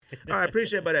All right,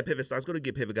 appreciate about that Pivot Stocks. Go to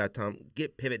getpivot.com.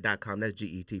 Getpivot.com. That's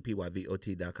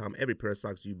GETPYVOT.com. Every pair of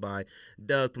socks you buy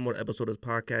does promote an episode of this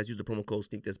podcast. Use the promo code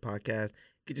Sneak This Podcast.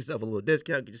 Get yourself a little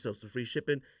discount. Get yourself some free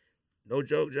shipping. No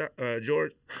joke,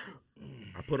 George.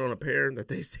 I put on a pair that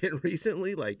they sent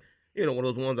recently. Like, one of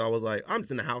those ones I was like, I'm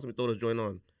just in the house. Let me throw this joint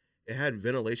on. It had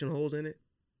ventilation holes in it.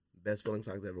 Best feeling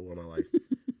socks I ever worn in my life.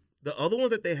 The other ones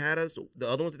that they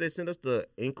sent us, the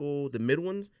ankle, the mid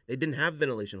ones, they didn't have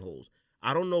ventilation holes.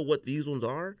 I don't know what these ones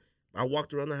are. I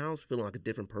walked around the house feeling like a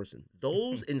different person.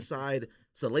 Those inside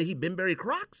Salehi Benberry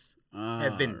Crocs,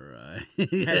 heaven. Right.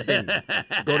 Heaven.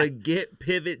 Go to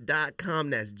getpivot.com.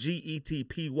 That's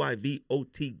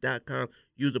GETPYVOT.com.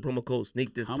 Use the promo code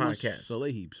Sneak This How Podcast. much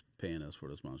Salehi's paying us for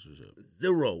the sponsorship?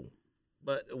 $0.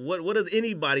 But what does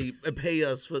anybody pay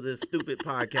us for this stupid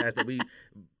podcast that we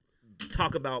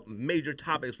talk about major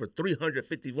topics for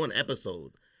 351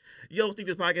 episodes? Yo, Sneak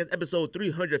This Podcast, episode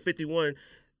 351.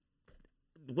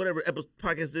 Whatever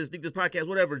podcast is, Sneak This Podcast,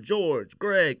 whatever. George,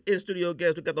 Greg, in-studio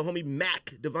guest. We got the homie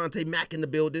Mac, Devontae Mac in the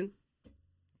building.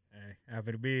 Hey,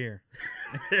 happy to be here.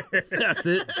 That's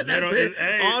it. That's it.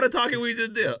 Hey, All the talking we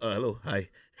just did. Hello, hi.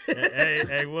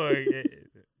 hey, look, it's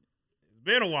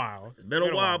been a while. It's been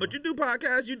a while, but you do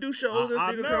podcasts, you do shows and I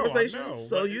speaker know, conversations,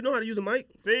 so you know how to use a mic.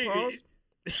 See, Pause.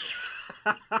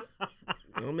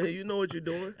 You know what you're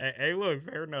doing. Hey, look,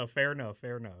 fair enough.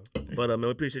 But man, we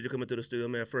appreciate you coming to the studio,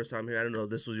 man. First time here. I don't know if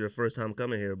this was your first time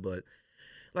coming here, but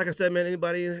like I said, man,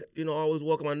 anybody, always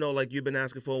welcome. I know, like, you've been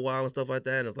asking for a while and stuff like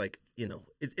that, and it's like,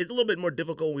 it's a little bit more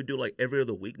difficult when we do, like, every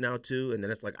other week now, too, and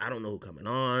then it's like, I don't know who's coming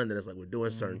on, and then it's like we're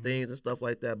doing certain things and stuff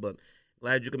like that, but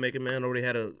glad you can make it, man. Already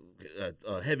had a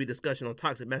heavy discussion on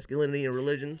toxic masculinity and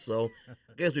religion, so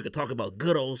I guess we could talk about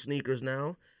good old sneakers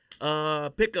now.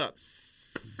 Pickups.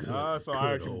 So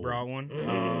I actually brought one.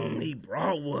 He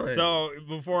brought one. So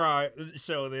before I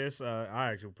show this,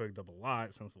 I actually picked up a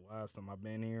lot since the last time I've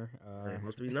been here.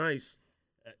 Must be nice.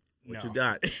 What no. you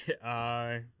got?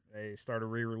 They started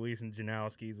re-releasing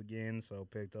Janowski's again, so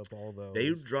picked up all those. They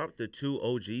dropped the two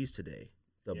OGs today.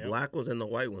 The Yep. black ones and the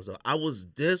white ones. So I was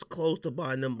this close to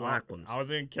buying them black ones. I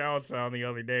was in Cowtown the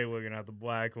other day looking at the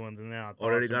black ones, and now I thought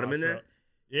Already to got them in there? myself-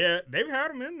 Yeah, they've had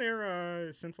them in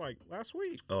there since like last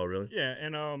week. Oh, really? Yeah,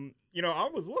 and I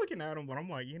was looking at them, but I'm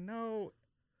like,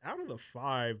 out of the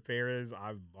 5 pairs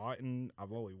I've bought,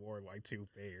 I've only worn like 2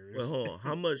 pairs. Well, hold on.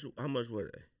 How much were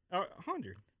they?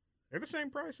 100. They're the same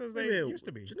price as they Man, used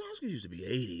to be. Janowski used to be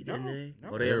 80, didn't No, they? no.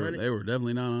 Oh, they 100? They were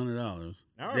definitely not $100.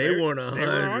 No, They weren't they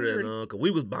were 100, because we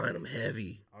was buying them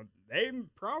heavy. They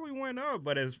probably went up,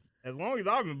 but as long as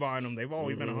I've been buying them, they've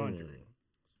always been 100.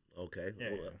 Okay. Yeah.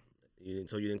 Well,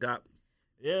 so you didn't cop?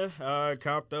 Yeah,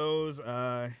 cop those.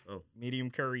 Medium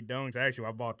curry dunks. Actually,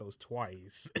 I bought those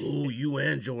twice. Ooh, you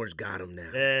and George got them now.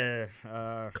 Yeah.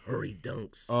 Curry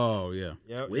dunks. Oh, yeah.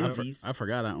 Yep. Twinsies. I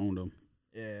forgot I owned them.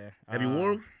 Yeah. Have you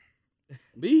worn them?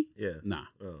 Me? Yeah. Nah.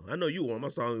 I know you wore them. I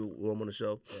saw you wore them on the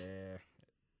show. Yeah.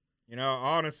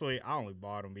 Honestly, I only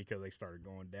bought them because they started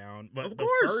going down. But Of the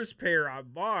course. first pair I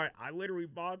bought, I literally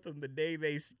bought them the day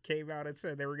they came out and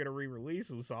said they were going to re-release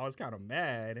them. So I was kind of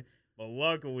mad. But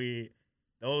luckily,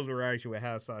 those were actually a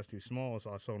half size too small,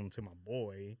 so I sold them to my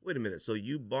boy. Wait a minute. So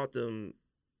you bought them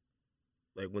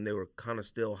like when they were kind of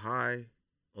still high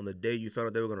on the day you found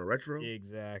out they were going to retro?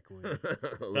 Exactly.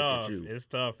 Look tough. at you. It's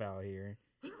tough out here.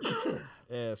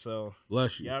 Yeah, so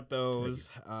Bless you. got those.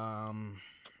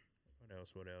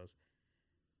 What else?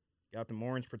 Got the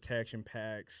orange protection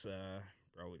packs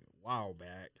probably a while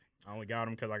back. I only got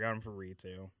them because I got them for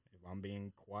retail, if I'm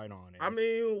being quite honest. I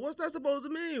mean, what's that supposed to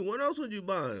mean? When else would you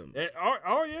buy them?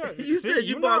 Oh yeah. You See, said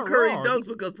you you're bought not Curry wrong. dunks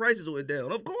because prices went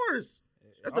down. Of course.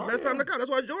 That's the best time to cop.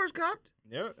 That's why George copped.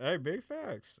 Yeah, hey, big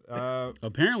facts.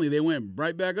 Apparently, they went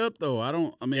right back up, though.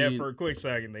 Yeah, for a quick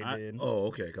second they did. Oh,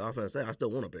 okay. Because I was going to say, I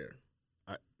still want a pair.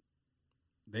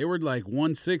 They were like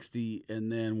 160, and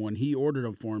then when he ordered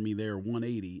them for me, they were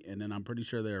 180, and then I'm pretty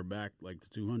sure they were back like to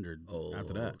 200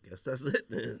 after that. Guess that's it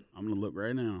then. I'm going to look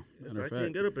right now. Yes, Matter I of can't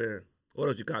fact. get a pair. What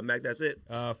else you caught, Mac? That's it.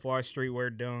 Fly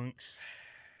Streetwear dunks.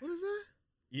 What is that?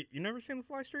 You never seen the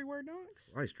Fly Streetwear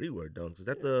dunks? Why streetwear dunks? Is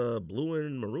that the blue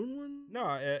and maroon one?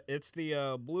 No, it's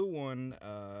the blue one,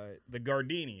 the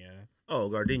Gardenia. Oh,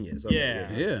 gardenias. Okay,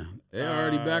 Yeah. Yeah, they're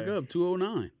already back up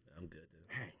 209. I'm good then.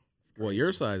 Well,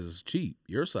 your size is cheap.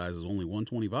 Your size is only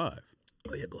 125.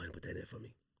 Oh, yeah, go ahead and put that in for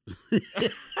me.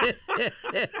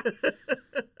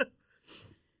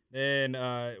 Then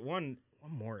one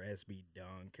more SB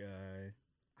dunk.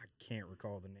 I can't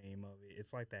recall the name of it.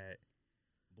 It's like that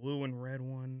blue and red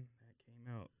one that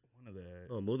came out. One of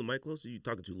the. Oh, move the mic closer. You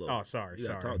talking too low. Oh, sorry. You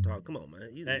gotta sorry. talk. Come on, man.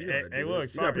 You Hey, gotta do look,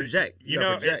 this. You gotta project. You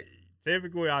know, project.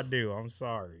 Typically, I do. I'm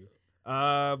sorry.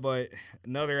 But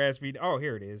another SB. Oh,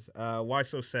 here it is. Why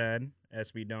So Sad?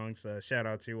 SB Dunks. Shout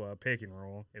out to Pick and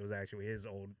Roll. It was actually his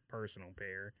old personal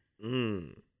pair.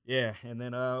 Yeah, and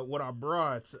then what I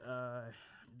brought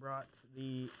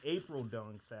the April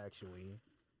Dunks actually.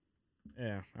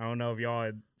 Yeah, I don't know if y'all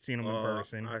had seen them in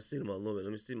person. I seen him a little bit.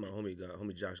 Let me see my homie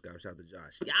Josh got him. Shout out to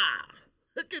Josh. Yeah,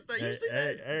 look at that. You see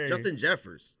that? Hey. Justin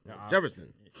Jefferson.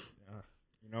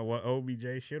 You know what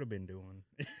OBJ should have been doing.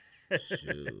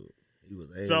 Shoot, he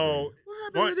was angry. So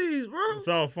what happened to these, bro?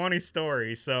 So funny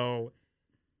story. So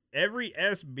every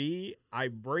SB, I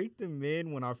break them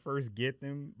in when I first get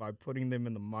them by putting them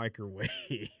in the microwave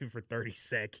for 30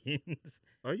 seconds.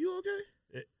 Are you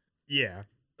okay? Yeah.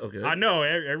 Okay. I know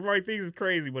everybody thinks it's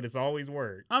crazy, but it's always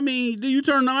worked. I mean, do you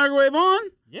turn the microwave on?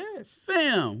 Yes.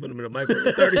 Fam. Put them in the microwave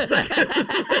for 30 seconds.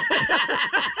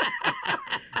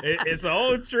 It's an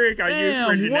old trick I used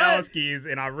for Janowski's,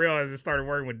 and I realized it started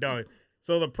working with Dunk.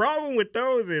 So the problem with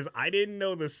those is I didn't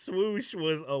know the swoosh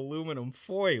was aluminum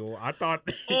foil. I thought,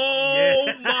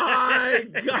 oh my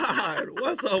God,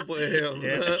 what's up with him?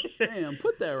 Yeah. Damn,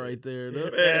 put that right there,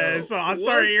 though. And so I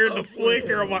started hearing the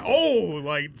flicker. I'm like,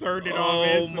 turned it off.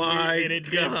 Oh my and it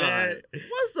did that.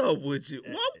 What's up with you?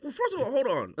 Well, first of all, hold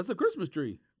on. That's a Christmas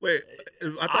tree. Wait,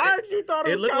 I actually thought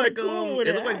it was looked like cool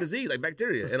it looked like disease, like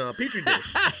bacteria in a petri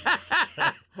dish.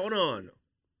 Hold on.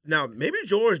 Now maybe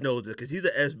George knows this because he's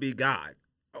an SB god.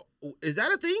 Is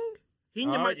that a thing?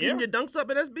 Heating your dunks up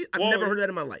in SB? I've never heard that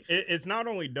in my life. It's not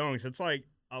only dunks. It's like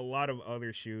a lot of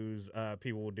other shoes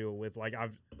people will do it with. Like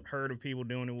I've heard of people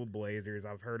doing it with Blazers.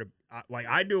 I've heard of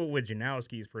I do it with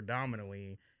Janowski's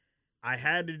predominantly. I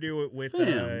had to do it with.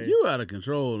 Damn, you out of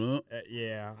control, though.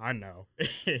 Yeah, I know.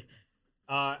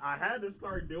 I had to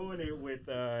start doing it with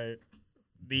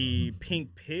the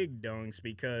Pink Pig dunks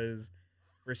because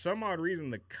for some odd reason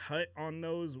the cut on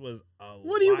those was a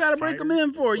What do you got to break them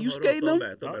in for? You skating them?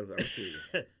 Throw back.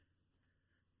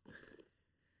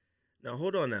 Now,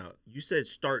 hold on now. You said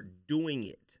start doing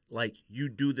it. Like, you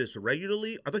do this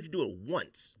regularly? I thought you do it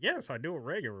once. Yes, I do it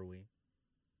regularly.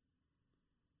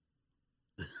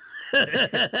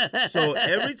 So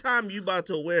every time you about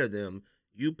to wear them,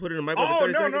 you put it in the microwave for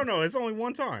 30 seconds? No. It's only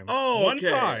one time. Oh, one okay.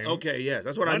 time. Okay, yes.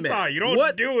 That's what I meant. One time. You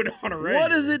don't do it on a regular.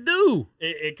 What does it do?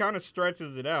 It kind of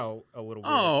stretches it out a little bit.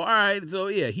 Oh, all right. So,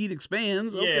 yeah, heat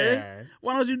expands. Okay. Yeah.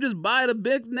 Why don't you just buy the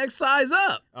big next size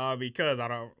up? Because I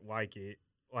don't like it.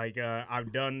 Like,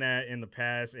 I've done that in the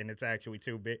past, and it's actually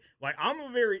too big. Like, I'm a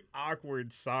very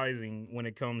awkward sizing when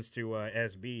it comes to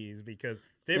SBs because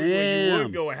typically you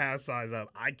would go a half size up.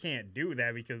 I can't do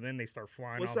that because then they start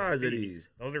flying. What size are these?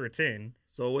 Those are a 10.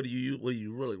 So what do you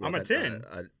really want? I'm a 10.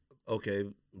 Okay,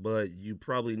 but you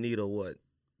probably need a what?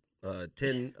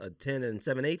 10 and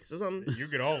 7/8 or something? You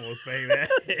could almost say that.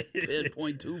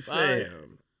 10.25.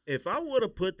 Damn. If I would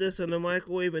have put this in the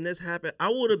microwave and this happened, I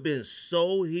would have been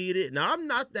so heated. Now, I'm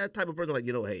not that type of person like,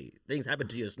 hey, things happen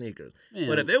to your sneakers. Man,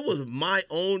 but if it was my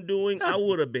own doing, I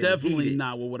would have been definitely heated.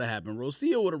 Not what would have happened.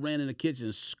 Rocio would have ran in the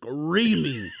kitchen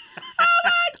screaming, oh,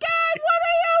 my God, what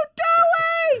are you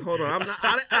doing? Hold on.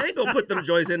 I ain't going to put them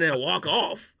joints in there and walk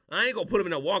off. I ain't going to put them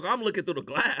in there and walk off. I'm looking through the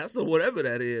glass or whatever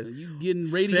that is. You getting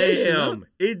radiation? Fam,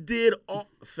 it did all.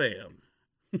 Fam.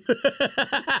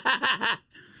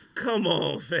 Come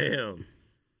on, fam.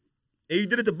 And you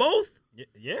did it to both?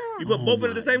 Yeah. You put both in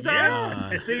at the same time? Yeah.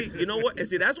 And see, you know what? And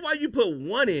see, that's why you put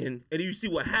one in and you see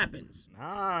what happens.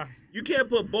 You can't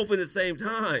put both in the same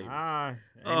time.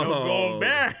 Ain't no going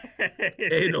back.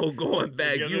 Ain't no going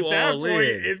back. Because you at that all point,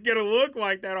 in. it's going to look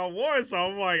like that on one. So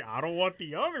I'm like, I don't want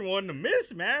the other one to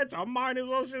mismatch. I might as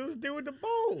well just do it to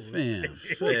both. Fam,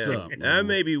 what's up? That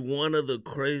may be one of the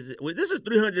crazy. This is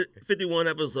 351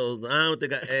 episodes. I don't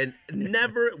think and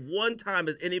never one time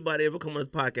has anybody ever come on this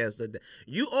podcast and said that.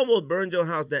 You almost burned your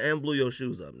house down and blew your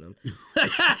shoes up, man.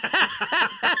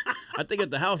 I think if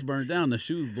the house burned down, the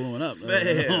shoes blowing up.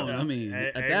 I mean,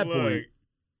 at that point.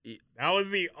 That was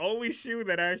the only shoe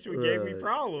that actually gave me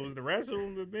problems. The rest of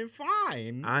them have been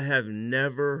fine. I have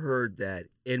never heard that.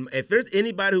 And if there's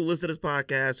anybody who listens to this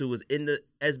podcast who was in the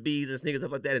SBs and sneakers and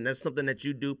stuff like that, and that's something that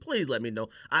you do, please let me know.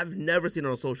 I've never seen it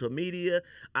on social media.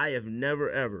 I have never,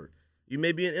 ever. You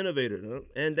may be an innovator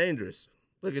and dangerous.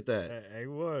 Look at that. Hey,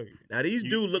 look. Now, these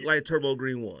do look like turbo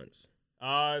green ones.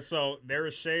 So they're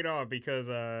a shade off because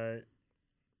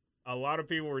a lot of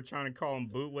people were trying to call them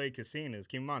bootleg casinas.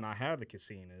 Keep in mind, I have the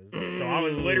casinas. So I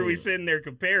was literally sitting there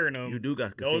comparing them. You do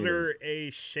got casinas. Those are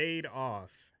a shade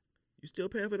off. You still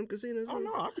paying for them casinas? Oh,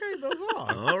 no, I paid those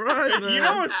off. All right, man. You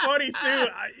know what's funny, too?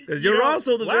 Because you're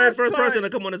also the very first person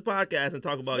to come on this podcast and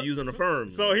talk about using the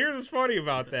firm. So here's what's funny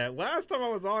about that. Last time I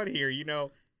was on here,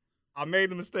 I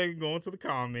made the mistake of going to the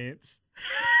comments.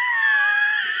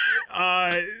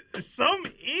 Some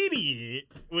idiot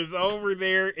was over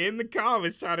there in the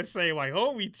comments trying to say, like,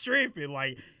 oh, we tripping.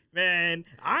 Like, man,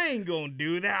 I ain't gonna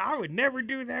do that. I would never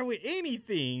do that with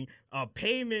anything. A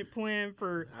payment plan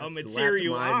for a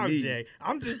material object.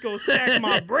 I'm just gonna stack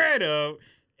my bread up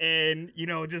and,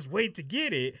 just wait to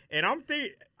get it. And I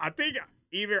think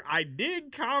either I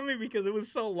did comment because it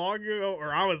was so long ago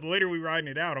or I was literally writing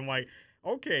it out. I'm like,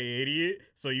 okay, idiot.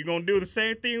 So you gonna do the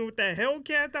same thing with that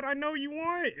Hellcat that I know you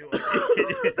want?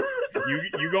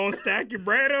 you gonna stack your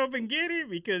bread up and get it?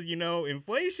 Because,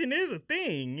 inflation is a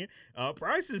thing.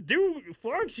 Prices do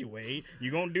fluctuate.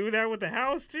 You gonna do that with the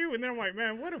house too? And then I'm like,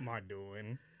 man, what am I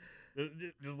doing?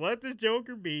 Just let this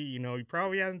joker be. He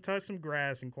probably hasn't touched some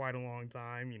grass in quite a long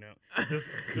time. Just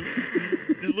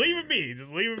leave it be. Just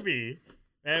leave it be.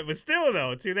 But still,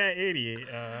 though, to that idiot,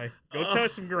 go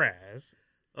touch some grass.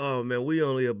 Oh, man, we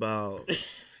only about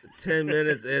 10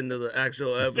 minutes into the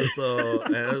actual episode.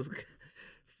 And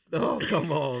oh,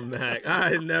 come on, Mac.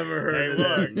 I had never heard of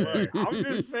that. Look, I'm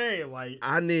just saying, like...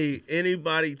 I need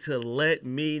anybody to let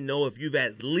me know if you've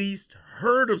at least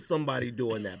heard of somebody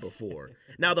doing that before.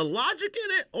 Now, the logic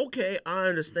in it, okay, I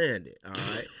understand it, all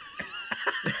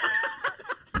right?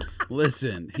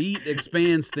 Listen, heat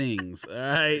expands things, all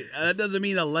right? That doesn't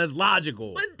mean that less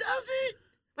logical. But does it?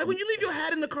 Like, when you leave your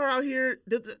hat in the car out here,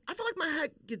 I feel like my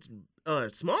hat gets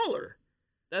smaller.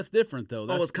 That's different, though.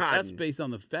 It's cotton. That's based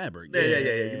on the fabric.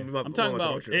 Yeah. I'm talking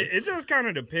about... It just kind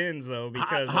of depends, though,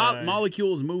 because... Hot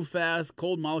molecules move fast.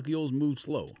 Cold molecules move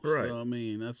slow. Right. So, I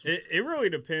mean, that's... It really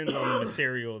depends on the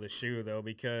material of the shoe, though,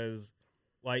 because,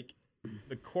 like,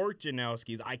 the Cork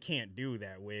Janowskis, I can't do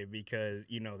that with because,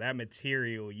 that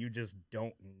material, you just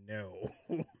don't know.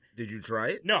 Did you try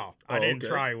it? No, I didn't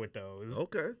try it with those.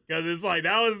 Okay. Because it's like,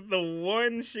 that was the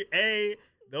one shoe...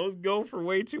 Those go for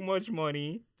way too much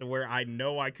money to where I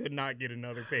know I could not get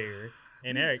another pair.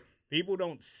 And heck, people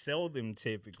don't sell them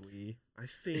typically. I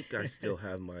think I still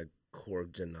have my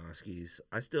Cork Janowskis.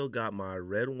 I still got my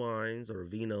red wines or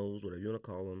vinos, whatever you want to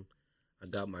call them. I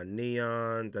got my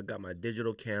neons. I got my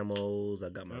digital camos. I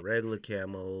got my regular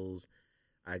camos.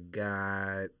 I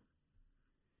got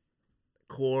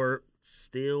Cork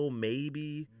still,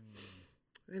 maybe.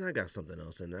 And I got something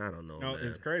else in there. I don't know. No, man.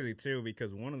 It's crazy too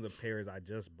because one of the pairs I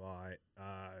just bought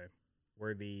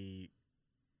were they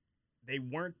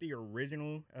weren't the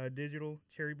original digital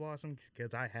cherry blossoms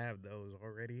because I have those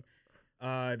already.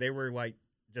 They were like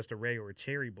just a regular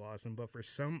cherry blossom, but for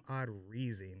some odd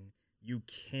reason you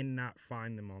cannot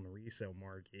find them on the resale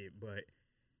market. But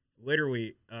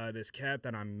literally, this cat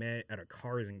that I met at a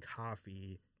Cars and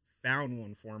Coffee found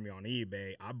one for me on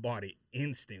eBay. I bought it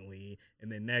instantly,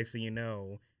 and then next thing you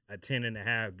know, a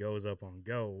 10.5 goes up on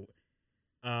GOAT.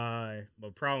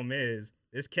 But problem is,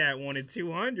 this cat wanted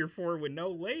 $200 for it with no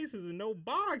laces and no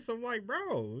box. I'm like,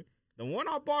 bro, the one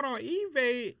I bought on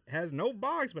eBay has no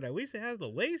box, but at least it has the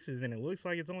laces, and it looks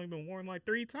like it's only been worn like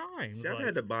 3 times. See, I've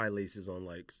had to buy laces on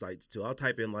like sites too. I'll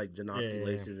type in like Janowski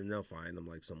laces, and they'll find them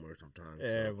like somewhere sometimes.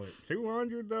 Yeah, so. but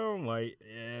 $200 though, I'm like,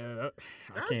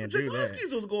 I can't do that.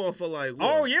 Janowski's was going for like.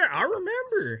 Oh yeah, I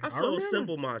remember. I sold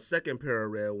Simple my second pair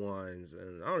of red wines,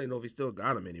 and I don't even know if he still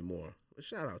got them anymore. But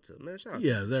shout out to him, man. Shout out. He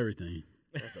has everything.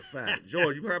 That's a fact.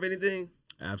 George, you have anything?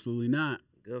 Absolutely not.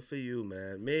 Good for you,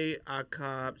 man. Me, I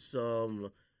copped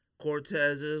some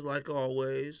Cortezes like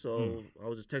always. So I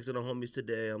was just texting the homies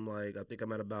today. I'm like, I think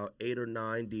I'm at about 8 or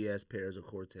 9 DS pairs of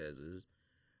Cortezes.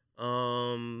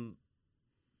 I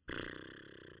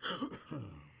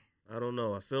don't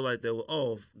know. I feel like they were.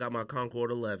 Got my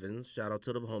Concord 11s. Shout out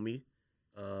to the homie.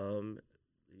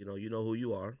 You know who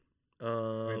you are.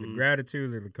 The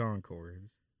Gratitudes or the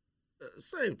Concords?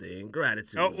 Same thing.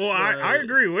 Gratitudes. Oh well, I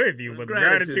agree with you, but the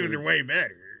Gratitudes are way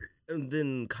better. And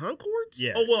then Concords?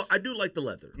 Yes. Oh, well, I do like the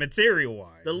leather.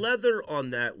 Material-wise. The leather on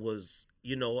that was,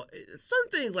 certain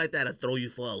things like that throw you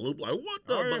for a loop. Like, what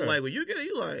the? But, like, when you get it,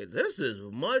 you're like, this is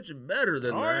much better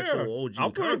than the actual OG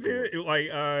Concord.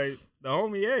 The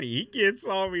homie Eddie, he gets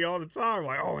on me all the time.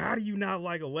 Like, oh, how do you not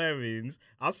like 11s?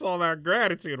 I saw that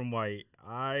Gratitude. I'm like,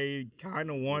 I kind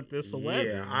of want this 11.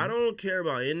 Yeah, I don't care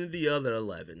about any of the other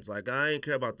 11s. Like, I ain't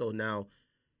care about those. Now,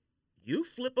 you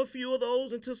flip a few of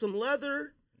those into some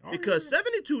leather. Because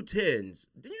 72 10s,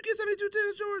 didn't you get 72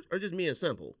 10s, George? Or just me and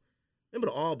Simple? Remember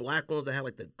the all black ones that had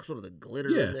like the sort of the glitter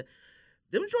in there?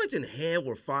 Them joints in hand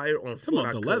were fire. On foot,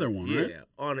 about the leather one, right?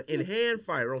 Yeah, in hand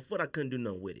fire. On foot, I couldn't do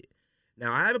nothing with it.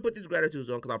 Now, I haven't put these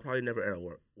Gratitudes on because I'll probably never ever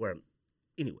wear them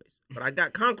anyways. But I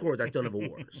got Concords I still never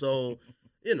wore. So,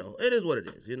 it is what it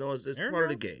is. It's part of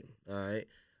the game, all right?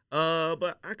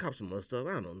 But I copped some other stuff.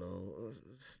 I don't know.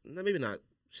 Maybe not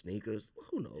Sneakers.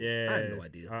 Who knows? Yeah, I have no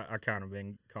idea. I kind of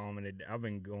been calming it. I've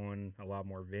been going a lot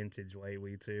more vintage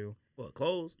lately too. What,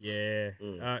 clothes? Yeah,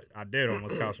 I did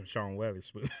almost cop some Sean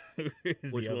Weatherspoon.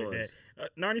 Which ones?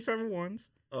 97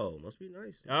 ones. Oh, must be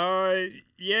nice.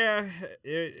 Yeah,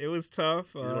 it was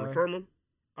tough. You gonna firm them?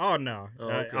 Oh no, Oh,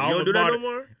 okay. You don't do that no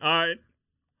more?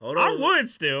 Hold on. I would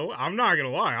still. I'm not gonna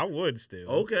lie, I would still.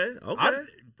 Okay.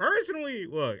 Personally,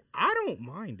 look, I don't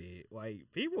mind it. Like,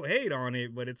 people hate on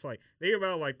it, but it's like, think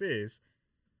about it like this.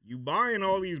 You buying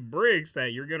all these bricks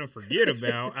that you're going to forget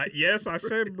about. Yes, I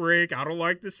said brick. I don't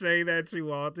like to say that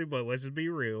too often, but let's just be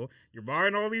real. You're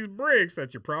buying all these bricks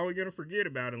that you're probably going to forget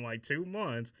about in like 2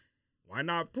 months. Why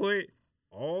not put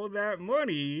all that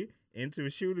money into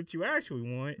a shoe that you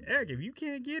actually want? Heck, if you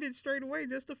can't get it straight away,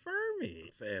 just affirm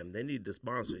it. Fam, they need to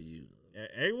sponsor you.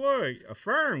 Hey, look,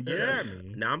 affirm, get at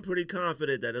me. Now, I'm pretty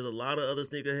confident that there's a lot of other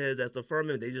sneakerheads that's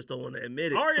affirming. They just don't want to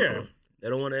admit it. Oh, yeah. They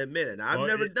don't want to admit it. Now, I've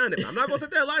never done it. I'm not going to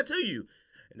sit there and lie to you.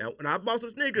 Now, when I bought some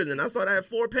sneakers and I saw that I had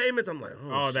 4 payments, I'm like,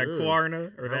 oh, that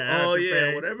Klarna or that oh, yeah,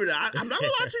 Afterpay. whatever. I'm not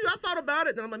going to lie to you. I thought about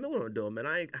it. Then I'm like, man, what am I doing, man?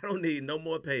 I don't need no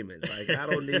more payments. Like, I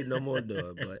don't need no more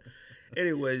doing. But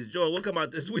anyways, Joy, what come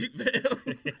out this week,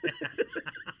 fam?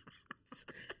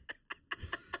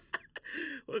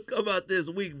 What come out this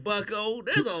week, Bucko?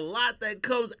 There's a lot that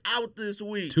comes out this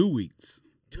week. 2 weeks.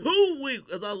 2 weeks.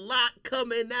 There's a lot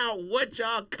coming out. What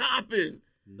y'all copping?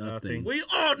 Nothing. We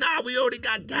already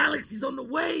got Galaxies on the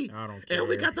way. I don't care. And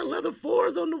we got the leather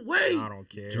 4s on the way. I don't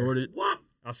care. Jordan. What?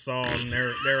 I saw them.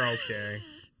 They're okay.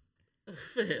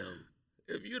 Fam,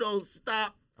 if you don't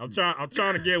stop. I'm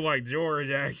trying to get like George,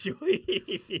 actually.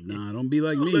 Nah, don't be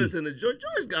like me. Listen to George.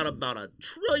 George got about 1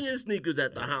 trillion sneakers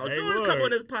at the house. Hey, George look. come on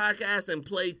this podcast and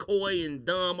play coy and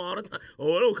dumb all the time.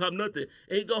 Oh, it don't come nothing.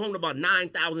 And he go home to about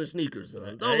 9,000 sneakers.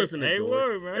 Don't listen to George.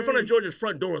 Look, man. In front of George's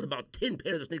front door is about 10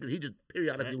 pairs of sneakers. He just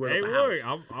periodically wears out the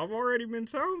house. I've already been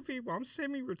telling people I'm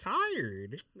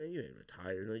semi-retired. Man, you ain't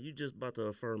retired. No, you just about to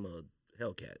affirm a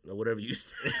Hellcat or whatever you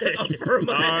said. Affirm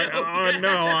a Hellcat.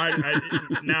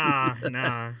 No,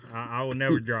 nah. I will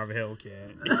never drive a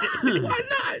Hellcat. Why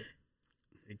not?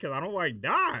 Because I don't like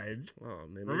Dodge. Oh,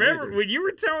 man, Remember when you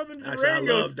were telling the Actually, I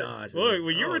Durango? love Dodge. Look,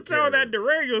 when you were telling that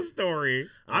Durango story,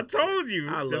 I told you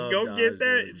just go get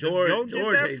that. Just go get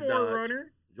that 4Runner.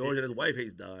 George and his wife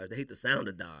hates Dodge. They hate the sound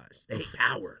of Dodge. They hate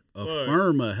power.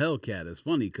 Affirm a Hellcat is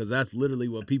funny because that's literally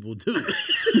what people do.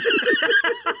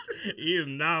 He is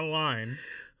not lying.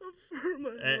 Affirm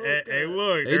a Hey,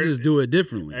 look. They just do it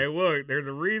differently. Hey, look, there's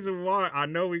a reason why. I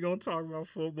know we're going to talk about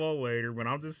football later, but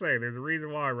I'm just saying there's a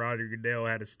reason why Roger Goodell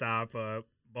had to stop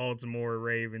Baltimore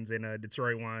Ravens and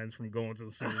Detroit Lions from going to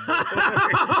the Super Bowl.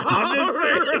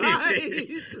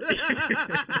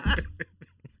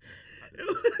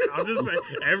 I'm just saying.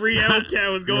 Every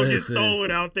Hellcat was going to get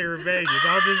stolen out there in Vegas.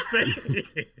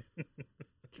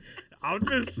 I'm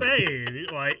just saying,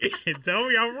 like, tell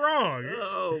me I'm wrong.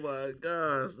 Oh my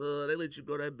gosh, they let you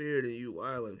grow that beard and you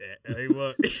wildin'. Hey,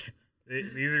 look,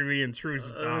 these are the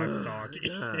intrusive thoughts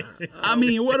talking. I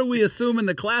mean, what are we assuming?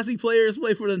 The classy players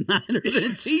play for the Niners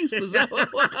and Chiefs? Is that what?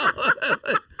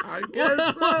 I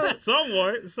guess so.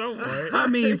 Somewhat. I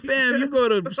mean, fam, you go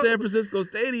to San Francisco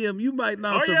Stadium, you might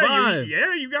not survive.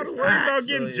 You got to worry about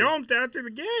getting jumped after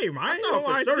the game. I thought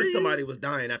for certain somebody was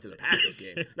dying after the Packers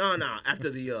game. No,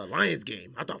 after the Lions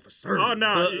game. I thought for certain. Oh,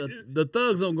 no. The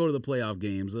Thugs don't go to the playoff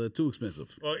games. Too expensive.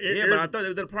 Well, but I thought they was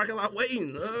in the parking lot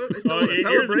waiting. They still want to celebrate.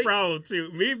 Here's the problem,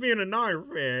 too. Me being a Niner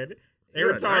fan.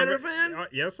 You're a Niner fan?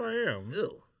 Yes, I am.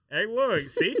 Ew. Hey, look,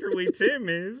 secretly Tim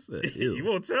is. He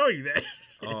won't tell you that.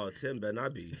 Oh, Tim better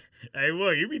not be. Hey,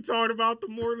 look, you be talking about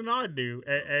them more than I do.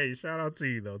 Hey, shout out to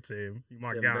you, though, Tim. You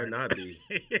my Tim guy. better not be.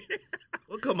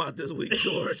 What come out this week,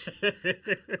 George?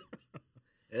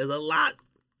 There's a lot.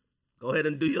 Go ahead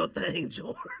and do your thing,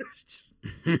 George.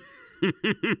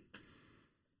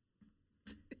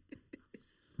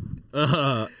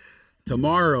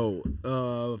 Tomorrow,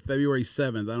 February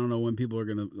 7th, I don't know when people are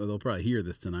they'll probably hear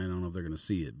this tonight. I don't know if they're going to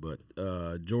see it, but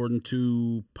Jordan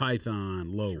 2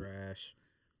 Python low. Trash.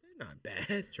 They're not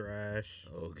bad. Trash.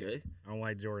 Okay. I don't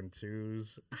like Jordan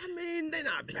 2s. I mean, they're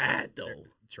not bad, though.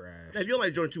 Trash. Now, if you don't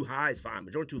like Jordan 2 high, it's fine,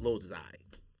 but Jordan 2 lows is all right.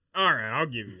 All right, I'll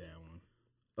give you that one.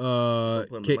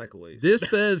 Put them in the microwave. This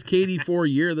says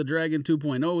KD4 Year of the Dragon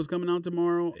 2.0 is coming out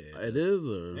tomorrow. Yeah, it is?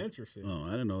 Or? Interesting. Oh,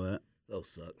 I didn't know that. Those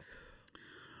suck.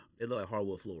 They look like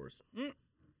hardwood floors.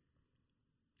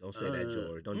 Don't say that,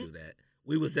 George. Don't do that.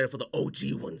 We was there for the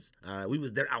OG ones. All right, we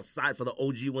was there outside for the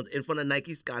OG ones in front of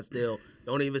Nike Scottsdale.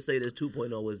 Don't even say this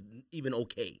 2.0 was even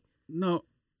okay. No,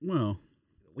 well,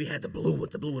 we had the blue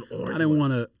ones, the blue and orange.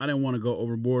 I didn't want to go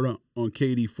overboard on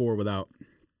KD4 without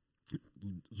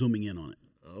zooming in on it.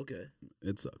 Okay.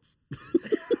 It sucks.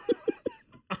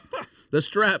 The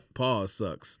strap pause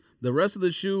sucks. The rest of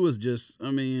the shoe is just,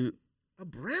 I mean, A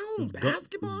brown it's gum-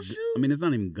 basketball it's- shoe? I mean, it's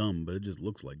not even gum, but it just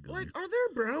looks like gum. Like, are there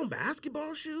brown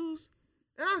basketball shoes?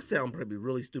 And I sound probably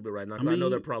really stupid right now I because I, mean, know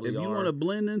there probably if are. you want to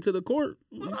blend into the court,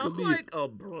 but it I'm could be, like, a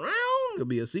brown? could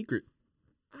be a secret.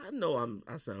 I know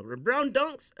I sound brown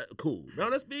dunks, cool.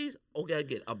 Brown SBs, okay, I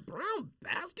get it. A brown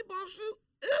basketball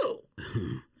shoe?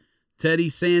 Ew. Teddy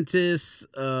Santis,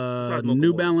 Besides Mocha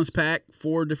New Boys. Balance pack,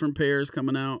 4 different pairs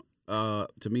coming out.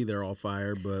 To me, they're all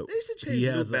fire, but They should change he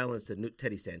New has a- Balance to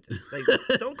Teddy Santis.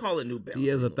 Like, don't call it New Balance. he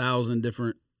has anymore. 1,000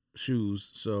 different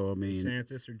shoes. So I mean,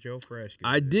 Santis or Joe Fresh.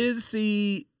 I did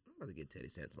see. I'm about to get Teddy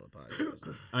Santis on the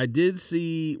podcast. I did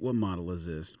see, what model is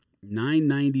this?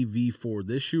 990 V4.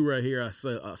 This shoe right here, I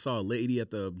saw a lady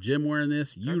at the gym wearing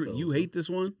this. You those, hate this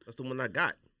one? That's the one I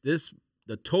got.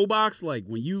 The toe box, like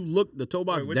when you look the toe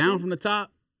box which down one? from the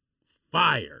top,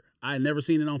 fire. I had never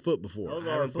seen it on foot before. Those I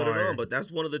are haven't put it fire. on, but that's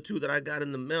one of the 2 that I got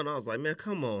in the mail. And I was like, man,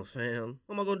 come on, fam.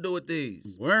 What am I gonna do with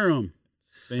these? Wear them.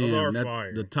 Those are Fam,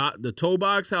 fire. the toe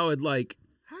box, how it like,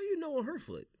 How you know on her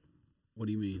foot? what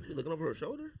do you mean? You looking over her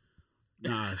shoulder?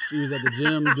 Nah, she was at the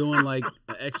gym doing like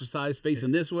an exercise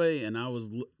facing this way, and I was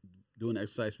doing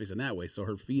exercise facing that way. So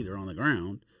her feet are on the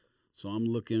ground. So I'm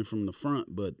looking from the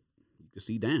front, but you can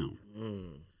see down.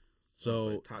 Sounds So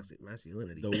like toxic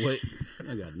masculinity. the way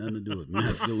I got nothing to do with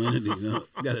masculinity. No,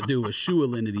 got to do with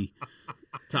shoealinity,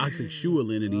 toxic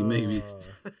shoealinity, maybe.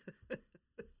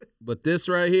 But this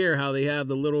right here, how they have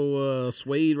the little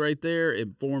suede right there,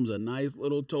 it forms a nice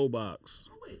little toe box.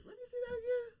 Oh, wait, let me see that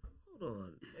again. Hold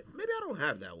on. Maybe I don't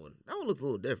have that one. That one looks a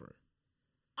little different.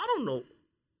 I don't know.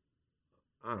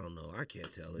 I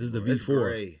can't tell. This is the anymore. It's V4,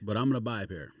 gray. but I'm gonna buy a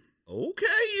pair. Okay,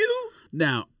 you.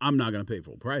 Now I'm not gonna pay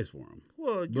full price for them,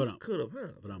 Well, But, you could have had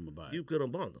them. but I'm gonna buy it. You could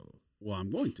have bought them. Well,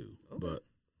 I'm going to, Okay. but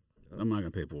I'm not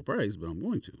gonna pay full price, but I'm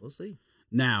going to. We'll see.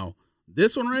 Now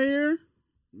this one right here,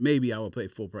 maybe I will pay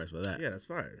full price for that. Yeah, that's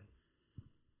fire.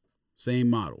 Same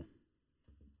model.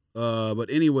 But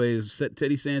anyways,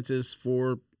 Teddy Santis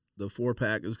the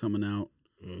 4-pack is coming out.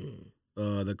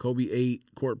 The Kobe 8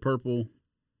 Court Purple,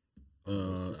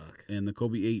 Suck. and the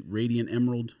Kobe 8 Radiant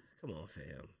Emerald. Come on,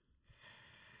 fam.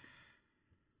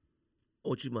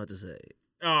 What you about to say?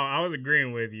 Oh, I was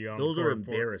agreeing with you. On Those the are court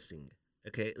for- embarrassing.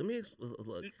 Okay, let me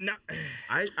look. No,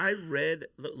 I read.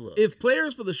 Look. If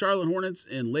players for the Charlotte Hornets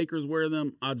and Lakers wear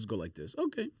them, I'll just go like this.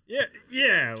 Okay.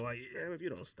 yeah, like Man, if you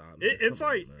don't stop, man, it's come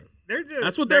on, like man. they're just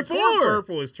That's what that they're court for.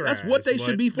 Purple is trash. That's what they should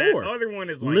but be that for. other one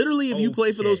is like Literally, if you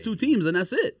play for those 2 okay. teams, then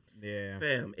that's it. Yeah.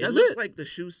 Fam, it That's looks it. like the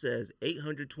shoe says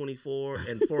 824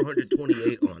 and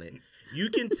 428 on it. You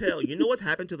can tell. You know what's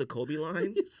happened to the Kobe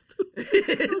line?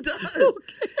 It does.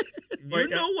 You Like,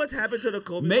 know what's happened to the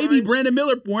Kobe Maybe line? Brandon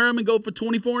Miller wear them and go for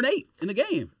 24 and 8 in the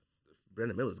game.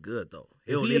 Brandon Miller's good though.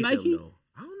 Is don't he a need them, Nike? though.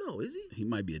 I don't know. Is he? He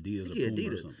might be Adidas or He Puma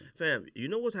or Adidas. something. Fam, you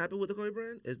know what's happened with the Kobe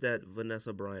brand is that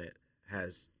Vanessa Bryant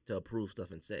has to approve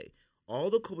stuff and say all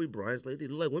the Kobe Bryants lately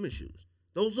look like women's shoes.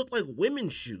 Those look like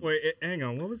women's shoes. Wait, hang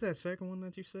on. What was that second one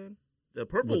that you said? The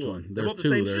purple Which one. one? They're There's both 2.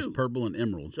 the same There's shoe. purple and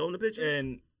emerald. Show them the picture.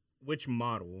 And which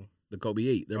model? The Kobe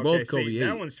 8. They're Okay, both Kobe see, 8.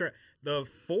 That one's the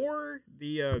 4,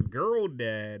 the girl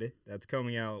dad that's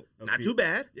coming out. Not too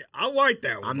bad. Yeah, I like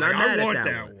that one. I'm not mad I at want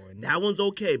that one. That one's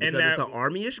okay because it's that- an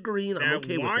army-ish green. I'm that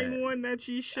okay with wine that. one that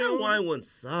she That showed. wine one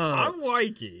sucks. I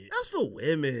like it. That's for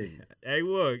women. Hey,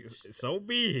 look, so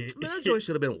be it. Man, that joint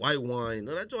should have been white wine.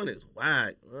 No, that joint is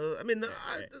whack.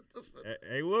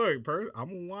 Hey, look, I'm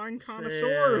a wine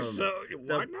connoisseur, Fam, so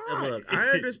why not? Look, I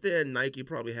understand Nike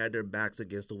probably had their backs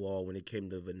against the wall when it came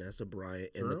to Vanessa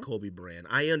Bryant and the True. Kobe brand.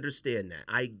 I understand that.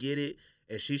 I get it.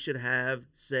 And she should have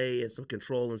say and some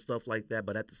control and stuff like that.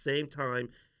 But at the same time,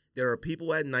 there are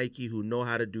people at Nike who know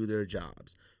how to do their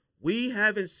jobs. We've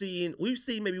seen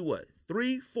maybe what,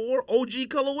 3, 4 OG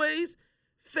colorways?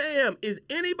 Fam, is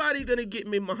anybody going to get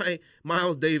me my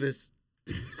Miles Davis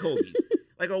Kobe's?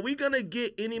 Like, are we going to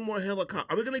get any more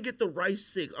helicopter? Are we going to get the Rice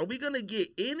 6? Are we going to get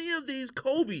any of these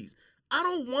Kobe's? I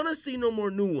don't want to see no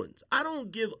more new ones. I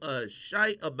don't give a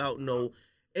shite about no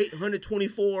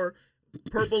 824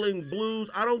 purple and blues.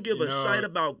 I don't give a shite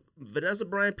about Vanessa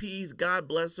Bryant P's. God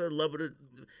bless her, love her,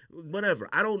 whatever.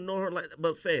 I don't know her like that,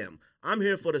 but fam, I'm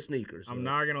here for the sneakers. I'm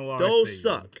not gonna lie. Those to you.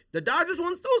 suck. The Dodgers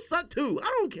ones, those suck too.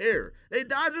 I don't care. They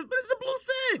Dodgers, but it's a blue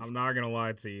 6. I'm not gonna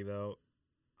lie to you though.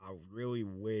 I really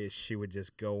wish she would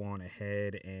just go on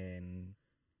ahead and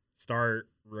start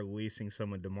releasing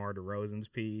some of DeMar DeRozan's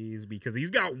P's because he's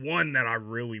got one that I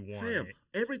really want. Fam,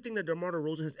 everything that DeMar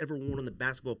DeRozan has ever worn on the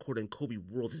basketball court in Kobe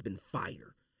world has been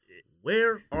fire.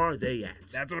 Where are they at?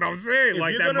 That's what I'm saying. If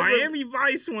Like you're that gonna Miami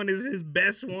Vice one is his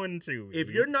best one too. If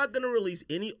you're not going to release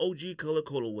any OG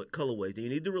colorways, then you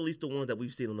need to release the ones that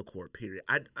we've seen on the court, period.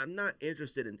 I'm not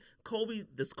interested in Kobe.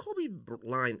 This Kobe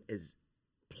line is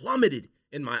plummeted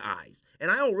in my eyes.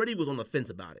 And I already was on the fence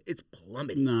about it. It's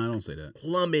plummeted. No, I don't say that.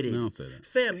 Plummeted. I don't say that.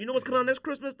 Fam, you know what's coming out next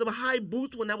Christmas? The high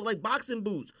boots one that were like boxing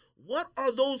boots. What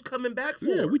are those coming back for?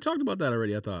 Yeah, we talked about that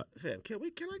already, I thought. Fam, can I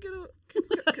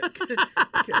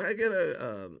get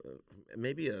a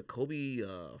maybe a Kobe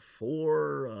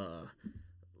 4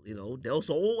 Del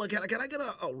Sol? Like, can I get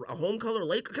a home color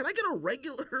Laker? Can I get a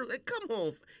regular? Like, come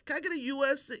on. Can I get a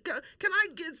US? Can I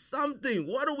get something?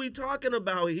 What are we talking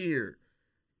about here?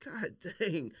 God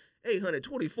dang.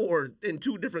 824 in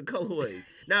 2 different colorways.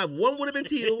 Now, if one would have been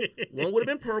teal, one would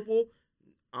have been purple,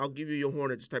 I'll give you your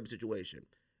Hornets type of situation.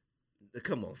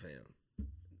 Come on, fam.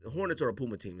 The Hornets are a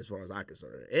Puma team as far as I'm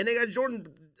concerned. And they got Jordan.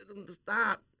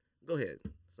 Stop. Go ahead.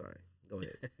 Sorry. Go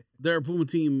ahead. They're a Puma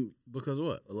team because of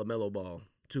what? A LaMelo Ball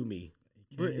to me.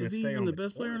 But is he even the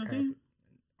best player on the team?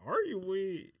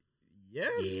 Arguably,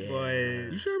 yes, Yeah.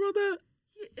 but You sure about that?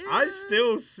 Yeah. I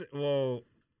still,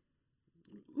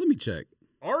 Let me check.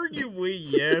 arguably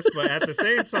yes, but at the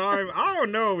same time, I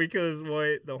don't know because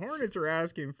what the Hornets are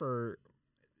asking for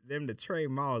them to trade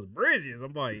Miles Bridges.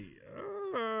 I'm like,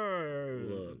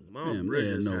 Look, Miles Damn, they had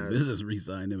Bridges no has- business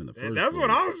re-signing him in the first that's place.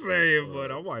 what I'm saying. But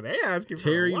I'm like, they asking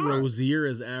Terry for a lot. Rozier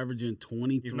is averaging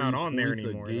 23 He's not on there points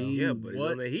anymore, a though. game. Yeah, but he's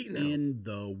What on the Heat now. in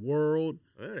the world?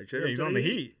 Yeah, they traded Yeah, him he's to on the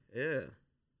Heat. Yeah.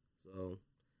 So,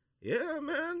 yeah,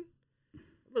 man.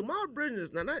 Look, Miles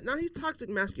Bridges, now he's toxic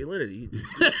masculinity.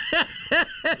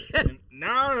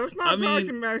 No, that's not I mean, toxic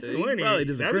he masculinity. probably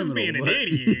just a That's just criminal, being an but-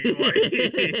 idiot. Like,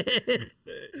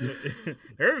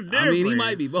 there's a difference. I mean, he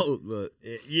might be both, but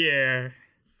Yeah.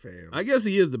 Fam. I guess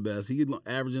he is the best. He's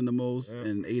averaging the most Yeah.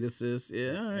 and 8 assists.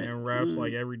 Yeah, all right. And raps Mm.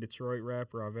 like every Detroit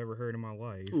rapper I've ever heard in my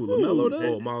life. Ooh, LaMelo does?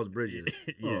 Oh, Miles Bridges.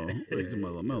 Oh, he's talking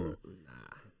about LaMelo.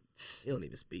 Nah. He don't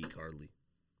even speak hardly.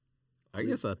 I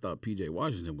guess I thought P.J.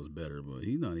 Washington was better, but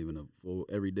he's not even a full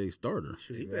everyday starter.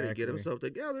 Shoot, he better get Exactly. himself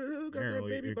together. Who got that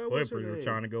Apparently, baby the by what's her Clippers were name?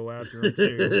 trying to go after him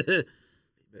too.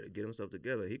 He better get himself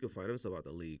together. He could find himself out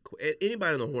the league.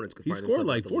 Anybody in the Hornets could He find scored himself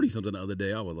like out the 40 league. something the other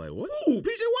day. I was like, what? Ooh,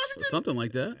 P.J. Washington? Something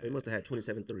like that. He must have had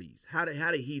 27 threes. How did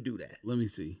he do that? Let me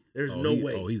see. There's Oh, no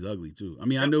way. Oh, he's ugly too. I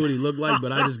mean, I knew what he looked like,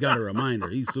 but I just got a reminder.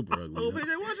 He's super ugly. Oh, though.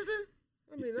 P.J. Washington?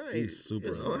 I mean, I ain't, He's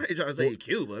super I ugly. ain't trying to say he's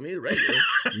cute, but I mean, he's regular.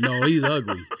 No, he's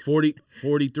ugly.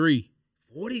 43.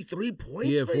 43 points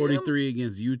He had for 43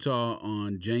 against Utah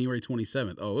on January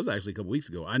 27th. Oh, it was actually a couple weeks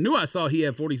ago. I knew I saw he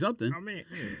had 40 something. I mean,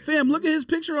 Fam, look at his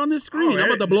picture on this screen. I'm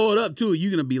about to blow it up too.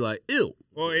 You're gonna be like, ew.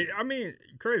 well, I mean,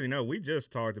 crazy. No, we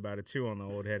just talked about it too on the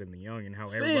Old Head and the Young, and how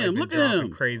Fam, everybody's been look at dropping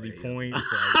him. crazy Oh, yeah. points.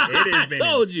 Like, it has been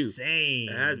Told you. insane.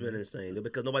 It has been insane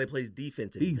because nobody plays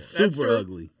defense anymore. He's That's super true.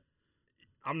 ugly.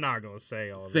 I'm not gonna say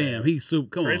all that. Fam, he's super.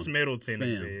 Come Chris on. Middleton Fam.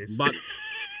 exists. But,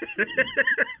 I'm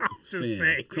just Fam,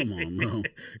 saying. come on, bro.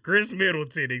 Chris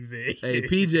Middleton exists. hey,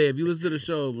 PJ, if you listen to the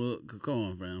show, well, come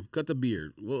on, fam. Cut the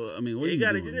beard. Well, I mean, what he are you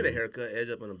got doing, it. Just need bro? a haircut, edge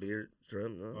up on a beard,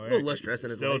 trim. No? Oh, A little less stress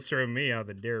in his Still life. trim me out.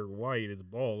 The Derek White is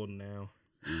bald now.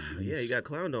 Yeah, he got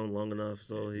clowned on long enough,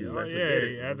 so he was Oh like, yeah, forget he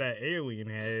it. had that alien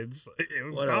heads. It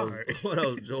was What else? time. What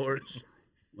else, George?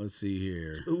 Let's see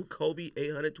here. 2 Kobe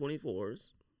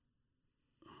 824s.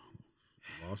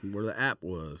 Lost me where the app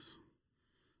was.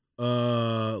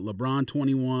 LeBron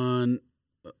 21.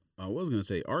 I was gonna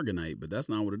say Argonite, but that's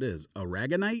not what it is.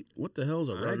 Aragonite? What the hell is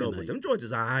I don't know, but Aragonite? them joints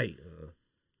is alright.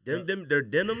 Them, they're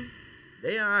denim.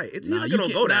 They alright. It's Nah, either you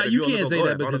gonna go can't, nah, that. you can't say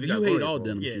that because you hate all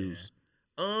denim. denim Yeah. shoes.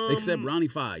 Um, Except Ronnie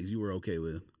Fives, you were okay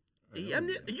with. Yeah, I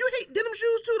mean, you hate denim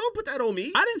shoes too. Don't put that on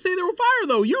me. I didn't say they were fire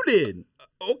though. You did.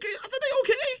 Okay, I said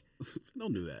they okay.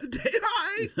 Don't do that. They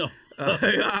alright. No.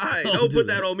 Alright. Don't Don't do put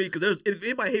that. that on me because if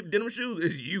anybody hate denim shoes,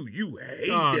 it's you. You hate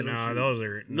Oh denim no, shoes. those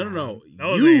are No.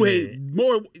 Those You ain't hate it.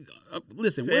 more.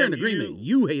 Listen, we're in Fam, agreement.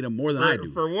 You hate them more than I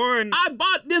do. For one, I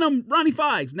bought denim Ronnie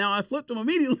Fives. Now I flipped them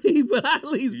immediately, but I at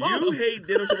least bought You them. hate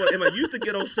denim so much. Emma used to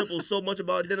get on Simple so much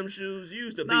about denim shoes. You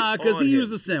used to be Nah, because on he him.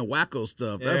 used to send wacko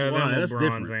stuff. That's yeah, why. them That's LeBrons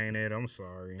different. ain't it. I'm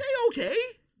sorry. They okay.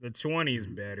 The 20's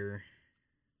better.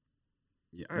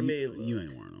 Yeah, I mean, you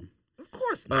ain't wearing them. Of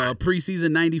course not.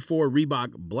 Preseason '94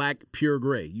 Reebok Black Pure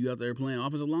Gray. You out there playing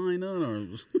offensive line, or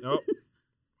Nope.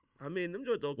 I mean, them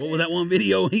joints okay. what was that one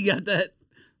video? He got that.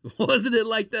 Wasn't it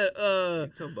like that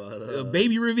Talking about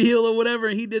baby reveal or whatever?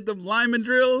 And he did the lineman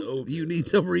drills. Oh, You need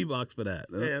some Reeboks for that.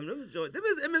 Damn, them joints. Them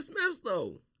is Emmitt Smiths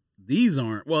though. These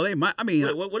aren't. Well, they might. I mean,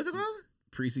 Wait, what is it called?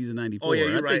 preseason '94. Oh yeah,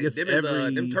 you're I right. think it's Them is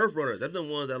every them turf runners. Them the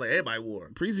ones that like everybody wore.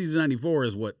 preseason '94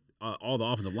 is what all the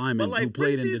offensive linemen But, like, who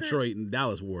played in preseason- Detroit and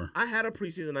Dallas wore. I had a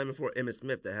preseason lineman for Emmitt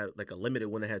Smith that had like a limited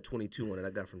one that had 22 on it. I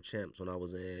got from Champs when I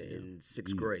was in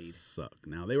sixth You grade. Suck.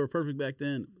 Now they were perfect back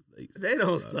then. They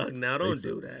don't suck now. They Don't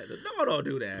suck. do that. No, don't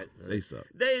do that. They suck.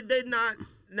 They not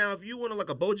now. If you want to like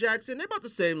a Bo Jackson, they're about the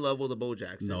same level as a Bo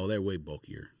Jackson. No, they're way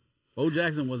bulkier. Bo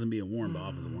Jackson wasn't being worn by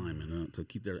offensive linemen to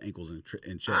keep their ankles in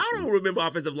check. I don't remember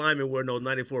offensive linemen wearing those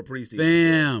 94 preseason.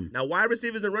 Fam. Now wide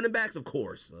receivers and running backs, of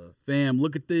course. Fam,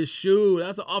 look at this shoe.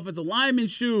 That's an offensive lineman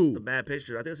shoe. It's a bad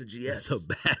picture. I think it's a GS. That's a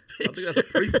bad I picture. think that's a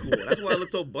preschool. That's why I look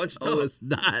so bunched Oh, up. it's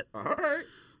not. All right.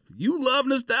 You love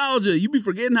nostalgia. You be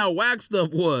forgetting how whack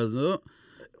stuff was. Huh?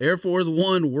 Air Force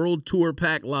One World Tour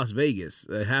Pack Las Vegas.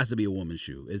 It has to be a woman's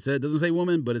shoe. It doesn't say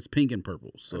woman, but it's pink and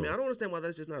purple. So I mean, I don't understand why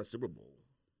that's just not a Super Bowl.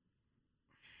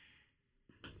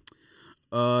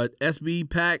 SB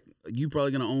pack, you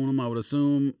probably gonna own them, I would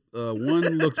assume. One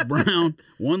looks brown.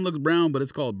 One looks brown, but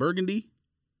it's called Burgundy,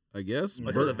 I guess.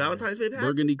 Like the Valentine's Day pack?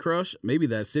 Burgundy Crush. Maybe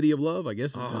that City of Love, I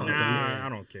guess. Oh. Nah, I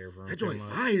don't care for them. That too joint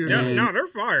much. fire. Yeah, And- no, they're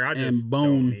fire. I just bone.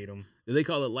 don't need them. Do they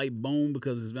call it light bone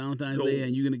because it's Valentine's No. Day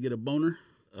and you're gonna get a boner?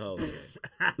 Oh,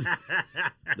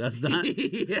 That's not.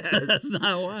 yes. That's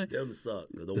not why. Them suck.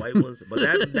 The white ones. But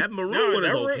that maroon No, one is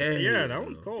that one- okay. yeah, that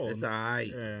one's cold. It's all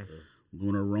right. Yeah.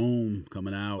 Lunar Rome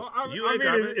coming out. Well, I You mean, ain't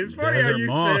got it. it's funny how Desert you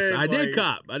Moss. said I did like,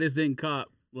 cop. I just didn't cop.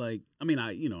 Like, I mean,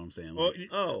 you know what I'm saying. Well, Like,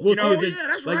 Oh, we'll you see know, if it, yeah,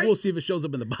 that's like right. we'll see if it shows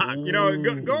up in the box. you know, Ooh.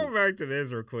 going back to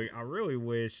this real quick, I really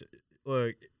wish,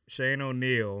 look, Shane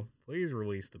O'Neal, please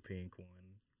release the pink one.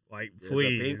 Like, There's a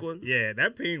please. pink one? Yeah,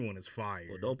 that pink one is fire.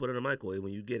 Well, don't put it in the microwave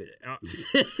when you get it.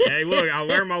 Hey, look, I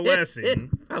learned my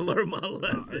lesson. I learned my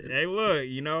lesson. Hey, look,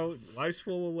 you know, life's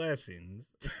full of lessons.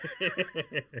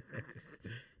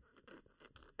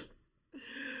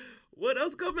 What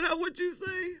else coming out? What you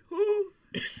say? Who?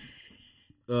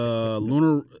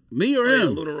 Lunar, me or Oh, yeah, him?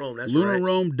 Lunar Rome. That's Lunar right.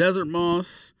 Rome, Desert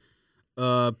Moss,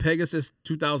 Pegasus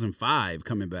 2005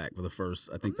 coming back for the first.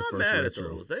 I think I'm the not first mad at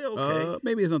retro. those. They okay.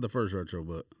 Maybe it's not the first retro,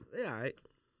 but They all right.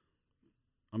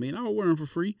 I mean, I would wear them for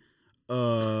free.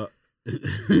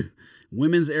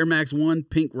 Women's Air Max 1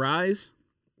 Pink Rise.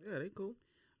 Yeah, they cool.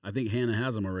 I think Hannah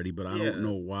has them already, but I Yeah. don't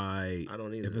know why. I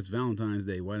don't either. If it's Valentine's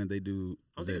Day, why didn't they do?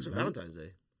 I don't think it's for Valentine's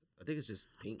Day. I think it's just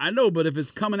pink. I know, but if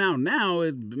it's coming out now,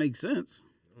 it makes sense.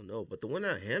 I don't know. But the one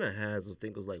that Hannah has, I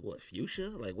think was like what, fuchsia?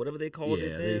 Like whatever they called Yeah,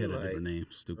 it they then. had a Like, different name. Real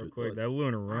Stupid. quick, that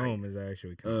Lunar Rome is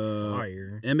actually kind of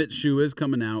fire. Emmett shoe is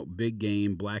coming out. Big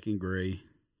game, black and gray.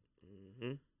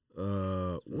 mhm.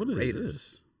 What is Raiders.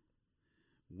 this?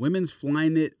 Women's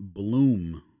Flyknit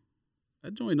Bloom.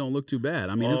 That joint don't look too bad.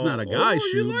 I mean, it's not a guy's oh,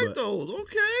 shoe, You like but those?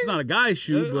 Okay. it's not a guy's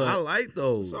shoe, Yeah, but I like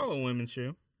those. It's all a women's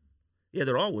shoe. Yeah,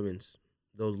 they're all women's.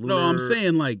 Those lunar. no, I'm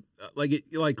saying like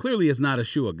clearly it's not a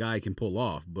shoe a guy can pull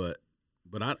off, but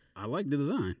I like the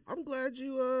design. I'm glad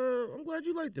you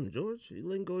like them, George. You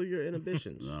letting go of your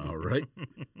inhibitions. All right,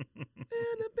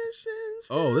 Inhibitions.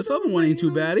 Oh, this feel other the one ain't too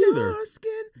rain bad on either. your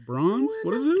skin. bronze. No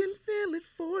What one is else this? Can feel it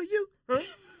for you. Huh?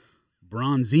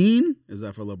 Bronzine. Is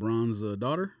that for LeBron's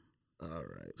daughter? All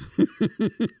right.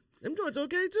 Them joints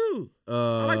okay too.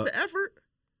 I like the effort.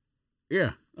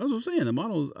 Yeah, that's what I'm saying. The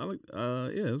models, I like. Yeah,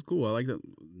 it's cool. I like the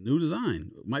new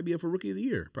design. Might be up for Rookie of the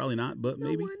Year. Probably not, but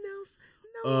maybe. No one else.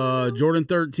 No one else. Jordan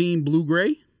 13 Blue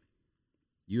Gray.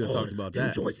 You have talked about them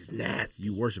that. joints is nasty.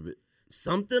 You worship it.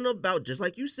 Something about, just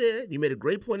like you said, you made a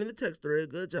great point in the text thread.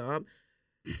 Good job.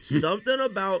 Something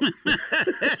about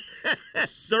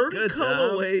certain Good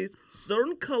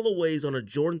job. colorways on a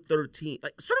Jordan 13,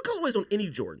 like certain colorways on any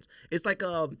Jordans. It's like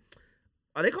are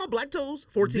they called black toes?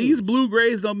 14. These blue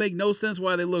grays don't make no sense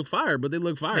why they look fire, but they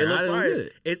look fire. They look I don't fire. get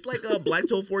it. It's like black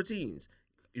toe 14s.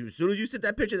 As soon as you sent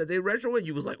that picture that they retro in,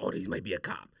 you was like, oh, these might be a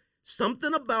cop.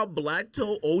 Something about black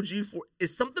toe OG4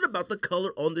 is something about the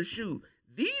color on the shoe.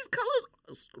 These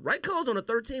colors, right colors on a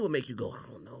 13 would make you go,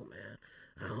 I don't know, man.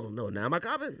 I don't know. Now am I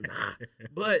copping? Nah.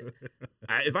 But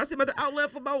if I see them at the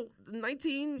outlet for about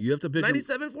You have to picture.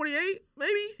 97, 48,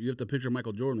 maybe. You have to picture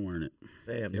Michael Jordan wearing it.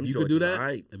 Fam, If you could do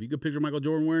that, if you could picture Michael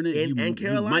Jordan wearing it, And you might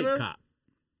Carolina? cop.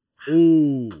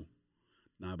 Ooh,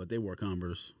 nah, but they wore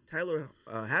Converse. Tyler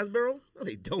Hasbro? No,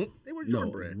 they don't. They were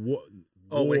Jordan brand.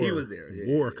 Oh, when he was there.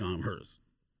 Yeah, wore yeah, yeah. Converse.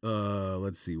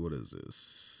 Let's see, what is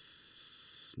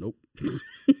this? Nope.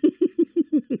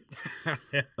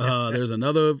 There's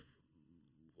another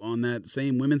on that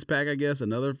same women's pack, I guess.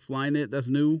 Another Flyknit that's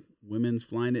new. Women's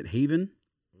Flyknit Haven.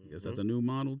 I guess that's a new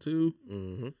model too.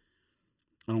 Mm-hmm.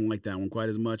 I don't like that one quite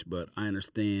as much, but I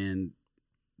understand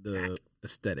the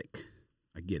aesthetic.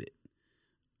 I get it.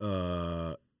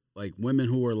 Like women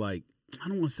who are like, I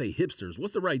don't want to say hipsters.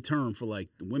 What's the right term for like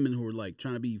the women who are like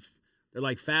trying to be they're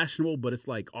like fashionable, but it's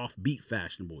like offbeat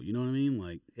fashionable. You know what I mean?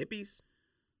 Like Hippies,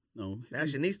 no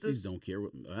fashionistas. These don't care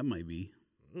what that might be.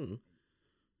 Mm.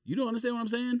 You don't understand what I'm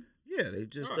saying? Yeah, they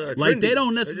just Like trendy. they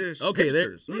don't They're necessarily. just Okay,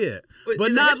 hipsters. yeah, Wait, but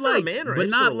is a not hipster a like, man or a but hipster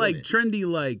not a like woman? trendy.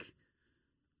 Like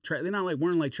they're not like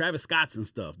wearing like Travis Scotts and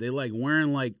stuff. They like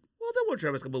wearing like Well, they wear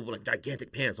Travis Scott with like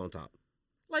gigantic pants on top.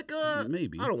 Like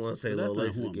maybe. I don't want to say But Lil that's not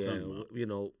Laces who I'm talking again. about. You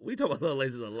know, we talk about Lil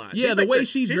Laces a lot. Yeah, She's the like way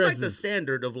she she's like the dresses.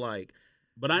 standard of like.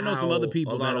 But I know some how other a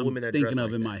people lot that of I'm women that thinking dress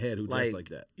of like in that. my head who dress like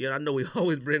that. Yeah, I know we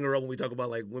always bring her up when we talk about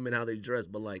like women how they dress,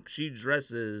 but like she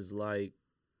dresses like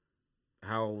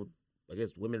how I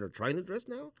guess women are trying to dress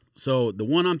now. So the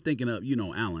one I'm thinking of, you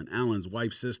know, Allen's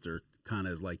wife's sister kind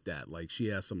of is like that. Like she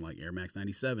has some like Air Max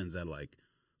 97s that like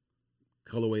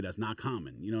colorway that's not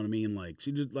common. You know what I mean? Like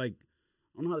she just like,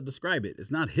 I don't know how to describe it.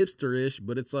 It's not hipster-ish,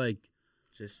 but it's like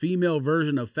Just female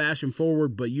version of fashion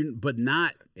forward, but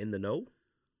not in the know.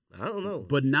 I don't know.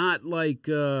 but not like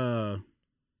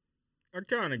I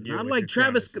kind of get not what like you're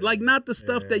Travis, trying to like say. not the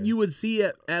stuff that Yeah. you would see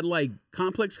at like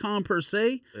Complex Con per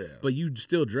se, Yeah. but you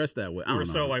still dress that way. I Or don't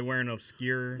know. so like wearing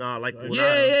obscure. Nah, like stuff. when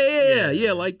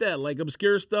yeah, like that, like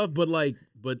obscure stuff, but like,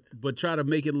 but try to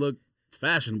make it look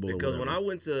fashionable. or because when whatever. I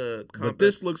went to but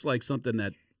this looks like something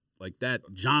that like that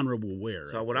genre will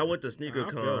wear. So when I went to I feel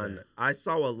SneakerCon, that. I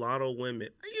saw a lot of women.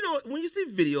 You know, when you see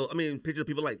video, I mean, pictures of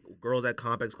people like girls at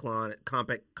Complex Con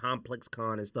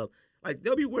and stuff. Like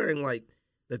they'll be wearing like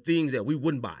the things that we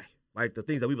wouldn't buy, like the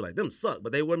things that we be like them suck,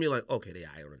 but they wear me like okay, they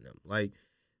iron them. Like,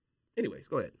 anyways,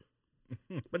 go ahead.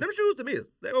 But them shoes to me,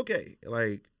 they're okay.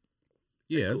 Like,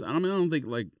 yeah, cool. I mean, I don't think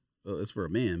like it's for a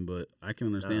man, but I can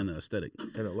understand the aesthetic.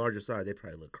 in a larger size, they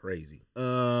probably look crazy.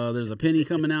 There's a penny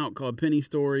coming out called Penny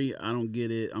Story. I don't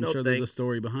get it. I'm No sure there's thanks. a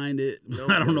story behind it. No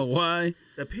I don't know thanks. why.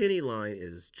 The penny line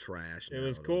is trash. It now,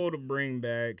 was though. cool to bring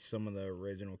back some of the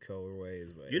original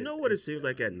colorways. But You know what it seems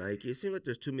like at Nike? It seems like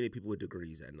there's too many people with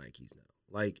degrees at Nikes now.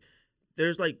 Like,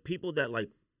 there's like people that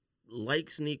like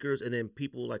sneakers, and then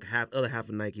people like other half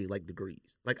of Nike like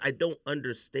degrees. Like, I don't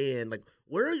understand. Like,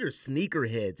 where are your sneaker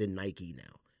heads in Nike now?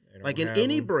 They don't Like in have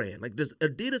any them. brand, like does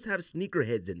Adidas have sneaker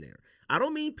heads in there? I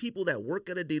don't mean people that work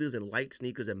at Adidas and like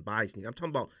sneakers and buy sneakers. I'm talking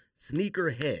about sneaker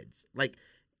heads. Like,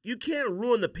 you can't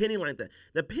ruin the penny line.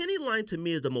 The penny line to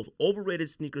me is the most overrated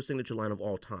sneaker signature line of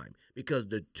all time because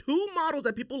the two models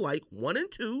that people like, 1 and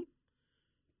 2,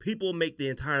 people make the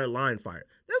entire line fire.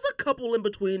 There's a couple in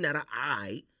between that are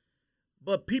aight,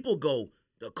 but people go,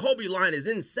 the Kobe line is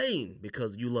insane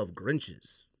because you love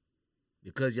Grinches,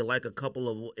 because you like a couple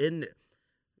of in.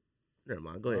 Never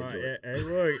mind. Go ahead, Jordan. Hey,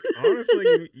 look,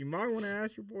 honestly, you might want to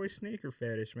ask your boy Sneaker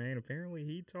Fetish, man. Apparently,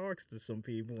 he talks to some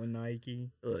people in Nike.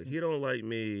 Look, he don't like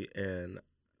me, and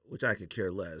which I could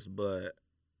care less, but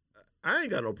I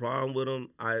ain't got no problem with him.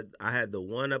 I had the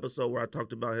one episode where I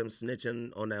talked about him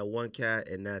snitching on that one cat,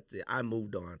 and that's it. I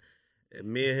moved on. And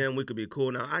me and him, we could be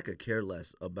cool now. I could care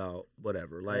less about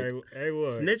whatever. Like, hey,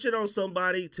 look, snitching on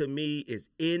somebody to me is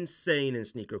insane in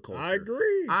sneaker culture. I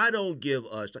agree. I don't give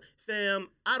a fam.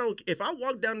 I don't. If I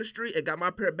walk down the street and got my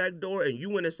pair back door, and you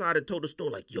went inside and told the store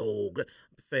like, "Yo,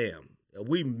 fam,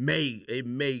 we may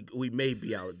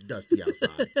be out dusty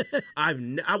outside."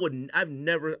 I would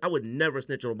never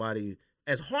snitch on nobody.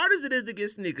 As hard as it is to get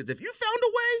sneakers, if you found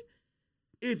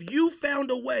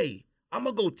a way, I'm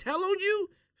gonna go tell on you,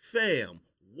 fam.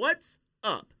 What's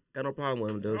up? Got no problem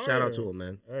with him, dude. Shout out to him,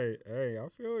 man. Hey, I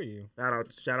feel you.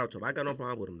 Shout out to him. I got no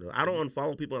problem with him, dude. I don't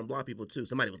unfollow people and block people too.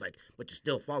 Somebody was like, "But you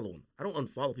still follow him." I don't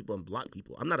unfollow people and block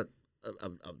people. I'm not a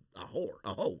whore,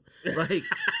 a hoe. Like,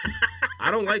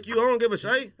 I don't like you. I don't give a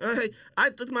shit. Hey, I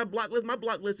look at my block list. My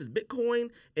block list is Bitcoin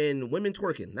and women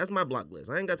twerking. That's my block list.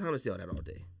 I ain't got time to see all that all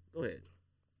day. Go ahead.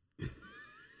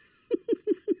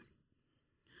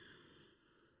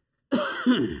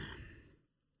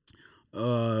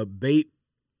 Bait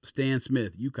Stan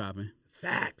Smith, you copying?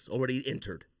 Facts. Already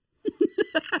entered.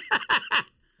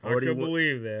 I could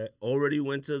believe that. Already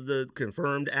went to the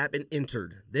confirmed app and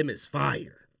entered. Them is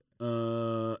fire.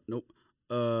 Nope.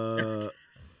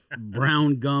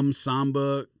 Brown Gum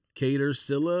Samba Cater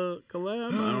Scylla collab.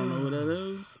 I don't know what that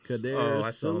is. Kader Oh,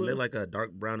 I saw them. Scylla? They're like a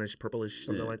dark brownish, purplish,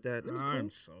 something Yeah. like that. That was I'm cool.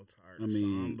 so tired I of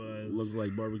mean, Sambas. looks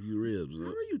like barbecue ribs. How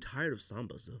are you tired of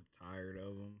sambas, though? Tired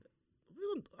of them.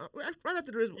 Right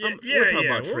after this, Yeah, we'll talk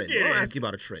about we'll trend. get I'll it. ask you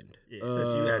about a trend. Yeah.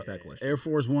 Since you asked that question. Air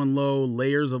Force One Low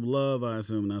Layers of Love. I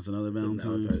assume that's another It's a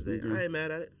Valentine's Day. sneaker. I ain't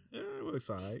mad at it. Yeah, it looks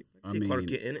alright. See Clark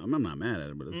Kent in it. I'm not mad at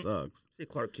it, but it sucks. See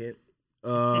Clark Kent.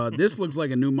 This looks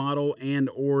like a new model, and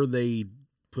or they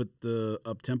put the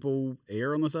up tempo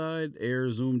Air on the side.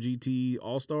 Air Zoom GT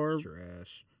All Star.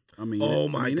 Trash. I mean, Oh I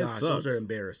my mean, it gosh, those sucks. are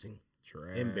embarrassing.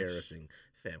 Trash. Embarrassing.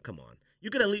 Fam, come on. You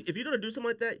could at least, if you're gonna do something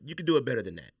like that, you could do it better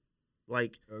than that.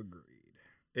 Like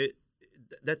Agreed.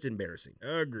 that's embarrassing.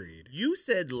 Agreed. You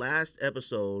said last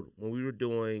episode when we were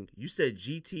doing, you said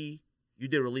GT. You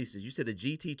did releases. You said the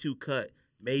GT2 cut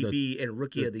may be in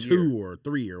Rookie of the Year. 2 or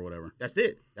 3 or whatever. That's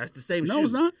it. That's the same shoe. No,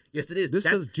 it's not. Yes, it is. This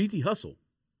That's, says GT Hustle.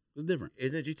 It's different.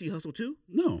 isn't it GT Hustle 2?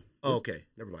 No. Oh, okay.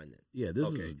 Never mind then. Yeah, this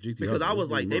Okay. is GT Because Hustle. I was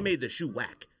This like, is they wrong. made the shoe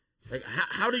whack. Like,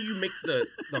 how do you make the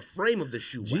frame of the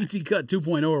shoe whack? GT Cut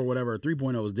 2.0 or whatever.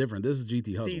 3.0 is different. This is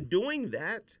GT Hustle. See, doing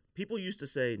that, people used to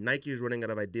say Nike is running out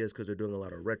of ideas because they're doing a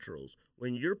lot of retros.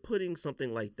 When you're putting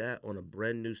something like that on a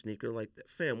brand new sneaker like that,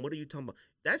 fam, what are you talking about?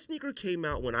 That sneaker came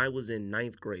out when I was in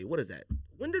 9th grade. What is that?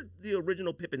 When did the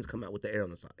original Pippins come out with the air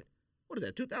on the side? What is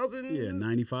that, 2000? Yeah,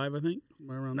 95, I think.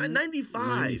 Somewhere around there. 95.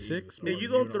 96. And you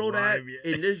Wasn't gonna even throw that alive yet.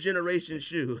 in this generation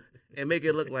shoe and make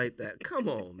it look like that? Come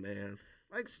on, man.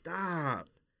 Like, stop.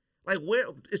 Like, where?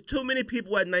 It's too many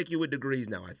people at Nike with degrees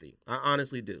now, I think. I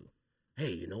honestly do.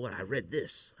 Hey, you know what? I read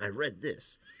this.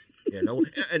 You know?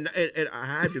 and I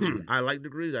have degrees. I like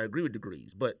degrees. I agree with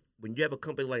degrees. But when you have a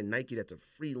company like Nike that's a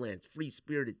freelance,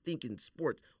 free-spirited thinking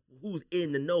sports, who's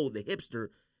in the know, the hipster,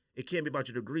 it can't be about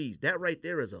your degrees. That right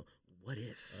there is a what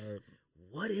if.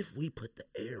 What if we put the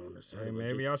air on the side Hey, of a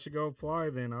maybe I should go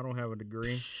apply then. I don't have a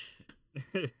degree.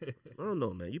 I don't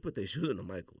know, man. You put their shoes in the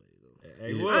microwave. Though.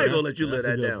 Hey, Yeah, look. I ain't gonna let you let that's a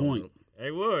that good down. point. Though.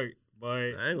 Hey, look. But I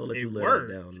ain't gonna let it you let worked.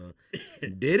 that down. Though.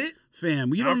 Did it?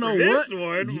 Fam, you Not don't know for what. this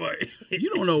one, you, but you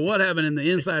don't know what happened in the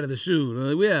inside of the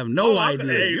shoe. We have no idea.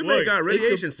 hey, You may look, got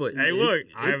radiation foot. hey, look.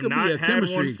 I have could be not a had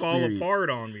chemistry one fall experience. apart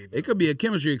on me. It could be a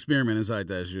chemistry experiment inside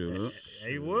that shoe.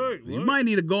 Hey, look. You might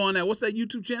need to go on that. What's that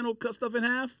YouTube channel? Cut stuff in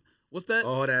half. What's that?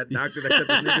 Oh, that doctor that cut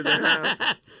the sneakers in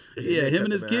half. Yeah, they him cut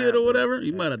and his them in kid half, or bro. whatever.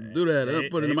 You might have to do that.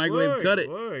 Put it in the microwave, look, cut it.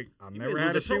 Look, I've You never may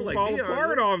had lose a a toe shoe like fall Deion,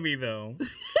 apart bro. on me though.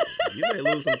 You may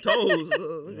lose some toes.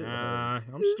 Nah,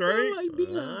 I'm straight. Like All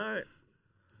Deion. right.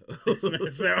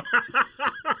 So-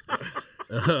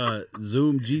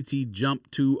 Zoom GT Jump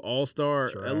 2 All Star.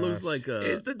 That looks Trash. like a.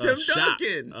 It's the a Tim shot.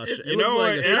 Duncan. A It's- sh- it you looks know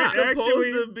like what? a shot.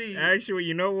 supposed to be. Actually,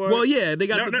 you know what? Well, yeah, they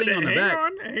got No, the thing on the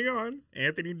back. Hang on.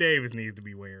 Anthony Davis needs to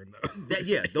be wearing those.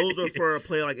 Yeah, those are for a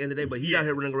player like end of the day, but he's out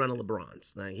here running around in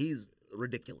LeBrons. Like, he's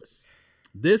ridiculous.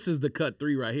 This is the cut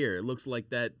 3 right here. It looks like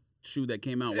that shoe that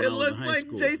came out when I It was looks in high like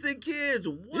school. Jason Kidd's.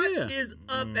 What is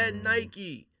Yeah. up at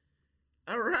Nike?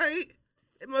 All right.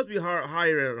 It must be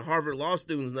higher than Harvard law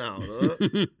students now.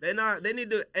 They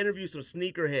need to interview some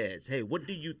sneakerheads. Hey, what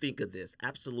do you think of this?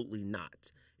 Absolutely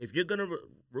not. If you're gonna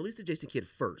release the Jason Kidd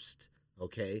first,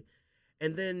 okay,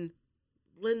 and then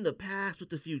blend the past with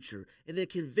the future, and then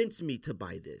convince me to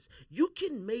buy this, you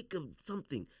can make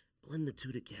something. Blend the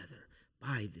two together.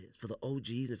 Buy this for the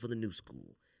OGs and for the new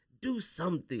school. Do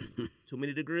something. Too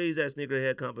many degrees at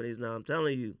sneakerhead companies now. I'm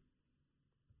telling you.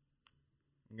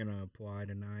 I'm gonna apply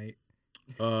tonight.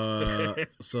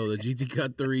 So the GT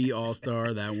Cut 3 All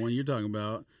Star, that one you're talking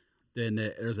about. Then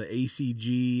there's an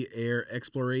ACG Air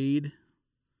Explorade.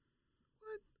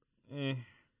 I'm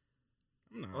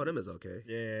not. Oh, them is okay.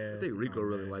 Yeah. I think Rico I'm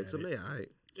really mad likes at them. it. They all right.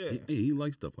 Yeah. He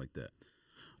likes stuff like that.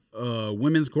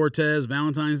 Women's Cortez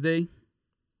Valentine's Day,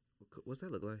 What's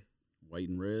that look like? white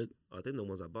and red. Oh, I think the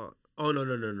ones I bought. Oh, no.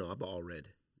 I bought all red.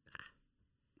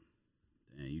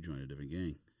 Damn, you joined a different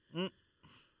gang.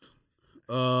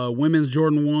 Mm. Women's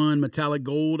Jordan 1 metallic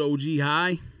gold OG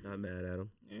high. Not mad at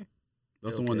them.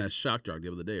 That's the Okay. one that shock jock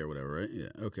the other day or whatever, right? Yeah.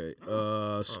 Okay.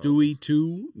 Oh. Stewie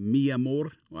 2 Mi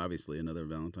Amor. Well, obviously another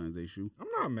Valentine's Day shoe. I'm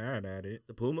not mad at it.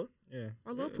 The Puma? Yeah.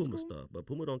 I love Yeah, Puma it's cool. stuff, but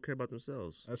Puma don't care about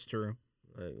themselves. That's true.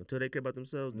 Like, until they care about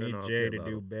themselves, then Need I'll Jay care to about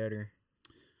do them. better.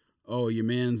 Oh, your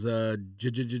man's Jound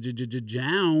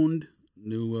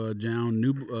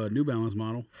New Balance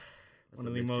model. That's One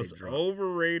of a the mixtape most drop.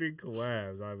 overrated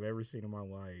collabs I've ever seen in my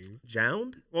life.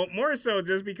 Jound? Well, more so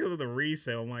just because of the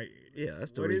resale. I'm like, Yeah,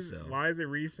 that's the what is? resale. Why is it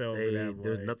resale for that?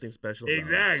 There's like- nothing special about it.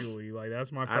 Exactly. Like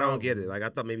that's my I problem. don't get it. Like, I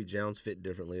thought maybe Jounds fit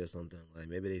differently or something. Like,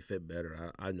 maybe they fit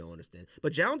better. I don't understand.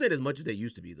 But Jounds ain't as much as they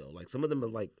used to be, though. Like, some of them are,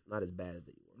 like, not as bad as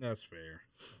they were. That's fair.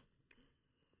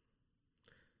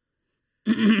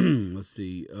 Let's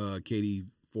see.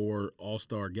 KD4 All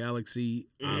Star Galaxy.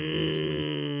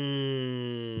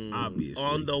 Obviously.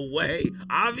 On the way.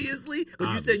 Obviously? Because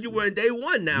you said Obviously. you were in day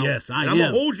one now. Yes, I and I'm going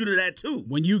am. to hold you to that, too.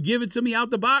 When you give it to me out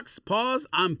the box, pause,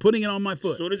 I'm putting it on my As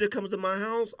foot. soon as it comes to my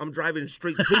house, I'm driving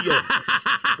straight to your house.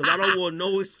 Because I don't want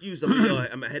no excuse.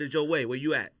 I'm headed your way. Where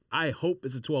you at? I hope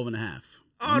it's a 12 and a half.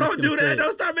 Oh, I'm just don't do gonna that. say-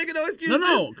 Don't start making no No, excuses.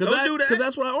 no, because don't do that.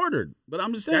 that's what I ordered. But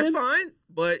I'm just saying. That's fine.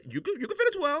 But you can fit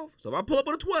a 12. So if I pull up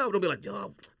with a 12, don't be like,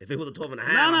 yo, if it was a 12 and a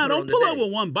half. No, I'll put it don't on the pull up day.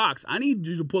 with one box. I need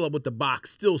you to pull up with the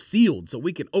box still sealed so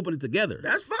we can open it together.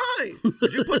 That's fine.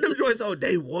 But you put them joints on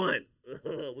day one.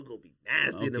 We're gonna be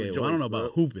nasty in them Okay, joints. well, I don't know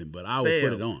about hooping, but I will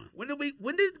put it on. When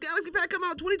did Galaxy Pack come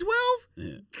out? 2012. Yeah.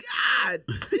 God,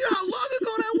 you know how long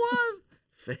ago that was?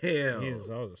 Fam. Jesus,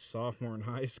 I was a sophomore in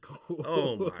high school.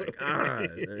 Oh my God.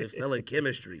 It fell in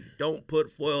chemistry. Don't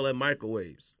put foil in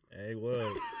microwaves. Hey,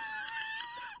 look.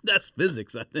 That's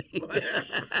physics, I think.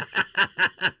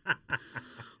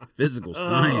 Physical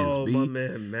science, B. My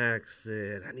man Max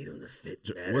said, I need him to fit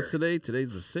better. What's today?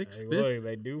 Today's the 6th, Hey, 5th? look,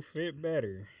 they do fit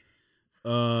better.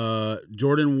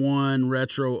 Jordan 1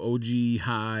 Retro OG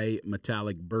High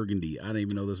Metallic Burgundy. I didn't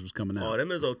even know this was coming out. Oh,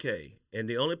 them is okay. And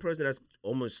the only person that's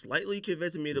almost slightly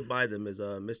convincing me to buy them is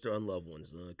Mr. Unloved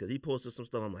Ones. Because he posted some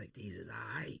stuff. I'm like, these is all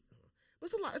right. But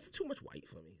it's a lot. It's too much white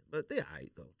for me. But they're all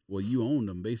right, though. Well, you owned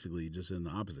them basically just in the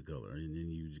opposite color, and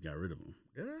then you just got rid of them.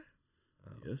 Did I?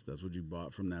 Yes, that's what you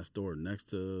bought from that store next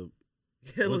to.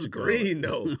 Yeah, it was green,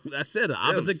 though. I said the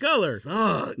opposite color.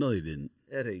 Sucked. No, they didn't.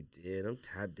 Yeah, they did. I'm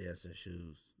tap dancing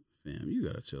shoes. Fam, you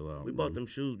gotta chill out. We bro. bought them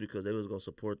shoes because they was going to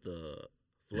support the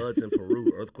floods in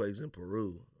Peru, earthquakes in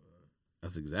Peru.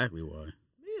 That's exactly why.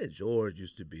 Me and George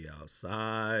used to be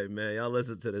outside, man. Y'all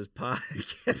listen to this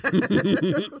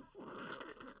podcast.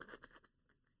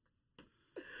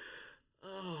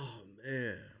 Oh,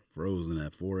 man. Frozen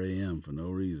at 4 a.m. for no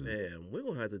reason. Man, we're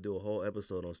going to have to do a whole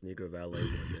episode on Sneaker Valet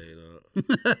one day.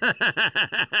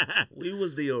 We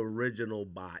was the original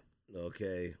bot,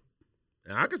 okay?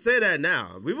 And I can say that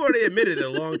now. We've already admitted it a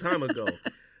long time ago.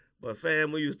 But,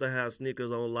 fam, we used to have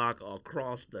sneakers on lock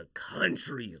across the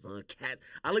countries. Cat.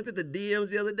 I looked at the DMs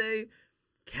the other day.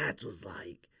 Cats was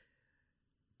like,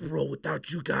 bro,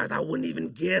 without you guys, I wouldn't even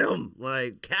get them.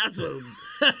 Like, Cats was...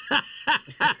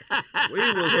 we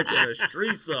were hooking the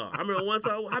streets up. I remember one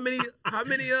time, how many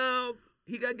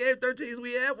he got gave 13s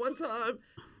we had one time?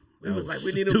 We was like,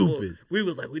 we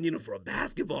need him for a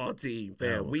basketball team,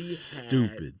 fam. We had,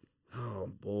 stupid. Oh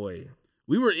boy.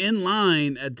 We were in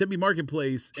line at Tempe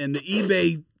Marketplace, and the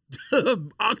eBay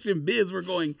auction bids were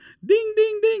going ding,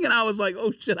 ding, ding. And I was like,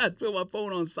 oh, shit, I put my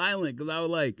phone on silent because I was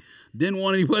like, didn't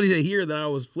want anybody to hear that I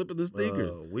was flipping the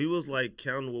sneakers. We was like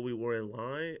counting what we were in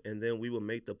line, and then we would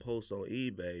make the post on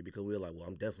eBay because we were like, well,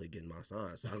 I'm definitely getting my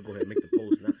sign, so I can go ahead and make the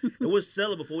post now. It was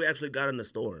selling before we actually got in the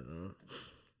store.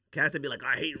 Cats would be like,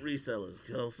 I hate resellers.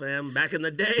 Fam, back in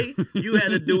the day, you had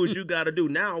to do what you got to do.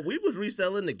 Now, we was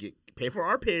reselling to pay for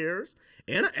our pairs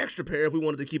and an extra pair if we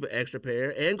wanted to keep an extra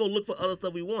pair and go look for other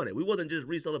stuff we wanted. We wasn't just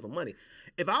reselling for money.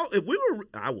 I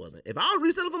wasn't. If I was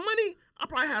reselling for money, I'd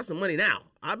probably have some money now.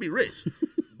 I'd be rich.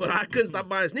 But I couldn't stop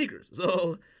buying sneakers.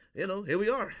 So, here we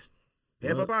are.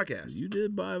 Paying for a podcast. You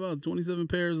did buy about 27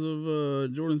 pairs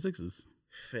of Jordan 6s.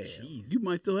 Fam. Jeez. You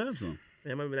might still have some.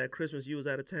 Man, remember that Christmas you was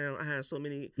out of town? I had so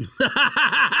many.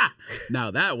 Now,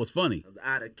 that was funny. I was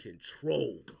out of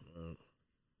control.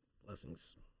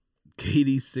 Blessings.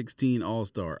 KD 16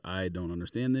 All-Star. I don't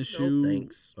understand this No, shoe.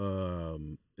 thanks.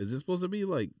 Is this supposed to be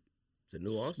like It's a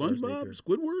new All-Star SpongeBob,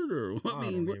 sneaker. Squidward, or what? I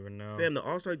don't even know. Fam, the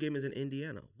All-Star game is in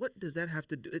Indiana. What does that have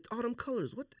to do? It's autumn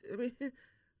colors. What? I mean,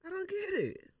 I don't get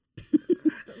it.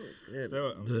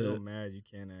 I'm still mad you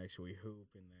can't actually hoop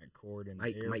in that court in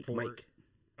the airport. Mike.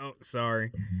 Oh,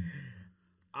 sorry.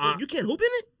 Wait, you can't hoop in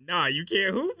it? Nah, you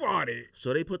can't hoop on it.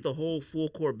 So they put the whole full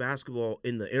court basketball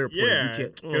in the airport. Yeah, and you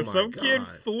can't. because Oh my some God. kid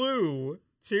flew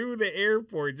to the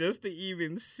airport just to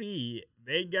even see.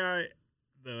 They got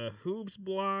the hoops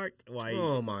blocked. Like,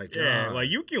 Oh my God. yeah, like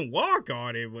you can walk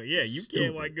on it, but yeah, you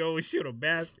can't like Stupid. go and shoot a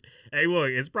basket. Hey, look,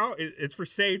 it's for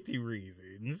safety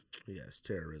reasons. Yes,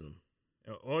 terrorism.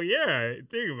 Oh yeah,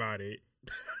 think about it.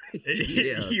 Yeah,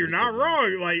 You're think not about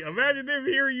wrong. Like, imagine them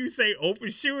hearing you say "open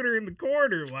shooter" in the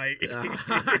corner. Like,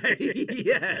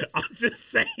 Yes. I'm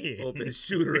just saying. Open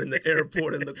shooter in the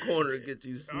airport in the corner and get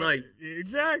you sniped.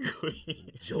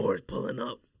 Exactly. George pulling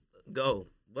up. Go.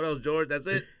 What else, George? That's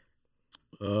it?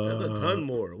 There's a ton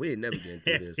more. We ain't never getting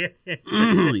through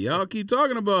this. Y'all keep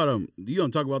talking about them. You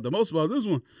gonna talk about the most about this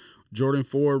one? Jordan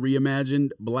 4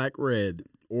 reimagined black red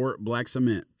or black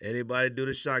cement. Anybody do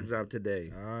the shock drop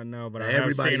today? No, but Now, I have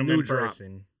everybody seen them new in drop.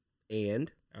 person.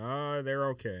 And They're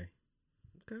okay.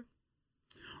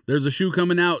 There's a shoe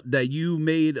coming out that you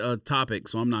made a topic,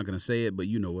 so I'm not gonna say it, but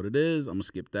you know what it is. I'm gonna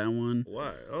skip that one.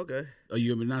 why? Okay. Oh,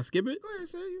 you gonna not skip it? Go ahead,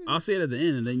 say it. I'll say it at the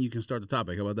end, and then you can start the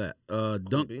topic. How about that?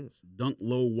 Dunk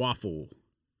Low Waffle.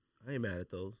 I ain't mad at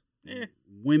those. Yeah.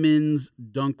 Women's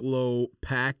Dunk Low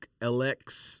Pack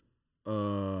LX.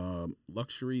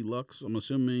 Luxury Lux, I'm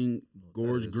assuming.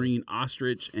 Gorge is it. Green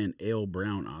Ostrich and Ale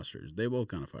Brown Ostrich. They both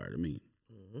kind of fire to me.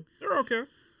 They're okay.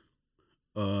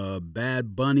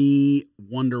 Bad Bunny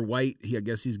Wonder White. I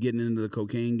guess he's getting into the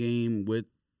cocaine game with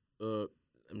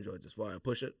Enjoy this fire.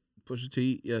 Push it. Pusha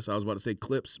T. Yes, I was about to say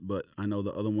Clips, but I know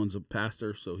the other one's a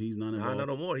pastor, so he's not involved. Nah,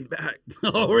 no more. He's back.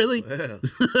 Oh, really? Yeah.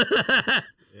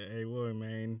 Yeah, hey, look,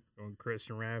 man, on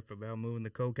Christian rap about moving the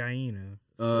cocaine.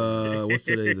 What's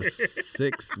today? The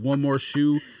 6th. One more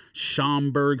shoe.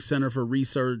 Schomburg Center for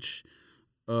Research.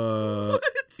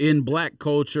 In Black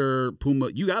Culture, Puma.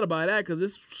 You got to buy that because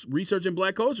it's research in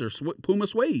Black culture. Puma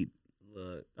Suede.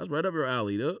 Look, That's right up your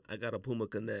alley, dude. I got a Puma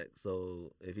Connect,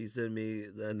 so if he send me,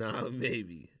 then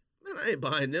maybe. Man, I ain't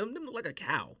buying them. Them look like a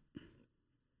cow.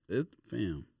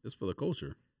 Fam, it's for the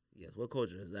culture. Yes, what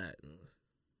culture is that?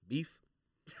 Beef?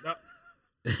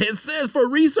 It says for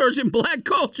research in Black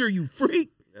culture, you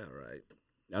freak. All right.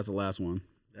 That's the last one.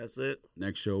 That's it.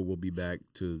 Next show, we'll be back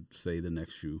to say the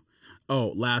next shoe.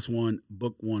 Oh, last one,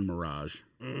 Book One Mirage.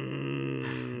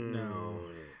 No.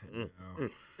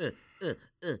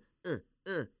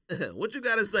 What you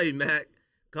got to say, Mac?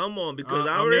 Come on, because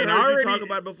I I already mean, heard you talk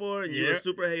about it before, and you're Yeah. a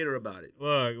super hater about it.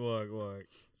 Look.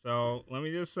 So let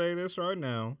me just say this right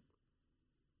now.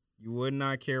 You would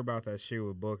not care about that shoe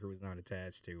if Booker was not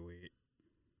attached to it.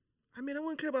 I mean, I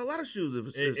wouldn't care about a lot of shoes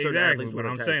if certain Exactly, athletes but were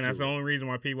I'm attached saying to that's the it. only reason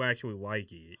why people actually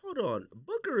like it. Hold on.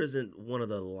 Booker isn't one of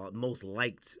the most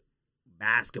liked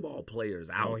basketball players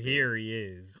out Oh, there. here he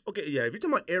is. Okay, yeah, if you're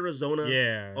talking about Arizona,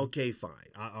 Yeah. okay, fine.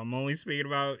 I'm only speaking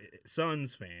about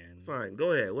Suns fans. Fine,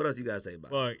 go ahead. What else you got to say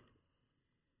about it? Look,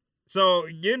 so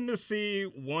getting to see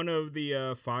one of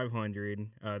the 500,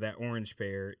 that orange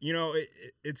pair,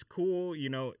 it's cool.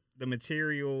 The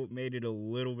material made it a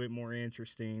little bit more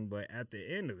interesting, but at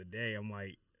the end of the day, I'm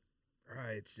like,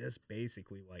 right, it's just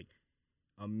basically like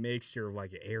a mixture of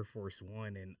like an Air Force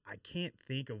One, and I can't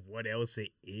think of what else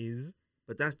it is.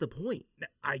 But that's the point.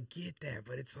 I get that,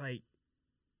 but it's like,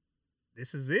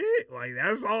 this is it. Like,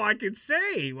 that's all I can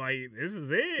say. Like, this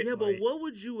is it. Yeah, but Like, what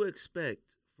would you expect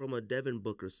from a Devin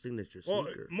Booker signature well,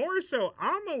 sneaker? more so,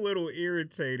 I'm a little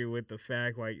irritated with the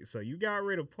fact, like, so you got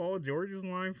rid of Paul George's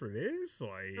line for this?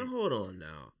 Like, Now, hold on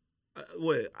now.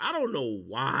 Wait, I don't know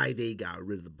why they got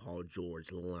rid of the Paul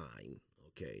George line.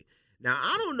 Okay. Now,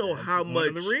 I don't know that's how one much.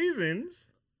 of the reasons.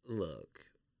 Look.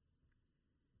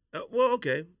 Well,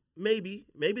 okay. Maybe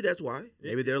that's why.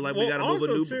 Maybe they're like, we got to move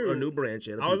also, a too, new branch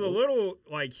in. I was a little,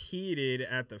 like, heated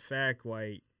at the fact,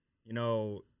 like,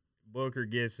 Booker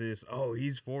gets this, oh,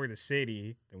 he's for the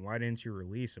city, then why didn't you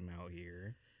release him out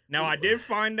here? Now, I did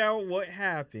find out what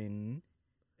happened.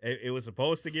 It was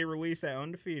supposed to get released at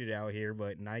Undefeated out here,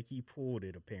 but Nike pulled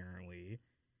it, apparently.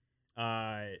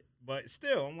 But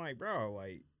still, I'm like, bro,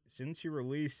 like, shouldn't you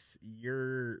release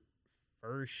your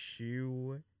first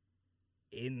shoe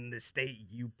in the state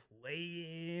you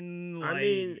play in? Like, I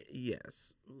mean,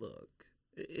 yes. Look,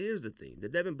 here's the thing. The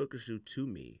Devin Booker shoe, to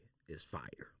me, is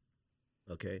fire.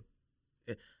 Okay?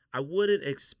 I wouldn't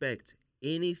expect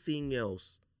anything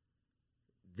else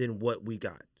than what we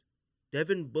got.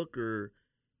 Devin Booker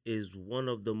is one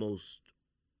of the most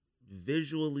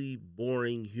visually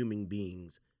boring human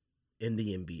beings in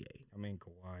the NBA. I mean,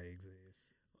 Kawhi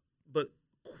exists. But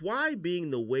Kawhi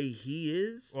being the way he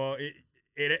is, Well,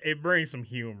 it brings some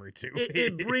humor to it.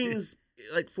 it brings,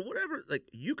 like, for whatever, like,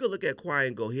 you could look at Kawhi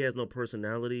and go, he has no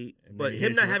personality, And but then he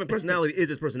him hits not you having personality is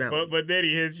his personality. but then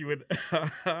he hits you with.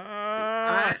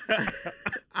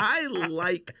 I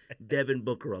like Devin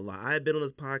Booker a lot. I have been on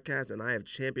this podcast and I have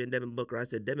championed Devin Booker. I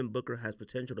said Devin Booker has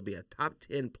potential to be a top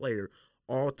 10 player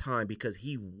all time because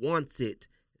he wants it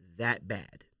that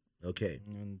bad. Okay.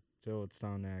 Until it's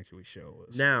time to actually show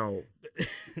us. Now,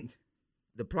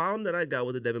 the problem that I got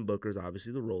with the Devin Booker is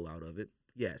obviously the rollout of it.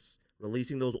 Yes,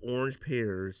 releasing those orange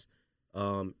pairs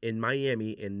in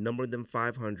Miami and numbering them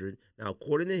 500. Now,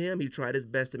 according to him, he tried his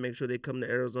best to make sure they come to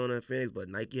Arizona and Phoenix, but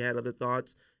Nike had other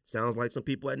thoughts. Sounds like some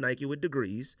people at Nike with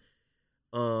degrees.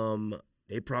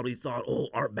 They probably thought, oh,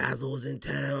 Art Basel is in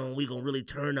town. We gonna really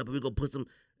turn up and we gonna put some.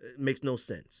 It makes no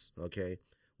sense. Okay,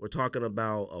 we're talking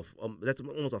about that's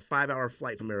almost a 5-hour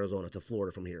flight from Arizona to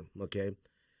Florida from here. Okay.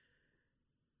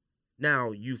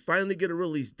 Now you finally get a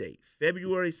release date,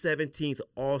 February 17th,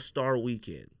 All-Star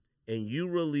Weekend, and you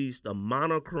released a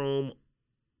monochrome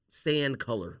sand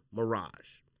color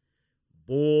Mirage.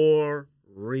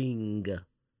 Boring.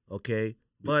 Okay,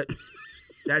 but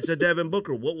that's a Devin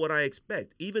Booker. What would I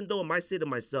expect? Even though I might say to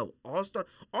myself, All-Star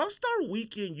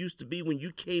Weekend used to be when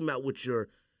you came out with your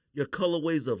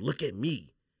colorways of look at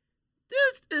me.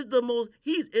 This is the most,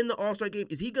 he's in the All-Star game.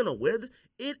 Is he going to wear this?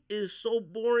 It is so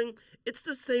boring. It's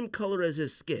the same color as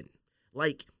his skin.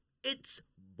 Like, it's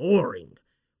boring.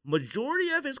 Majority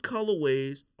of his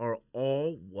colorways are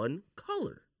all one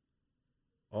color.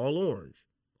 All orange,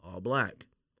 all black,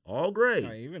 all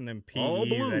gray. Even them all PEs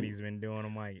blue. that he's been doing,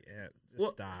 I'm like, yeah, just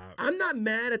Well, stop. I'm not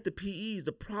mad at the PEs.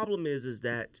 The problem is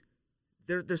that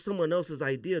they're someone else's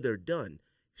idea. They're done.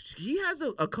 He has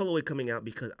a colorway coming out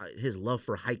because his love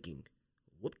for hiking.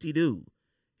 Whoop-de-doo.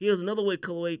 He has another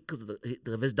colorway because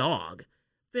of his dog.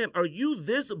 Fam, are you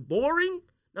this boring?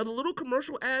 Now, the little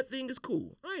commercial ad thing is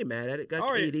cool. I ain't mad at it.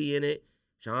 Got Katie in it.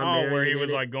 Sean Marion where he was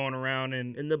in like going around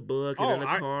in the book and in the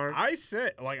car. I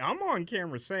said, like, I'm on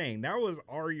camera saying that was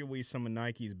arguably some of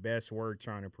Nike's best work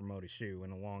trying to promote a shoe in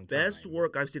a long time. Best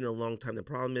work I've seen in a long time. The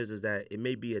problem is that it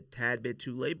may be a tad bit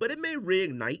too late, but it may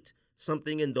reignite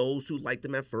something in those who liked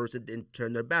them at first and then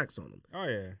turn their backs on them. Oh,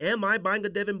 yeah. Am I buying a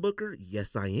Devin Booker?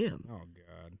 Yes, I am. Oh,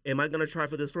 God. Am I going to try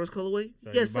for this first colorway? So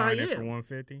yes, I am. It for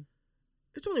 $150?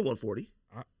 It's only $140.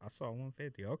 I saw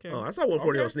 $150. Okay. Oh, I saw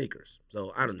 $140 on sneakers.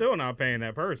 So I don't still not paying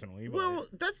that personally. But well,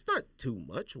 that's not too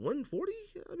much. $140.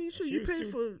 I mean, sure, you pay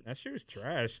for that shoe's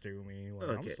trash to me. Like,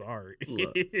 okay. I'm sorry.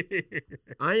 Look,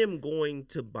 I am going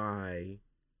to buy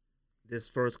this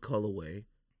first colorway.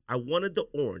 I wanted the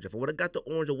orange. If I would have got the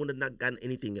orange, I would have not gotten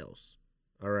anything else.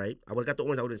 All right, I would have got the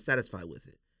orange. I would have been satisfied with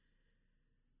it.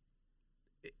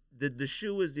 The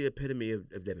shoe is the epitome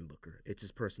of Devin Booker. It's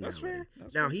his personality. That's fair.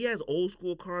 Now, he has old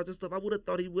school cars and stuff. I would have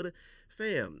thought he would have.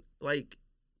 Fam, like,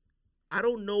 I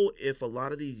don't know if a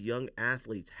lot of these young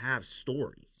athletes have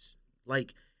stories.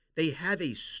 Like, they have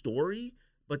a story,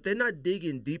 but they're not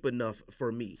digging deep enough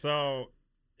for me. So,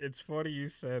 it's funny you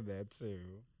said that,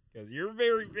 too. Because you're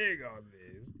very big on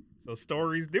this. So,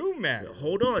 stories do matter. Now,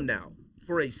 hold on now.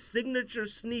 For a signature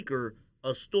sneaker,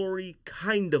 a story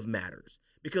kind of matters.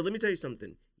 Because let me tell you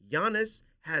something. Giannis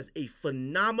has a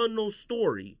phenomenal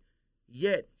story,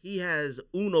 yet he has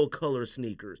Uno color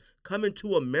sneakers, Coming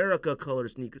to America color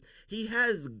sneakers. He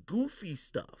has goofy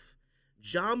stuff.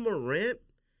 Ja Morant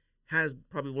has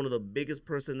probably one of the biggest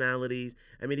personalities.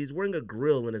 I mean, he's wearing a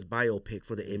grill in his biopic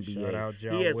for the NBA. Shout out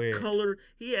Ja he has Wick.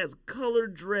 He has color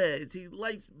dreads. He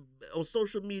likes on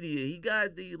social media.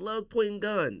 He loves pointing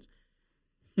guns.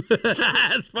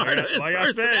 As part of his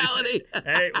personality.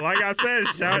 Like I said,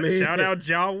 shout out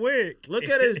John Wick. Look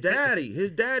at his daddy.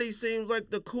 His daddy seems like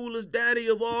the coolest daddy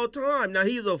of all time. Now,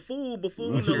 he's a fool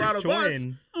buffooning a lot of us.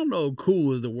 I don't know,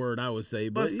 cool is the word I would say.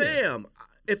 But fam,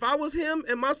 if I was him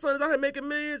and my son is out here making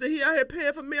millions and he out here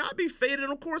paying for me, I'd be faded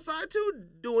on courtside too,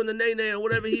 doing the nay-nay or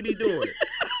whatever he be doing.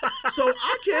 So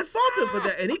I can't fault him for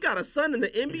that. And he got a son in the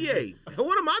NBA. And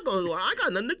what am I going to do? I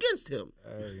got nothing against him.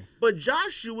 Hey. But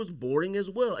Josh's shoe was boring as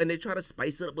well. And they try to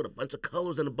spice it up with a bunch of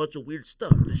colors and a bunch of weird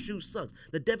stuff. The shoe sucks.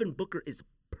 The Devin Booker is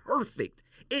perfect.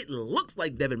 It looks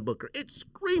like Devin Booker. It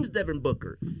screams Devin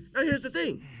Booker. Now, here's the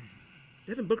thing.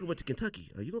 Devin Booker went to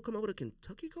Kentucky. Are you going to come out with a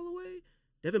Kentucky colorway?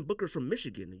 Devin Booker's from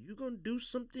Michigan. Are you going to do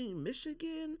something in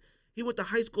Michigan? He went to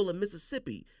high school in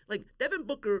Mississippi. Like, Devin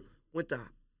Booker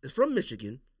is from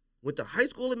Michigan, went to high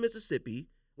school in Mississippi,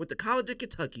 went to college in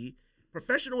Kentucky,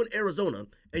 professional in Arizona,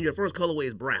 and your first colorway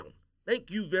is brown. Thank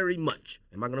you very much.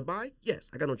 Am I going to buy? Yes,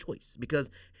 I got no choice.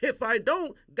 Because if I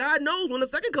don't, God knows when the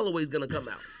second colorway is going to come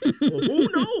out. Well, who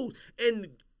knows? And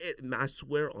I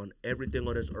swear on everything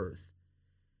on this earth,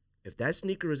 if that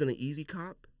sneaker isn't an easy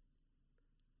cop,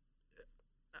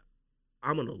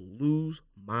 I'm going to lose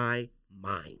my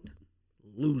mind.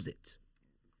 Lose it.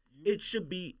 It should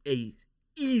be a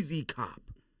easy cop.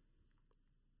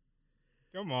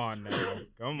 Come on now.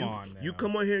 Come on now. You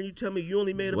come on here and you tell me you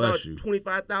only made about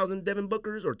 25,000 Devin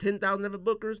Bookers or 10,000 Devin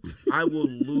Bookers, I will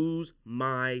lose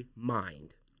my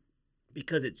mind.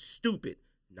 Because it's stupid.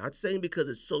 Not saying because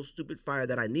it's so stupid fire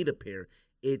that I need a pair.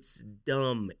 It's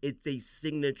dumb. It's a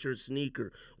signature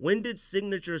sneaker. When did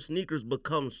signature sneakers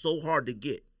become so hard to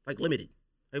get? Like limited.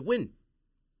 Like when?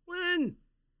 When?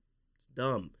 It's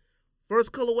dumb.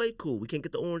 First colorway, cool. We can't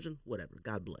get the orange one. Whatever.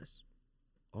 God bless.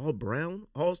 All brown,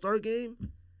 all-star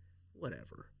game,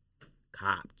 whatever.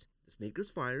 Copped. The sneaker's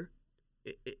fire.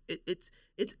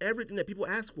 It's everything that people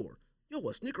ask for. Yo,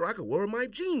 a sneaker I could wear with my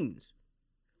jeans.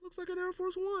 It looks like an Air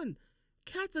Force One.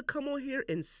 Cats will come on here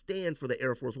and stand for the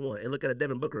Air Force One and look at a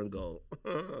Devin Booker and go, I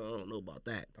don't know about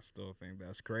that. I still think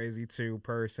that's crazy too,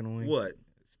 personally. What?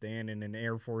 Standing in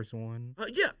Air Force One.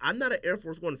 Yeah, I'm not an Air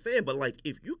Force One fan, but like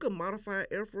if you can modify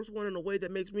Air Force One in a way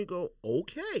that makes me go,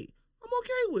 okay, I'm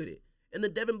okay with it. And the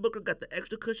Devin Booker got the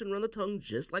extra cushion around the tongue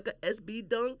just like a SB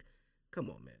dunk. Come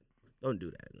on, man. Don't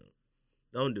do that. No.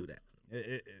 Don't do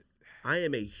that. I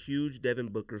am a huge Devin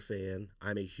Booker fan.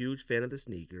 I'm a huge fan of the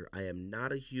sneaker. I am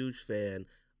not a huge fan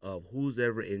of who's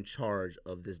ever in charge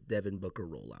of this Devin Booker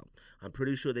rollout. I'm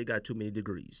pretty sure they got too many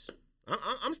degrees.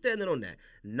 I'm standing on that.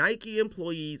 Nike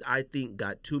employees, I think,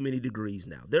 got too many degrees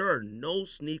now. There are no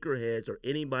sneakerheads or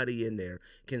anybody in there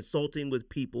consulting with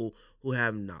people who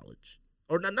have knowledge.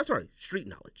 Or, street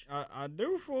knowledge. I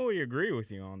do fully agree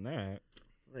with you on that.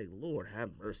 Like, Lord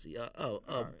have mercy. What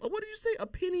did you say? A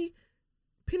penny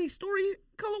Penny Story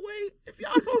colorway. If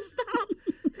y'all don't stop,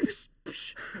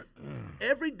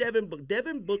 every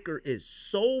Devin Booker is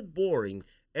so boring.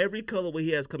 Every colorway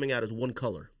he has coming out is one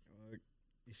color.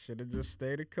 You should have just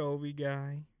stayed a Kobe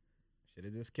guy. Should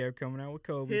have just kept coming out with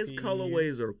Kobe. His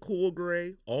colorways are cool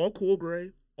gray, all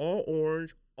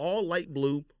orange, all light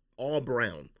blue, all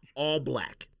brown, all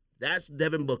black. That's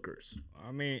Devin Booker's.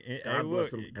 I mean, God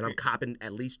bless him. And I'm copping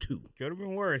at least 2. Could have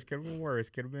been worse. Could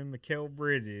have been Mikal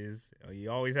Bridges. He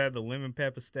always had the lemon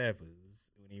pepper steppers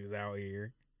when he was out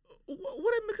here. What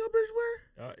did Mikal Bridges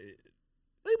wear?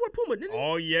 He wore Puma, didn't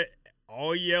he?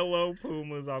 All yellow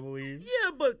Pumas, I believe.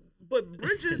 Yeah, but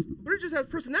Bridges has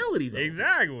personality though.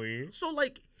 Exactly. So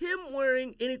like him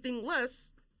wearing anything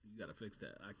less. You gotta fix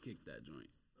that. I kicked that joint.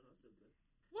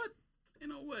 What?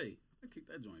 Ain't no way. I kicked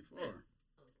that joint far.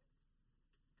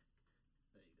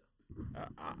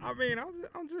 I mean,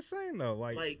 I'm just saying though,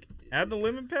 like had the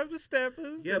lemon pepper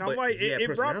steppers. Yeah, and I'm like,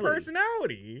 it brought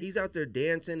personality. He's out there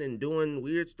dancing and doing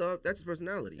weird stuff. That's his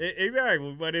personality.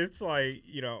 Exactly, but it's like,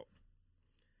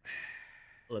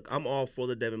 Look, I'm all for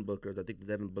the Devin Bookers. I think the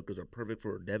Devin Bookers are perfect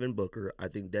for Devin Booker. I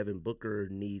think Devin Booker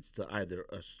needs to either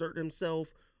assert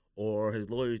himself or his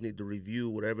lawyers need to review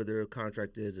whatever their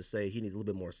contract is to say he needs a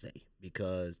little bit more say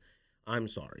because I'm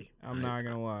sorry. I'm not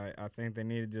going to lie. I think they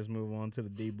need to just move on to the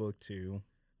D-Book too.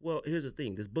 Well, here's the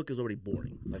thing. This book is already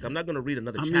boring. Like, I'm not going to read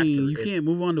another chapter. I mean, you can't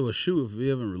move on to a shoe if we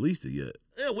haven't released it yet.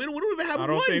 Yeah, we don't even have one.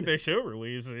 I don't think they should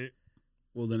release it.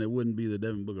 Well, then it wouldn't be the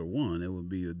Devin Booker 1. It would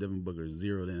be the Devin Booker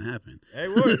 0 didn't happen. Hey,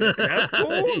 look, that's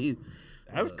cool.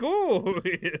 That's cool.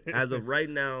 As of right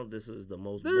now, this is the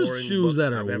most There's boring shoes book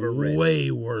that I've are ever read.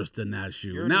 way worse than that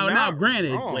shoe. You're Now, not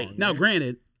granted, wrong.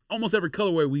 granted, almost every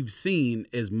colorway we've seen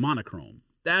is monochrome.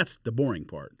 That's the boring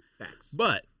part. Facts.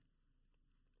 But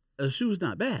a shoe is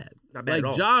not bad. Not bad at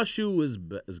all. Josh's shoe is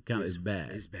bad. It's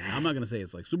bad. I'm not gonna say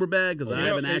it's like super bad because I know,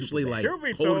 haven't it's actually super like bad.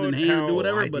 Truth be hold it in told, hand or do how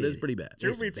whatever, I but it's did. pretty bad.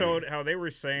 Truth It's be bad. told, how they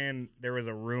were saying there was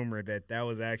a rumor that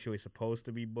was actually supposed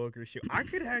to be Booker's shoe. I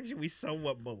could actually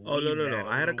somewhat believe. Oh, no. that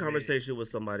I had a little conversation with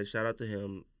somebody. Shout out to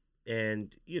him.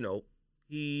 And,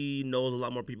 he knows a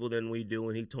lot more people than we do.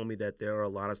 And he told me that there are a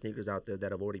lot of sneakers out there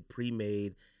that have already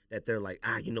pre-made that they're like,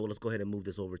 let's go ahead and move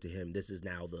this over to him. This is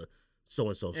now the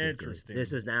so-and-so sneaker. Interesting.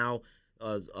 This is now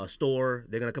a store.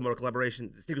 They're going to come out with a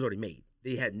collaboration. The sneaker's already made.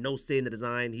 They had no say in the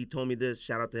design. He told me this.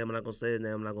 Shout out to him. I'm not going to say his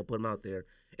name. I'm not going to put him out there.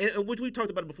 And which we talked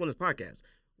about it before in this podcast.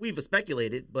 We've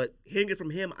speculated, but hearing it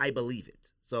from him, I believe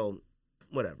it. So,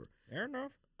 whatever. Fair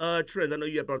enough. Trends. I know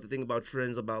you had brought the thing about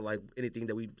trends, about like anything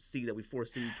that we see that we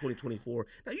foresee 2024.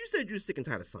 Now, you said you're sick and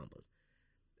tired of Sambas.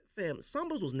 Fam,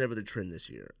 Sambas was never the trend this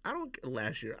year.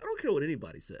 Last year. I don't care what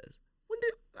anybody says.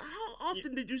 How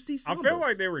often did you see Sambas? I feel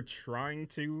like they were trying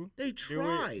to. They do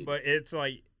tried. it, but it's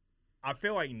like, I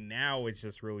feel like now it's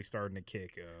just really starting to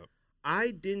kick up.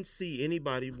 I didn't see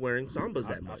anybody wearing Sambas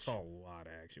that much. I saw a lot,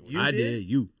 actually. You I did? did.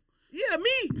 You. Yeah,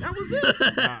 me. That was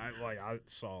it. I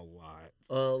saw a lot.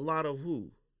 A lot of who?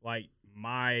 Like,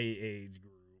 my age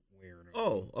group wearing it.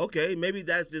 Oh, okay. Maybe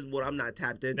that's just what I'm not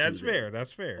tapped into. That's then. fair.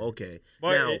 That's fair. Okay.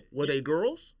 But now, were they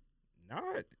girls?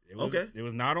 Not. It was, Okay. It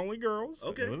was not only girls.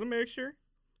 Okay. It was a mixture.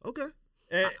 Okay.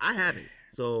 And I haven't,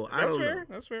 so I don't know.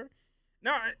 That's fair.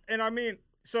 No, and I mean,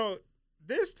 so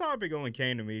this topic only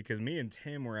came to me because me and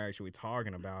Tim were actually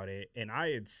talking about it, and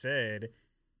I had said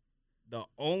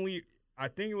I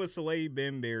think it was Saleh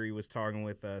Benberry was talking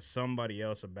with somebody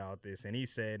else about this, and he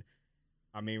said,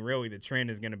 I mean, really, the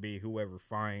trend is going to be whoever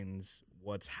finds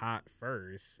what's hot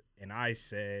first, and I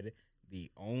said the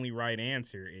only right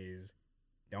answer is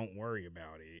don't worry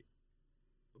about it.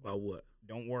 About what?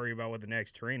 Don't worry about what the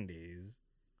next trend is.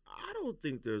 I don't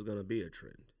think there's gonna be a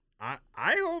trend.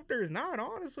 I hope there's not,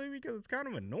 honestly, because it's kind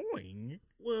of annoying.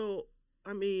 Well,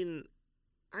 I mean,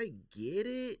 I get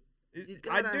it. You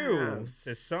I gotta do, have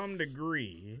to some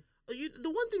degree. The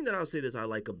one thing that I'll say this I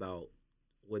like about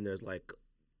when there's like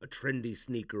a trendy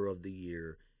sneaker of the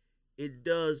year, it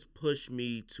does push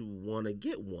me to want to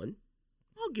get one.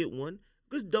 I'll get one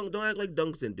because don't act like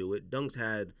Dunks didn't do it.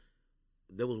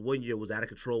 There was one year was out of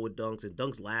control with Dunks, and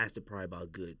Dunks lasted probably about a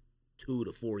good 2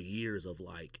 to 4 years of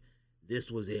like,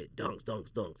 this was it,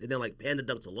 Dunks. And then like Panda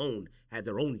Dunks alone had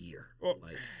their own year. Well,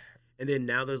 and then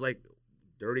now there's like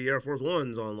dirty Air Force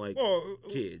Ones on like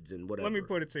kids and whatever. Let me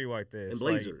put it to you like this. And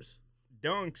Blazers.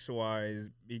 Like, Dunks-wise,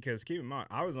 because keep in mind,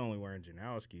 I was only wearing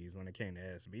Janowskis when it came to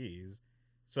SBs.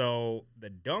 So the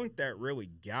dunk that really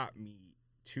got me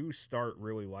to start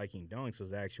really liking Dunks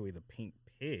was actually the Pink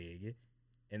Pig.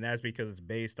 And that's because it's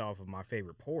based off of my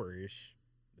favorite Porsche,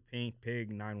 the Pink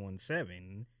Pig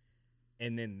 917.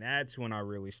 And then that's when I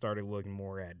really started looking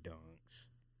more at Dunks.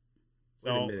 Wait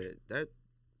a minute. That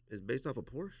is based off of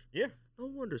Porsche? Yeah. No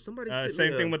wonder somebody sent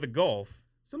Same me thing with the Golf.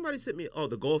 Somebody sent me. Oh,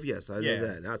 the Golf. Yes, I Yeah. know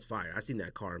that. That's fire. I seen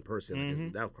that car in person.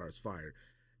 Mhm. That car is fire.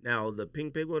 Now the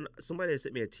Pink Pig one. Somebody had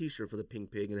sent me a T-shirt for the Pink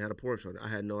Pig and it had a Porsche on it. I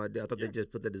had no idea. I thought they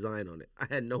just put the design on it. I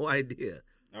had no idea.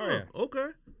 Oh, yeah. Okay.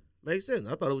 Makes sense.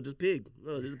 I thought it was just pig.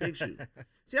 No, it's just a pig shoe.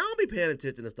 See, I don't be paying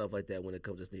attention to stuff like that when it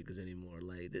comes to sneakers anymore.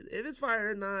 Like, if it's fire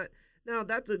or not, now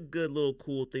that's a good little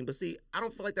cool thing. But see, I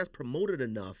don't feel like that's promoted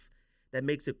enough that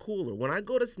makes it cooler. When I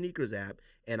go to Sneakers app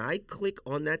and I click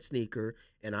on that sneaker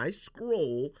and I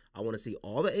scroll, I want to see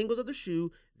all the angles of the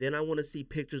shoe. Then I want to see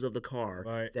pictures of the car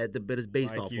But that the bit is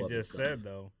based like off you of. just and stuff. said,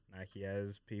 though, Nike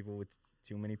has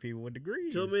too many people with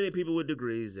degrees. Too many people with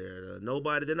degrees there.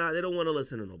 Nobody, they don't want to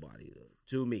listen to nobody.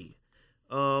 To me.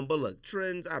 But look,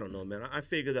 trends, I don't know, man. I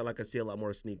figure that like I see a lot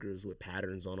more sneakers with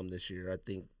patterns on them this year. I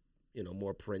think,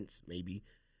 more prints maybe.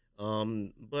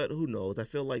 But who knows? I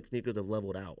feel like sneakers have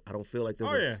leveled out. I don't feel like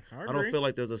there's I don't agree. feel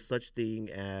like there's a such thing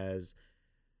as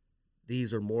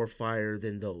these are more fire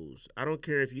than those. I don't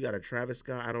care if you got a Travis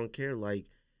Scott. I don't care. Like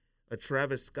a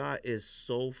Travis Scott is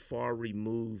so far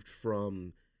removed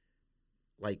from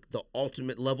like the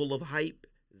ultimate level of hype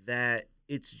that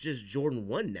it's just Jordan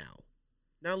 1 now.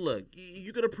 Now, look,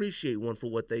 you can appreciate one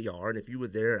for what they are, and if you were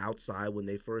there outside when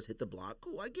they first hit the block,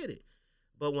 cool, I get it.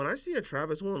 But when I see a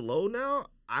Travis 1 low now,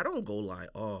 I don't go like,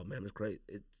 oh, man, it's great.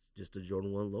 It's just a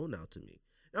Jordan 1 low now to me.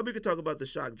 Now, we could talk about the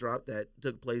shock drop that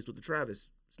took place with the Travis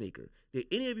sneaker. Did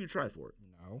any of you try for it?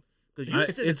 No.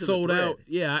 Because It's sold out.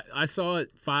 Yeah, I saw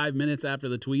it 5 minutes after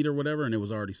the tweet or whatever, and it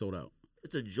was already sold out.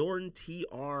 It's a Jordan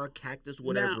TR Cactus,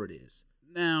 whatever it is.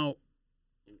 Now,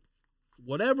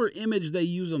 whatever image they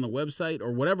use on the website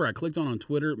or whatever I clicked on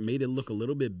Twitter made it look a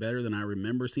little bit better than I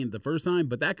remember seeing it the first time.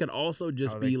 But that could also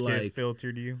just be the kid like,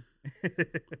 filtered you.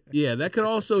 yeah, that could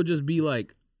also just be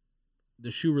like the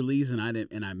shoe release and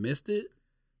I missed it,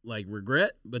 like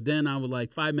regret. But then I was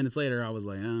like 5 minutes later, I was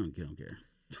like, I don't care.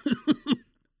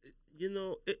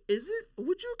 Is it?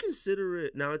 Would you consider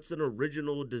it? Now it's an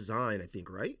original design, I think,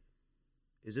 right?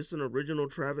 Is this an original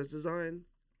Travis design?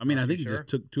 I mean, Not I too think he sure. just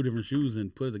took two different shoes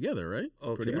and put it together, right?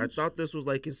 Pretty Okay, I much. thought this was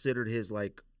like considered his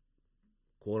like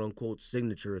quote unquote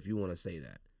signature, if you want to say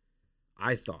that.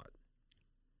 I thought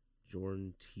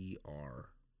Jordan TR.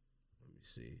 Let me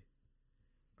see.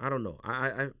 I don't know.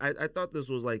 I thought this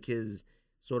was like his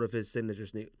sort of his signature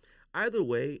sneaker. Either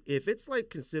way, if it's like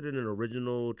considered an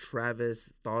original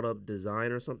Travis thought up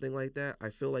design or something like that, I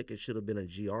feel like it should have been a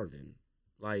GR then.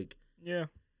 Like, Yeah.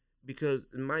 because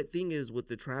my thing is with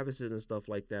the Travises and stuff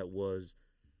like that was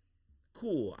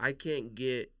cool. I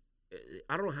don't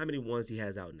know how many ones he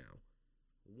has out now.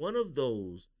 One of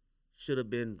those should have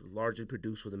been largely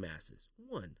produced for the masses.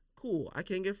 One, cool. I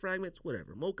can't get fragments,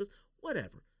 whatever. Mochas,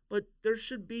 whatever. But there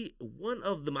should be one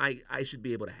of them I should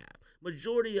be able to have.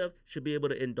 Majority of should be able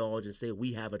to indulge and say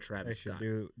we have a They Travis should Scott.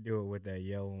 do it with that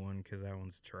yellow one because that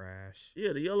one's trash.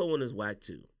 Yeah, the yellow one is whack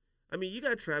too. I mean, you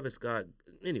got Travis Scott.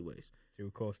 Anyways,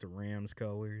 Too close to Rams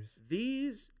colors.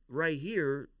 these right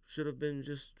here should have been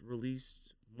just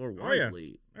released more Oh, yeah.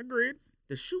 widely. Agreed.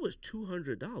 The shoe is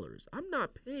 $200. I'm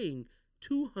not paying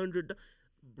 $200.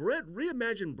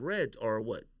 Reimagined breads are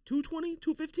what? $220,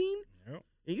 $215? Yep.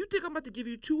 And you think I'm about to give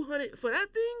you $200 for that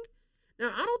thing?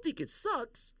 Now I don't think it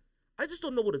sucks. I just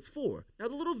don't know what it's for. Now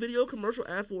the little video commercial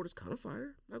ad for it is kind of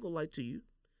fire. Not gonna lie to you,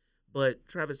 but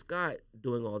Travis Scott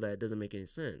doing all that doesn't make any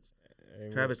sense.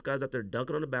 Hey, Travis Scott's out there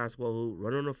dunking on the basketball hoop,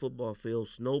 running on a football field,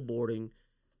 snowboarding,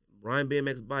 riding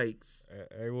BMX bikes.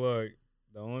 Hey, look.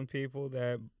 The only people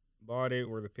that bought it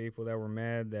were the people that were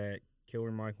mad that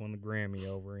Killer Mike won the Grammy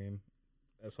over him.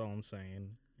 That's all I'm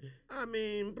saying. I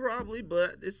mean, probably,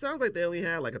 but it sounds like they only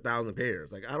had like 1,000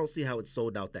 pairs. Like I don't see how it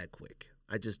sold out that quick.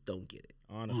 I just don't get it.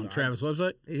 Honestly, On Travis'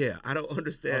 website? Yeah, I don't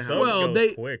understand how. Well, goes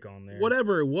they- quick on there.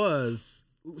 Whatever it was.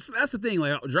 So that's the thing.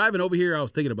 Like driving over here, I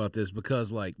was thinking about this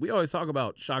because like we always talk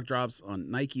about shock drops on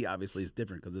Nike. Obviously, it's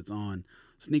different because it's on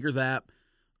Sneakers app.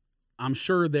 I'm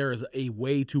sure there's a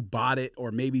way to bot it,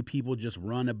 or maybe people just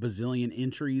run a bazillion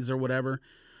entries or whatever.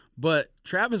 But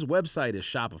Travis' website is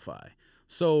Shopify,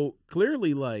 so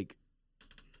clearly, like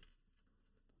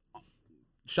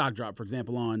shock drop, for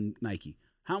example, on Nike.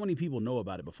 How many people know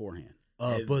about it beforehand?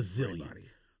 A bazillion. Everybody.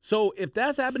 So if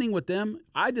that's happening with them,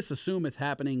 I just assume it's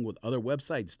happening with other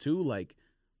websites too. Like,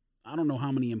 I don't know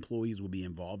how many employees will be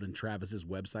involved in Travis's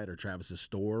website or Travis's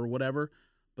store or whatever,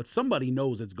 but somebody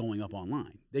knows it's going up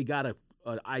online. They got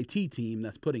an IT team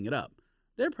that's putting it up.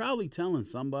 They're probably telling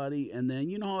somebody, and then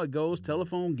you know how it goes,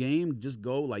 telephone game, just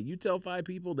go, like you tell 5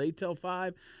 people, they tell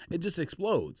 5, it just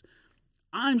explodes.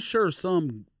 I'm sure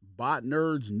some bot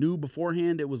nerds knew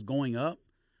beforehand it was going up,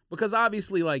 Because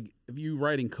obviously, like, if you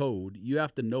writing code, you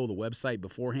have to know the website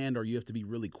beforehand, or you have to be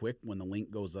really quick when the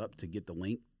link goes up to get the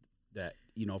link that,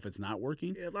 if it's not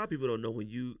working. Yeah, a lot of people don't know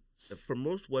for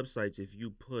most websites, if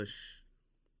you push,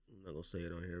 I'm not going to say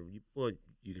it on here,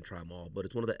 you can try them all, but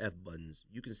it's one of the F buttons.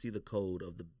 You can see the code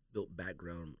of the built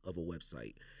background of a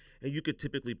website. And you could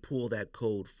typically pull that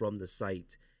code from the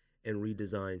site and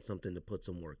redesign something to put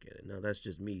some work in it. Now, that's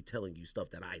just me telling you stuff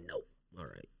that I know. All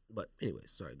right. But anyway,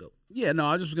 sorry, go. Yeah, no,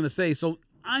 I was just going to say, so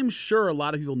I'm sure a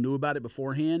lot of people knew about it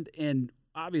beforehand, and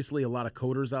obviously a lot of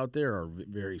coders out there are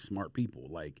very smart people.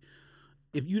 Like,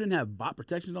 if you didn't have bot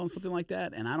protections on something like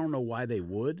that, and I don't know why they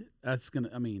would,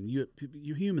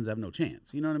 you humans have no chance.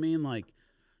 You know what I mean? Like,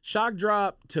 shock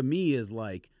drop to me is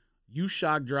like, you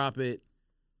shock drop it,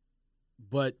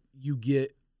 but you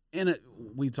get, and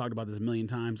we talked about this a million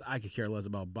times, I could care less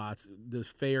about bots. The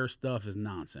fair stuff is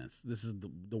nonsense. This is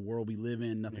the world we live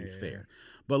in. Nothing's fair.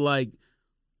 But like,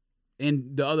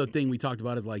 and the other thing we talked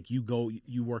about is like, you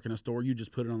work in a store, you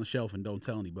just put it on the shelf and don't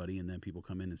tell anybody, and then people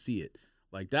come in and see it.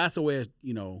 Like, that's the way,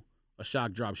 a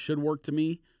shock drop should work to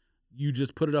me. You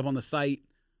just put it up on the site,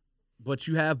 but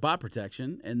you have bot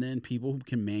protection, and then people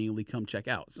can manually come check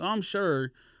out. So I'm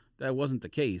sure that wasn't the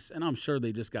case, and I'm sure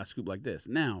they just got scooped like this.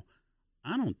 Now,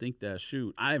 I don't think that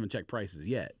I haven't checked prices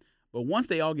yet, but once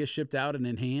they all get shipped out and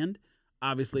in hand,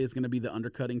 obviously it's going to be the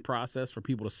undercutting process for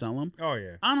people to sell them. Oh,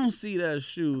 yeah. I don't see that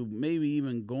shoe maybe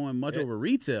even going much over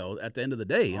retail at the end of the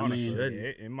day. Honestly,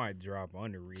 it might drop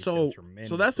under retail tremendously.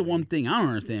 So that's the one thing I don't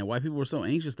understand, why people were so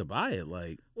anxious to buy it.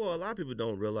 Like, well, a lot of people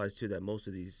don't realize, too, that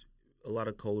a lot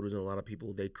of coders and a lot of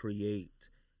people, they create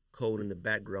code in the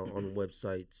background on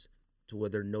websites to where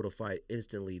they're notified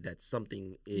instantly that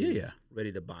something is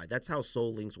ready to buy. That's how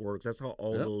Soul Links works. That's how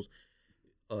all those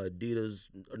Adidas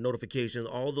notifications,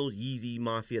 all those Yeezy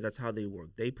Mafia, that's how they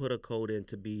work. They put a code in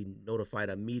to be notified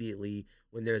immediately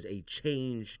when there's a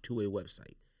change to a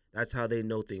website. That's how they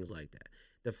know things like that.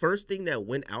 The first thing that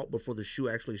went out before the shoe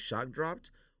actually shock dropped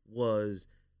was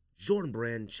Jordan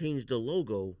Brand changed the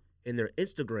logo in their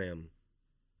Instagram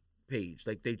page.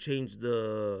 Like, they changed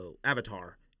the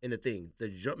avatar in the thing. The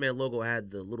Jumpman logo had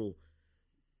the little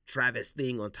Travis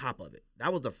thing on top of it.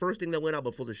 That was the first thing that went out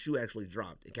before the shoe actually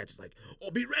dropped. And Catch is like, "Oh,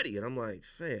 be ready." And I'm like,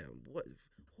 fam, what?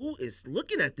 Who is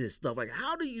looking at this stuff? Like,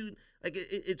 how do you, like,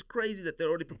 it's crazy that they're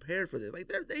already prepared for this.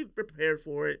 Like, they've prepared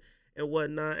for it and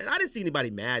whatnot. And I didn't see anybody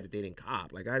mad that they didn't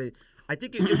cop. Like, I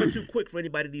think it went too quick for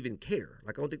anybody to even care.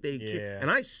 Like, I don't think they care.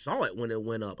 And I saw it when it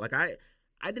went up. Like, I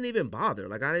didn't even bother.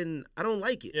 Like, I don't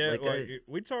like it. Yeah,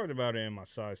 we talked about it in my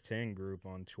size 10 group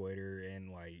on Twitter,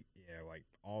 and like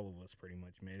all of us pretty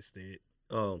much missed it.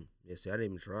 Yeah, see, I didn't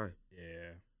even try.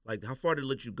 Yeah. Like, how far did it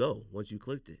let you go once you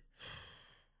clicked it?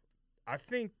 I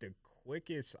think the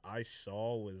quickest I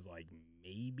saw was like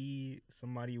maybe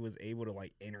somebody was able to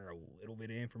like enter a little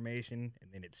bit of information and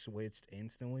then it switched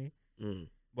instantly.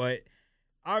 But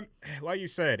I'm like you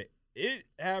said, it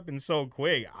happened so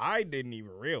quick. I didn't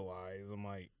even realize. I'm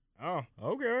like, oh,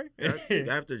 okay. I think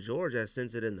after George had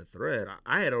sent it in the thread,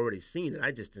 I had already seen it.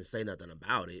 I just didn't say nothing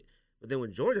about it. But then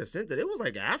when George had sent it, it was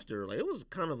like after. Like, it was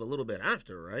kind of a little bit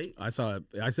after, right? I saw it.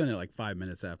 I sent it like 5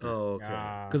 minutes after. Oh,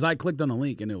 okay. Because I clicked on the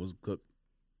link and it was cooked.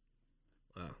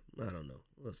 I don't know.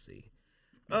 We'll see.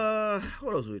 What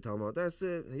else were we talking about? That's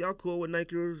it. Y'all cool with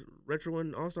Nike Retro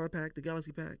and All-Star Pack, the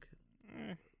Galaxy Pack?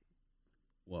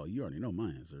 Well, you already know my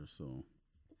answer, so.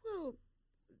 Well,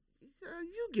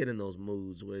 you get in those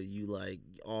moods where you like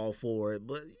all for it,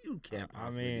 but you can't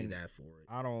possibly be that for it.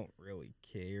 I don't really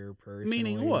care personally.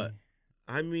 Meaning what?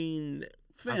 I mean,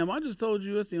 fam, I just told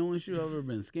you it's the only shoe I've ever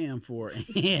been scammed for,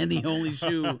 and the only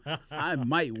shoe I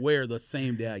might wear the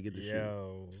same day I get the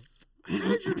shoe. How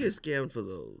did you get scammed for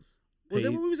those? Was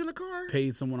that when we was in the car?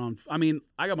 Paid someone on. I mean,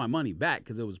 I got my money back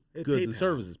because it was goods and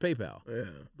services, PayPal. Yeah.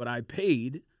 But I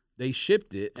paid. They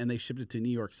shipped it, and they shipped it to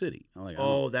New York City. I'm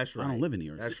like, that's right. I don't live in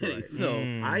New York City. Right. So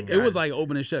it was like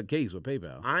open and shut case with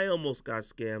PayPal. I almost got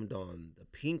scammed on the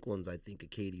pink ones, I think,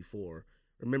 at KD4.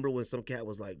 Remember when some cat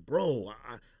was like, bro,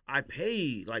 I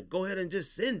paid. Like, go ahead and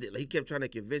just send it. Like, he kept trying to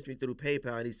convince me through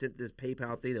PayPal, and he sent this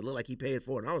PayPal thing that looked like he paid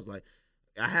for it. And I was like,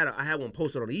 I had one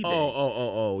posted on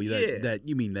eBay. Yeah. That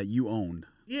you mean that you owned.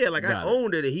 Yeah, like I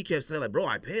owned it, and he kept saying, like, bro,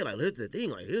 I paid. Like, here's the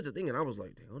thing. And I was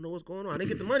like, I don't know what's going on. I didn't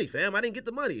get the money, fam. I didn't get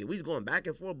the money. We was going back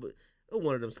and forth, but it was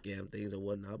one of them scam things and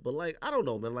whatnot. But, like, I don't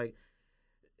know, man. Like,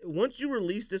 once you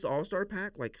release this All-Star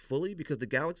Pack, like, fully, because the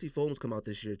Galaxy foams come out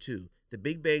this year, too. The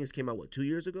Big Bangs came out, 2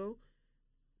 years ago?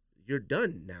 You're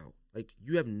done now. Like,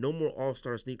 you have no more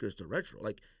All-Star sneakers to retro.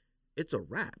 Like, it's a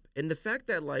wrap. And the fact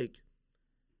that, like,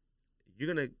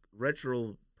 you're going to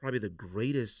retro probably the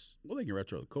greatest. Well, they can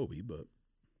retro the Kobe, but.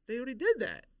 They already did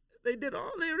that. They did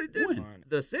all. They already did. When?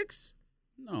 The 6?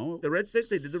 No. The Red 6.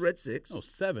 They did the Red 6. No,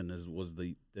 7 was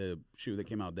the shoe that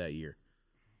came out that year.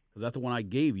 Because that's the one I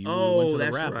gave you when we went to the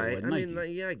that's raffle right. at I Nike.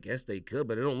 mean, yeah, I guess they could,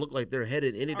 but it don't look like they're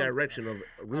headed in any direction of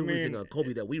releasing a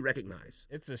Kobe that we recognize.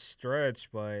 It's a stretch,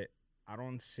 but I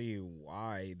don't see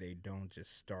why they don't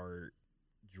just start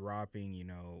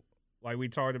dropping, like we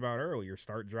talked about earlier,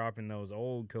 start dropping those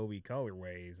old Kobe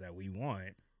colorways that we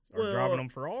want. Start dropping them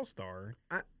for All-Star.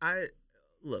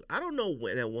 Look, I don't know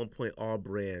when at one point all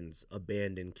brands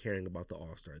abandoned caring about the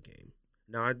All-Star game.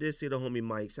 Now, I did see the homie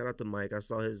Mike. Shout out to Mike. I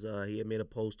saw his, he had made a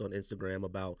post on Instagram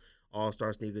about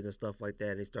All-Star sneakers and stuff like that.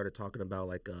 And he started talking about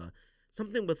like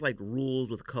something with like rules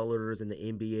with colors and the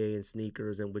NBA and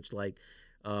sneakers, in which like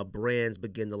brands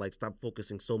begin to like stop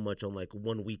focusing so much on like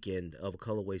one weekend of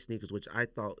colorway sneakers, which I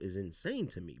thought is insane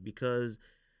to me, because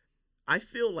I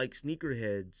feel like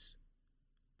sneakerheads,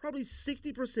 probably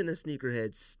 60% of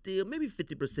sneakerheads still, maybe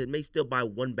 50% may still buy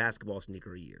one basketball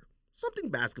sneaker a year. Something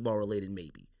basketball related,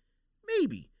 maybe.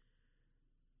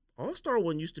 All-Star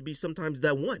one used to be sometimes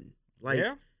that one. Like,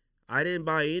 yeah. I didn't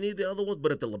buy any of the other ones,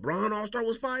 but if the LeBron All-Star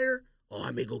was fire,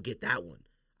 I may go get that one.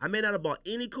 I may not have bought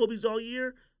any Kobe's all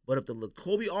year, but if the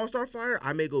Kobe All-Star fire,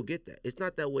 I may go get that. It's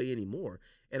not that way anymore.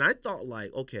 And I thought,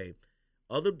 like, okay,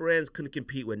 other brands couldn't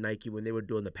compete with Nike when they were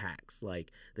doing the packs,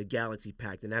 like the Galaxy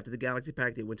Pack. And after the Galaxy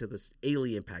Pack, they went to the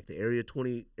Alien Pack, the Area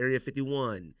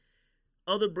 51.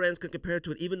 Other brands could compare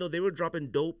to it, even though they were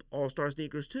dropping dope All-Star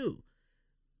sneakers too.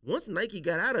 Once Nike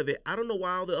got out of it, I don't know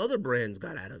why all the other brands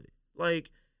got out of it. Like,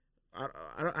 I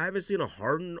haven't seen a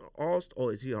Harden All-Star. Oh,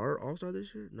 is he All-Star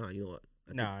this year? No, you know what?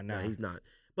 No, he's not.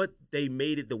 But they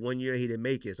made it the one year he didn't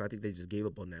make it, so I think they just gave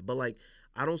up on that. But, like,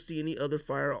 I don't see any other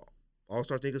fire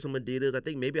All-Star sneakers from Adidas. I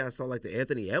think maybe I saw, like, the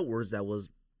Anthony Edwards that was,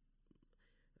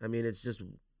 I mean, it's just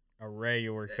a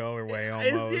regular colorway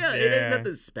almost. It ain't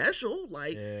nothing special.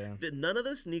 Like, none of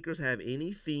the sneakers have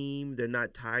any theme. They're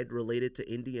not related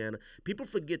to Indiana. People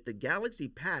forget the Galaxy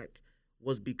Pack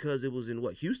was because it was in,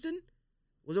 Houston?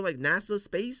 Was it like NASA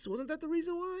space? Wasn't that the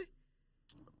reason why?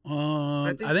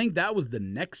 I think that was the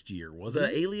next year, wasn't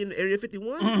it? The Alien Area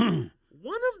 51?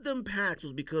 One of them packs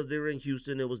was because they were in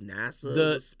Houston. It was NASA,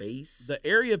 it was space. The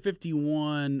Area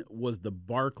 51 was the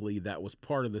Barkley that was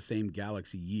part of the same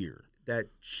Galaxy year. That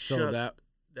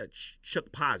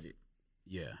Chuck Posit.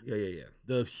 Yeah. Yeah.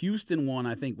 The Houston one,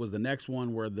 I think, was the next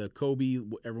one where the Kobe,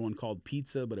 everyone called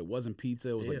pizza, but it wasn't pizza.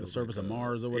 It was like the surface of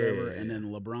Mars or whatever. Yeah. And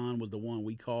then LeBron was the one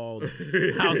we called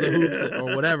House of Hoops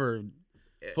or whatever.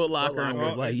 Foot Locker and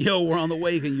was like, yo, we're on the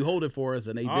way. Can you hold it for us?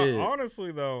 And they did.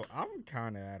 Honestly, though, I'm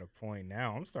kind of at a point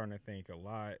now. I'm starting to think a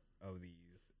lot of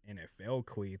these NFL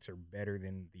cleats are better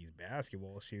than these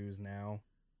basketball shoes now.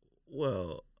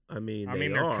 Well, I mean,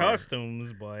 they're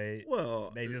customs, but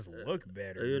they just look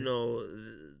better.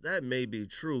 That may be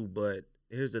true, but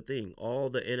here's the thing. All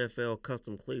the NFL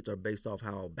custom cleats are based off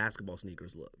how basketball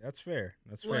sneakers look. That's fair.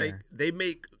 Like, they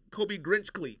make Kobe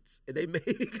Grinch cleats. And they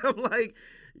make, I'm like,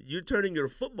 you're turning your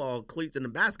football cleats into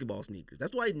basketball sneakers.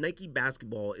 That's why Nike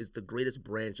basketball is the greatest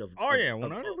branch of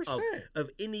 100%. Of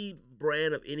any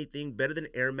brand of anything, better than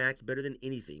Air Max, better than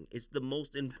anything. It's the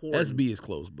most important. SB is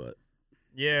close, but.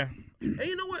 Yeah. And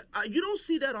you know what? You don't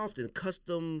see that often.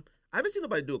 I haven't seen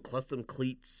nobody do a custom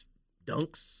cleats,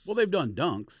 dunks. Well, they've done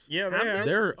dunks. Yeah, they have.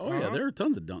 There are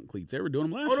tons of dunk cleats. They were doing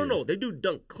them last year. No. They do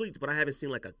dunk cleats, but I haven't seen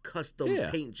like a custom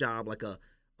paint job, like a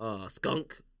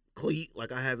skunk cleat.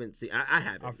 Like I haven't seen. I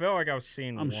haven't. I feel like I've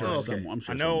seen one. I'm sure.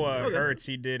 I know Hurts,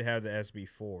 he did have the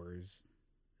SB4s.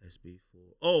 SB4.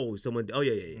 Oh, someone. Oh,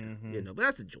 yeah. Mm-hmm. But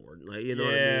that's a Jordan. Like, what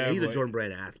I mean? He's a Jordan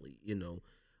brand athlete,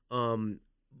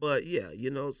 But yeah,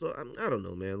 so I don't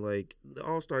know, man. Like the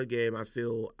All-Star game, I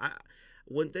feel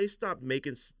when they stopped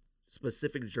making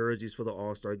specific jerseys for the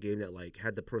All-Star game that like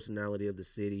had the personality of the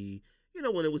city,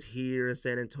 when it was here in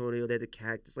San Antonio, they had the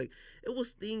cactus. Like it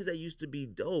was things that used to be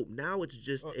dope. Now it's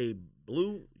just a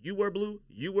blue. You wear blue,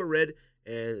 you wear red,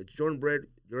 and it's Jordan bread.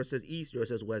 Yours says East, yours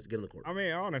says West. Get in the court. I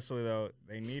mean, honestly though,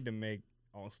 they need to make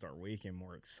All-Star Weekend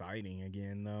more exciting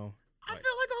again, though. I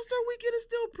feel like All-Star Weekend is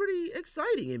still pretty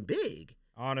exciting and big.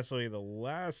 Honestly, the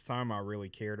last time I really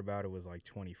cared about it was like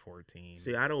 2014.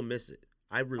 See, I don't miss it.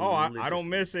 I don't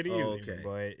miss it either.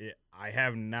 But I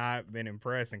have not been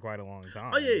impressed in quite a long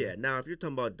time. Oh yeah. Now, if you're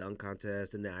talking about dunk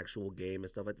contest and the actual game and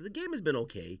stuff like that, the game has been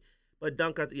okay. But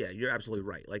dunk contest, you're absolutely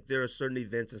right. Like there are certain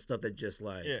events and stuff that just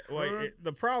like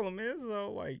the problem is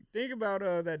though, like think about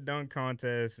that dunk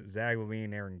contest, Zach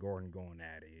LaVine, Aaron Gordon going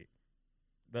at it.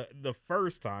 The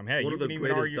first time, hey, one you of the can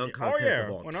greatest even argue. dunk contests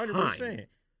of all 100%. time.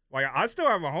 Like, I still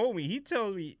have a homie. He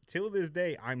tells me, till this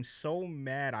day, I'm so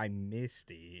mad I missed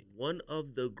it. One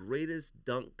of the greatest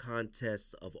dunk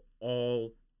contests of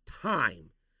all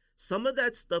time. Some of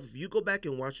that stuff, if you go back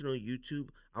and watch it on YouTube,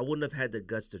 I wouldn't have had the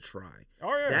guts to try.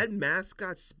 Oh yeah. That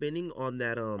mascot spinning on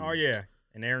that Oh yeah.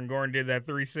 And Aaron Gordon did that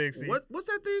 360. What's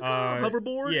that thing called?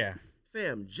 Hoverboard? Yeah.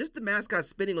 Fam, just the mascot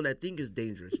spinning on that thing is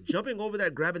dangerous. Jumping over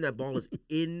that, grabbing that ball is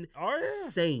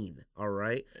insane. All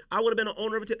right, I would have been an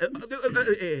owner of a team.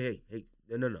 Hey,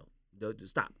 no,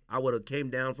 stop. I would have came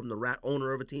down from the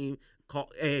owner of a team.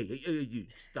 Hey, you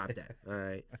stop that. All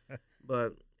right,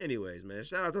 but anyways, man,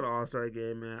 shout out to the All-Star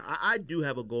game, man. I do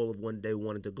have a goal of one day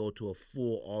wanting to go to a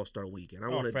full All-Star weekend. I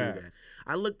want to do that.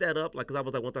 I looked that up, like, because I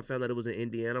was like, once I found out it was in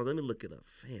Indiana, let me look it up.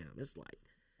 Fam, it's like.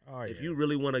 If you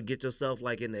really want to get yourself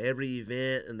like into every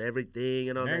event and everything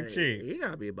and all that, you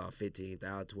gotta be about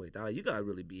 15,000, 20,000. You gotta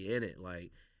really be in it.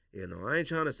 Like, I ain't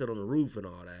trying to sit on the roof and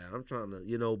all that. I'm trying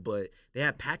to, but they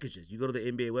have packages. You go to the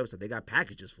NBA website, they got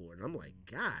packages for it. And I'm like,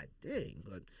 God dang.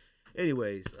 But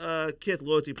anyways, Kith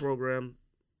loyalty program.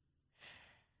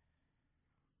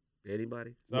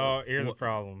 Anybody? So here's the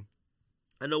problem.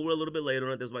 I know we're a little bit later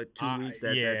on it. There's like 2 weeks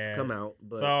that's come out.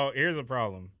 But so here's the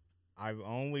problem. I've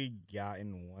only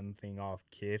gotten one thing off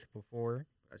Kith before.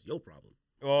 That's your problem.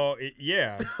 Well,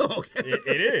 yeah. Okay.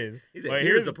 It is. But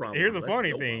here's the problem. Here's the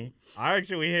funny thing. I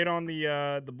actually hit on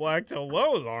the black toe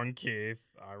lows on Kith,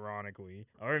 ironically.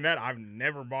 Other than that, I've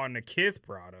never bought a Kith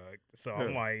product. So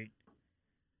I'm like,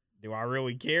 do I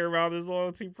really care about this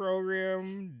loyalty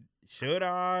program? Should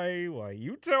I? Like,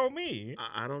 you tell me.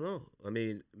 I don't know. I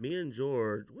mean, me and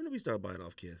George, when did we start buying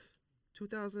off Kith?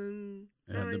 2000.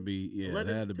 It had to be,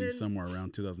 11, it had to 10? Be somewhere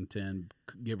around 2010,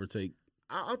 give or take.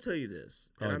 I'll tell you this.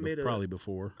 Probably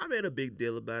before. I made a big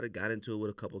deal about it. Got into it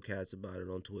with a couple cats about it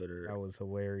on Twitter. That was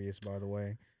hilarious, by the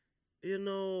way.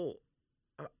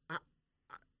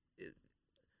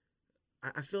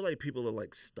 I feel like people are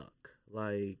like stuck.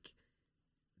 Like,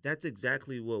 that's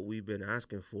exactly what we've been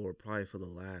asking for probably for the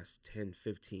last 10,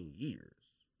 15 years.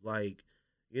 Like,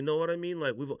 you know what I mean?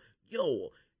 Like,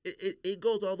 it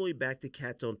goes all the way back to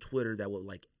cats on Twitter that were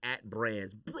like at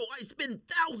brands. Bro, I spend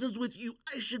thousands with you.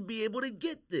 I should be able to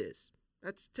get this.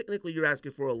 That's technically you're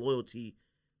asking for a loyalty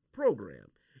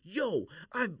program.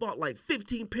 I've bought like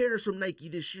 15 pairs from Nike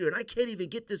this year and I can't even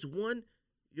get this one.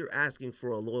 You're asking for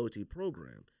a loyalty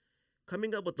program.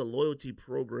 Coming up with the loyalty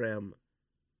program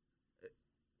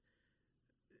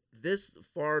this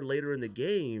far later in the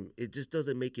game, it just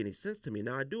doesn't make any sense to me.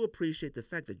 Now, I do appreciate the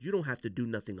fact that you don't have to do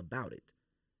nothing about it.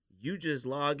 You just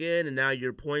log in and now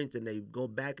your points and they go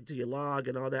back into your log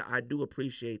and all that. I do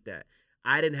appreciate that.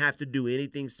 I didn't have to do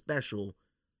anything special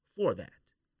for that.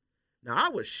 Now, I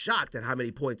was shocked at how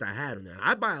many points I had on there.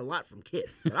 I buy a lot from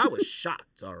Kith, but I was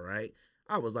shocked, all right?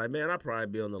 I was like, man, I'll probably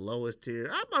be on the lowest tier.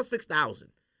 I'm about 6,000.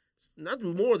 That's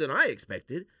more than I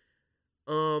expected.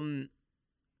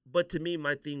 But to me,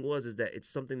 my thing is that it's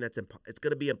something it's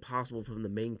going to be impossible for them to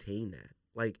maintain that.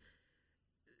 Like,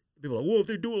 people are like, well, if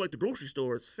they do it like the grocery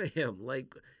stores, fam,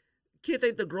 like, Kith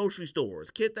ain't the grocery stores.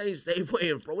 Kith ain't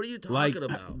Safeway and what are you talking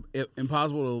about?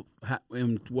 Impossible to,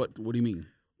 what do you mean?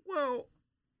 Well,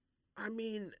 I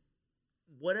mean,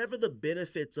 whatever the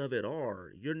benefits of it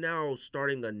are, you're now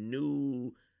starting a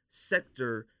new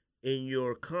sector in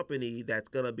your company that's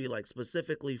going to be like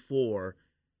specifically for,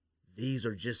 these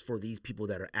are just for these people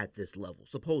that are at this level,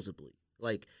 supposedly.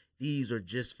 Like, these are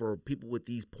just for people with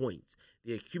these points,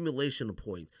 the accumulation of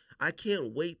points. I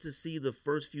can't wait to see the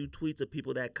first few tweets of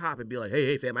people that cop and be like,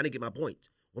 hey, fam, I didn't get my points.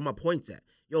 Where my points at?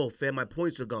 Yo, fam, my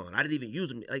points are gone. I didn't even use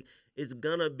them. Like, it's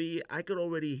gonna be, I could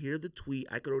already hear the tweet.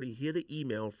 I could already hear the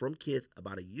email from Kith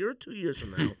about a year or 2 years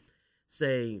from now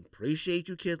saying, appreciate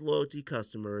you, Kith loyalty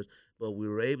customers, but we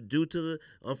were able, due to the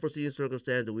unforeseen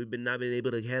circumstance that we've not been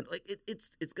able to handle. Like,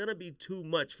 it's gonna be too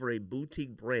much for a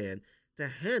boutique brand to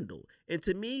handle. And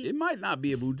to me, it might not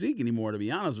be a boutique anymore, to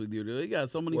be honest with you. They got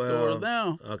so many stores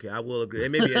now. Okay, I will agree. It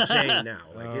may be a chain now.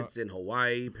 Like, it's in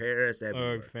Hawaii, Paris,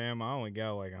 everywhere. Look, fam, I only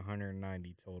got like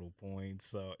 190 total points,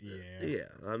 so yeah. Yeah,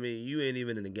 I mean, you ain't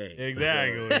even in the game.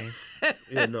 Exactly.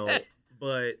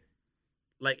 But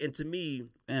like, and to me,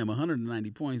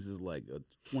 190 points is like a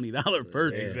 $20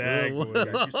 purchase. Exactly. What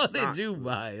did you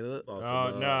buy?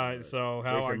 So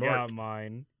how I got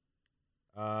mine,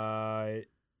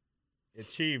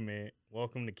 achievement,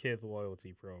 welcome to Kith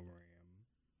loyalty program.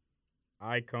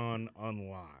 Icon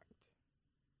unlocked.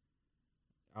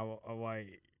 I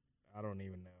don't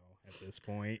even know at this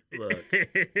point. Look,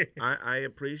 I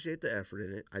appreciate the effort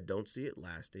in it. I don't see it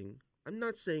lasting. I'm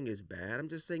not saying it's bad. I'm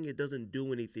just saying it doesn't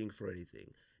do anything for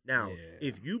anything. Now,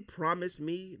 if you promise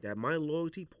me that my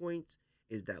loyalty points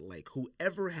is that, like,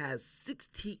 whoever has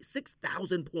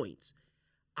 6,000 points,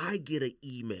 I get an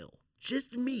email,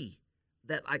 just me,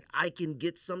 that, like, I can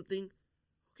get something,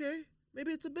 okay,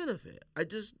 maybe it's a benefit. I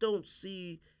just don't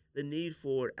see the need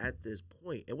for it at this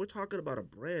point. And we're talking about a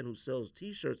brand who sells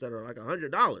T-shirts that are like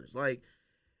 $100. Like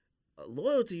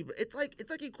loyalty, it's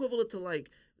like equivalent to like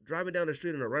driving down the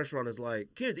street in a restaurant is like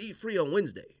kids eat free on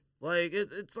Wednesday. Like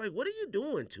it's like what are you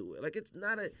doing to it? Like it's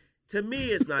not a to me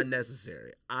it's not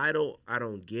necessary. I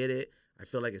don't get it. I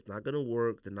feel like it's not gonna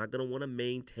work. They're not gonna want to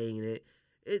maintain it.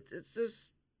 It's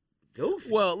just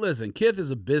goofy. Well, listen, Kith is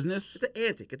a business. It's an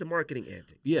antic. It's a marketing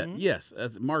antic. Yeah, yes,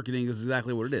 that's marketing is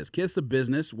exactly what it is. Kith's a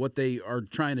business. What they are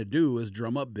trying to do is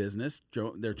drum up business.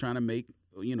 They're trying to make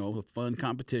a fun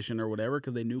competition or whatever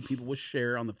because they knew people would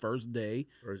share on the first day.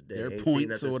 Their Ain't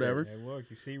points seen or whatever. Hey, look,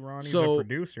 you see, Ronnie's So- a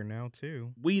producer now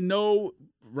too. We know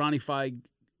Ronnie Feig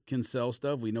can sell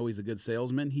stuff. We know he's a good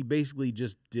salesman. He basically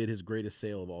just did his greatest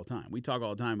sale of all time. We talk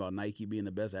all the time about Nike being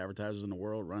the best advertisers in the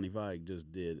world. Ronnie Feig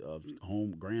just did a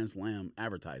home Grand Slam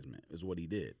advertisement is what he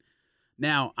did.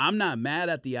 Now, I'm not mad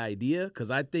at the idea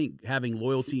because I think having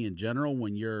loyalty in general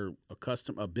when you're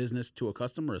a business to a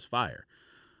customer is fire.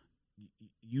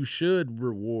 You should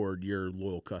reward your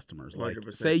loyal customers. Like,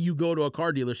 100%. say you go to a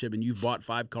car dealership and you've bought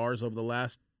 5 cars over the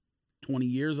last 20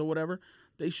 years or whatever,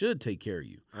 they should take care of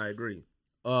you. I agree.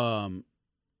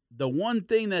 The one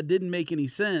thing that didn't make any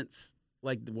sense,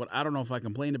 like what I don't know if I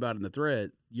complained about in the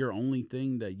thread, your only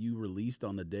thing that you released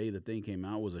on the day the thing came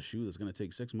out was a shoe that's going to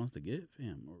take 6 months to get,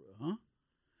 fam. Huh?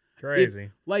 Crazy.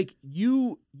 Like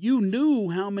you knew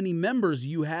how many members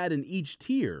you had in each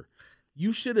tier.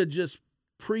 You should have just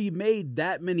pre-made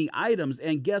that many items.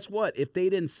 And guess what? If they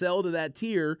didn't sell to that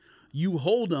tier, you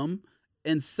hold them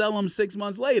and sell them 6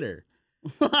 months later.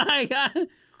 Like,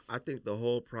 I think the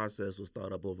whole process was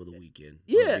thought up over the weekend.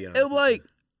 yeah, it like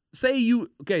say you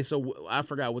so I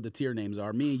forgot what the tier names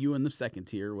are. Me and you in the second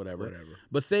tier, whatever.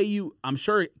 But say you, I'm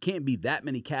sure it can't be that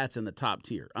many cats in the top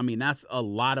tier. I mean, that's a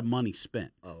lot of money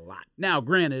spent. A lot. Now,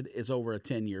 granted, it's over a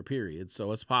 10-year period,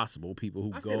 so it's possible people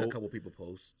who I've go. seen a couple people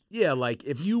post. Yeah, like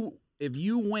if you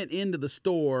went into the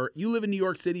store, you live in New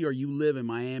York City or you live in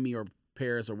Miami or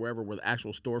Paris or wherever where the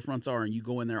actual storefronts are, and you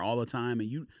go in there all the time,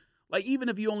 and you like even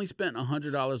if you only spent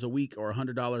 $100 a week or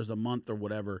 $100 a month or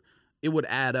whatever, it would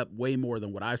add up way more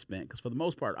than what I've spent because for the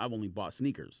most part, I've only bought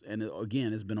sneakers, and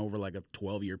again, it's been over like a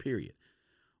 12-year period.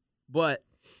 But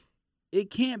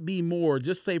it can't be more.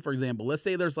 Just say, for example, let's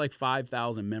say there's like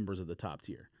 5,000 members of the top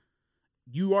tier.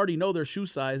 You already know their shoe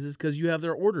sizes because you have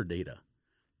their order data.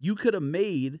 You could have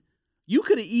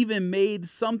even made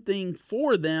something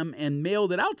for them and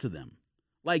mailed it out to them.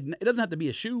 Like, it doesn't have to be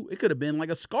a shoe. It could have been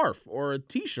like a scarf or a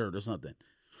T-shirt or something.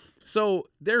 So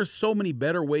there's so many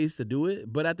better ways to do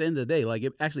it. But at the end of the day, like,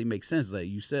 it actually makes sense. Like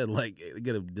you said, like, you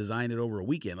could have designed it over a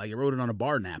weekend. Like, you wrote it on a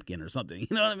bar napkin or something. You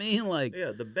know what I mean? Like,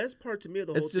 Yeah, the best part to me of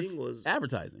the whole it's just thing was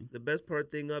advertising. the best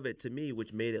thing of it to me,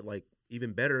 which made it like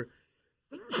even better,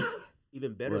 Bless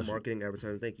you. marketing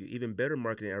advertisement. Thank you. Even better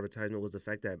marketing advertisement was the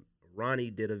fact that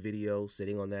Ronnie did a video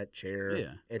sitting on that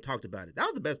chair and talked about it. That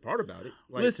was the best part about it.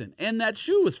 Like, Listen, and that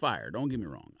shoe was fire. Don't get me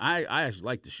wrong. I actually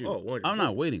like the shoe. Oh, 100%. I'm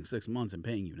not waiting 6 months and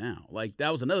paying you now. Like,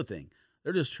 that was another thing.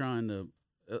 They're just trying to.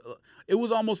 It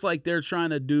was almost like they're trying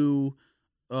to do,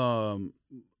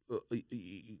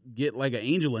 get like an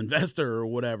angel investor or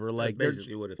whatever. Like, that's they're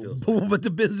basically what it feels like. but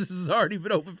the business has already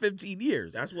been open 15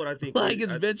 years. That's what I think. like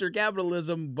it's venture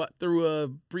capitalism, but through a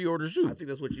pre-order shoe. I think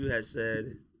that's what you had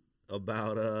said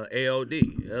about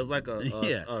AOD. It was like a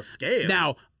scam.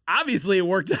 Now, obviously, it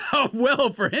worked out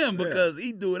well for him because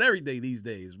he's doing everything these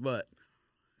days. But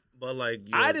like,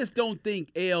 I just don't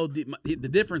think ALD. The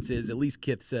difference is, at least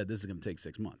Kith said this is going to take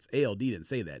 6 months. ALD didn't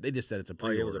say that. They just said it's a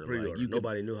pre-order. it was a pre-order. Like,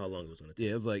 Nobody knew how long it was going to take.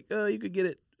 Yeah, it was like, you could get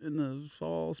it in the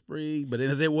fall, spring, but they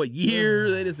didn't say what year.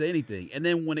 They didn't say anything. And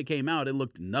then when it came out, it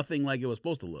looked nothing like it was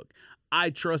supposed to look.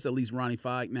 I trust at least Ronnie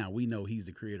Feig. Now, we know he's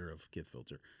the creator of Kith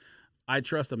Filter. I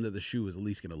trust him that the shoe is at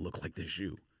least going to look like the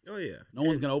shoe. Oh, yeah. No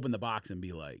one's going to open the box and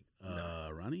be like,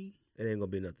 Ronnie? It ain't going to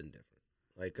be nothing different.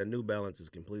 Like, a New Balance is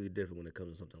completely different when it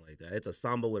comes to something like that. It's a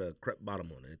Samba with a crepe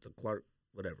bottom on it. It's a Clark,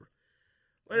 whatever.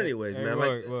 But anyways, man.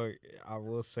 Look, I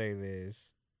will say this.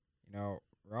 You know,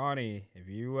 Ronnie, if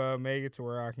you make it to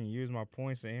where I can use my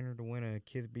points to enter to win a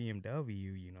Kith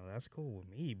BMW, you know, that's cool with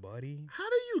me, buddy. How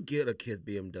do you get a Kith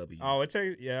BMW? Oh,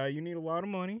 you need a lot of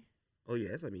money. Oh,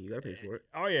 yes. I mean, you got to pay for it.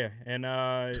 Oh, yeah.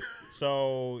 And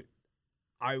so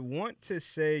I want to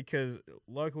say, because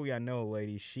luckily I know a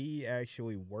lady, she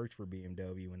actually worked for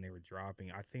BMW when they were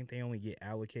dropping. I think they only get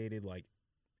allocated, like,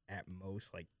 at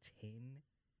most, like, 10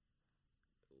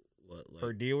 What, like,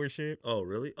 per dealership. Oh,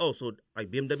 really? Oh, so,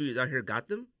 like, BMW out here got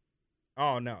them?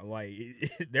 Oh, no. Like,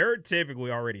 they're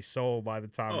typically already sold by the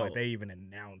time, Oh. like, they even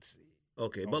announce it.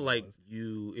 Okay, but like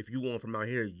Almost. if you want from out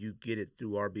here, you get it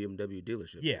through our BMW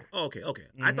dealership. Yeah. Oh, okay.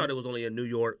 I Mhm. thought it was only a New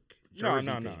York, No, Jersey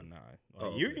no, thing. no, no. Like,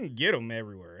 Oh, you okay. can get them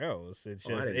everywhere else. It's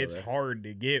Oh, I just didn't know it's that. hard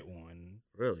to get one.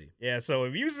 Really? Yeah, so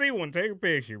if you see one, take a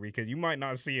picture because you might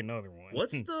not see another one.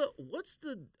 What's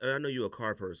the? I know you're a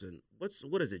car person.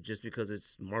 What is it? Just because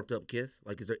it's marked up Kith?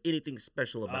 Like, is there anything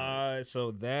special about it?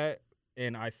 So that,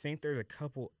 and I think there's a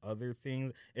couple other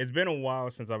things. It's been a while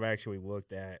since I've actually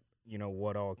looked at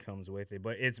what all comes with it,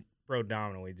 but it's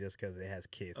predominantly just because it has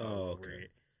Kith all over okay.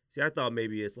 it. See, I thought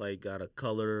maybe it's like got a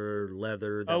color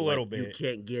leather that A little like, you bit.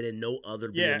 can't get in no other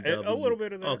Yeah, BMW. a little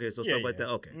bit of that. Okay, so Yeah, stuff like yeah.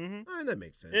 that. Okay, Mhm. all right, that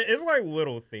makes sense. It's like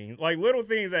little things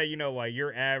that like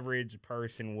your average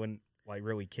person wouldn't like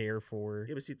really care for.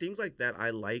 Yeah, but see, things like that,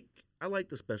 I like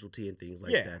the specialty and things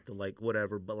like Yeah. that, the like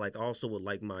whatever. But like, also would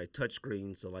like my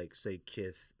touchscreen, so like say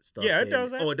Kith stuff. Yeah, it in.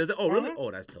 does that. Oh, it does it. Oh, really? Uh-huh.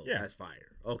 Oh, that's dope. Yeah. That's fire.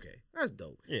 Okay, that's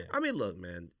dope. Yeah. I mean, look,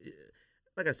 man.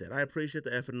 Like I said, I appreciate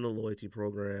the effort in the loyalty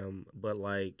program, but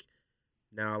like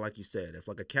now, like you said, if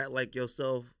like a cat like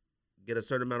yourself get a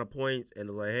certain amount of points and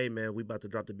they're like, hey man, we about to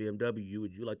drop the BMW,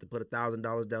 would you like to put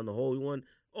 $1,000 down the whole one?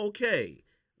 Okay,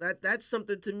 that's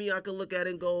something to me I can look at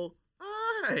and go,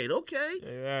 all right, okay,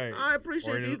 Right. I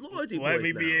appreciate Or these just loyalty let points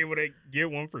me be now. able to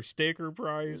get one for sticker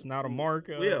price, not a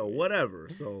markup. Yeah, whatever.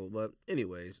 So, but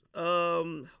anyways,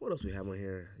 what else we have on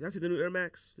here? Y'all see the new Air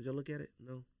Max? Did y'all look at it?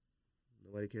 No,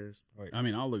 nobody cares. Wait, I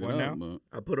mean, I'll look it What up, now?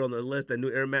 but I put on the list that new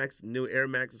Air Max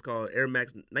is called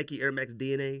Nike Air Max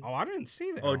DNA. oh, I didn't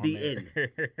see that. Oh, on DN.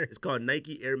 there. It's called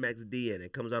Nike Air Max DN.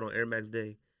 It comes out on Air Max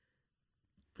Day.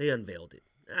 They unveiled it.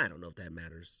 I don't know if that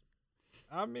matters.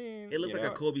 I mean, It looks like a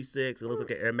Kobe 6. It looks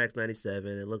like an Air Max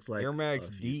 97. It looks like Air Max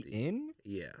a few things. DN.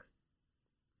 Yeah.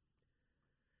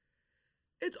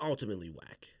 It's ultimately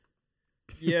whack.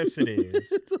 Yes, it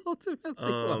is. it's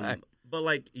ultimately whack. But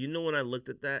like, when I looked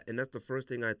at that, and that's the first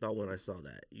thing I thought when I saw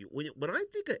that. When I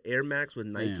think of Air Max with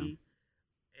Nike,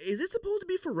 is it supposed to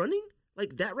be for running?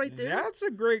 Like that right there? That's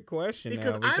a great question.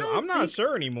 Because Because I'm not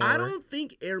sure anymore. I don't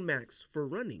think Air Max for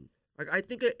running. Like I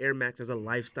think of Air Max as a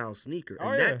lifestyle sneaker, and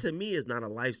Oh, yeah. that to me is not a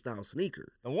lifestyle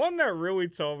sneaker. The one that really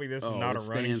told me this is not it a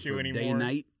running stands shoe for anymore. Day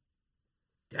night.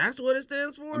 That's what it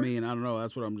stands for. I mean, I don't know.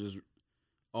 That's what I'm just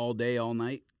all day, all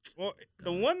night. Well,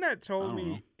 the God. one that I told don't me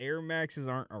know. Air Maxes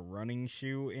aren't a running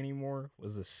shoe anymore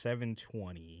was a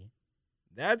 720.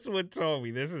 That's what told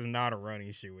me this is not a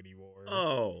running shoe anymore.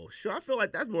 oh, sure. I feel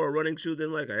like that's more a running shoe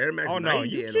than like an Air Max. Oh, no, 90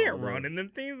 you and can't all that. run in them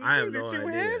things. Them I have things no are too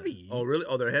idea. heavy. Oh, really?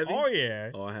 Oh, they're heavy. Oh,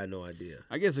 yeah. Oh, I had no idea.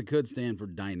 I guess it could stand for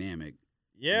dynamic.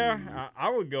 Yeah, Mm. I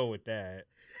would go with that.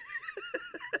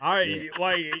 I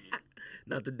like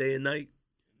Not the day and night.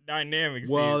 dynamics.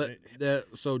 Well,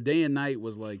 so day and night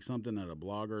was like something that a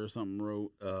blogger or something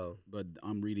wrote, but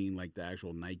I'm reading like the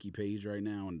actual Nike page right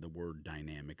now, and the word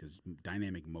dynamic is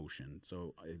dynamic motion.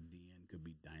 So the end could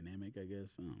be dynamic, I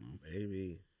guess. I don't know.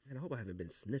 Maybe. Man, I hope I haven't been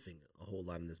sniffing a whole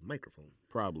lot in this microphone.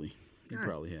 Probably. You God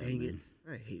probably have. dang it. man.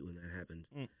 I hate when that happens.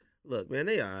 Mm. Look, man,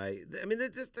 I mean, they're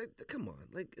just, come on.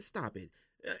 Like, stop it.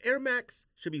 Air Max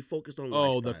should be focused on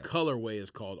Oh, lifestyle. the colorway is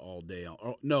called all day.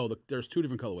 There's two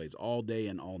different colorways, all day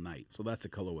and all night. So that's the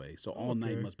colorway. So all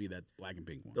night Okay. must be that black and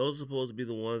pink one. Those are supposed to be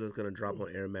the ones that's going to drop on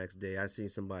Air Max Day. I seen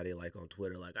somebody like on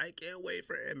Twitter like, I can't wait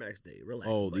for Air Max Day. Relax,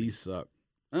 Oh, buddy. these suck.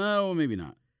 Oh, well, maybe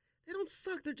not. They don't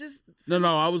suck. They're just...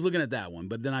 No, I was looking at that one,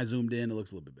 but then I zoomed in. It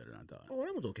looks a little bit better than I thought. Oh,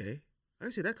 that was okay. I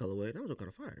didn't see that colorway. That was kind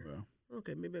of fire. Well,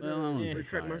 Okay, maybe I Well, I got don't to think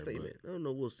retract my fire, statement. I don't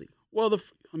know. We'll see. Well,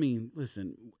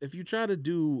 listen, if you try to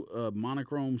do a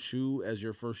monochrome shoe as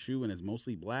your first shoe and it's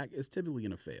mostly black, it's typically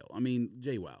going to fail. I mean,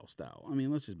 JWoww style. I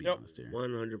mean, let's just be Yep. honest here.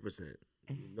 100%.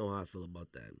 You know how I feel about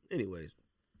that. Anyways,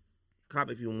 cop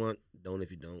if you want, don't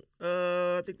if you don't.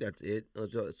 I think that's it.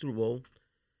 Super Bowl.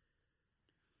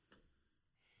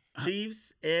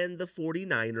 Chiefs and the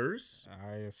 49ers.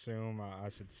 I assume I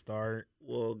should start.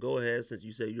 Well, go ahead since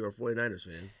you say you're a 49ers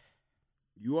fan.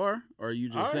 You are? Or are you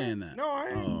just I saying am. that? No, I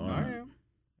am. Oh, all I right. am.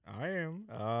 I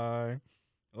am.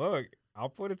 Look, I'll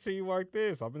put it to you like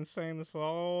this. I've been saying this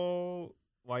all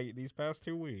like these past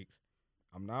 2 weeks.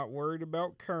 I'm not worried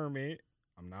about Kermit.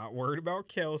 I'm not worried about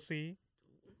Kelsey.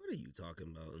 What are you talking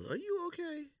about? Are you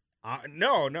okay?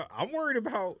 No, I'm worried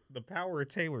about the power of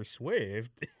Taylor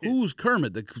Swift. Who's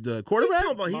Kermit, the What are you quarterback?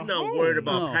 talking about? He's not worried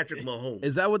about Mahomes. Patrick Mahomes.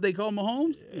 Is that what they call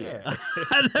Mahomes? Yeah.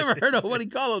 I never heard nobody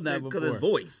call him that Because before. his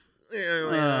voice.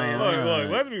 Yeah.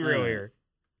 Look, let's be real Alright. here.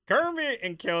 Kermit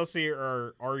and Kelsey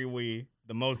are arguably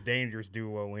the most dangerous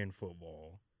duo in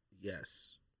football.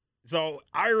 Yes. So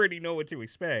I already know what to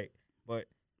expect. But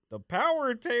the power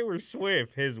of Taylor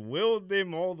Swift has willed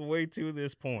them all the way to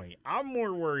this point. I'm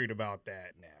more worried about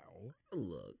that now.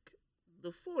 Look,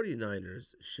 the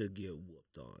 49ers should get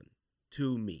whooped on.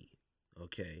 to me,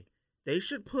 okay, they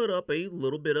should put up a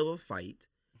little bit of a fight,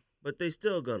 but they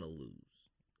still gonna lose,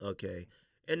 okay?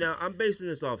 And now I'm basing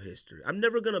this off history. I'm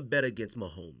never gonna bet against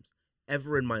Mahomes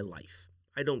ever in my life.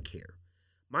 I don't care.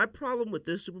 My problem with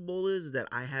this Super Bowl is that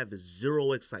I have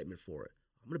zero excitement for it.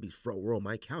 I'm going to be front row on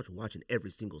my couch watching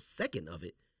every single second of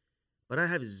it, but I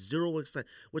have zero excitement.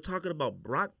 We're talking about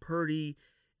Brock Purdy,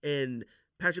 and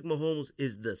Patrick Mahomes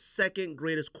is the second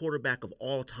greatest quarterback of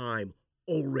all time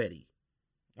already.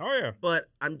 Oh, yeah. But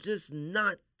I'm just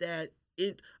not that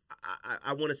in.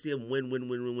 I want to see him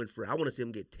win for. I want to see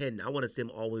him get 10. I want to see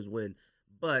him always win.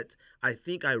 But I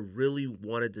think I really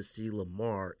wanted to see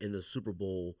Lamar in the Super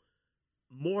Bowl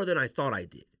more than I thought I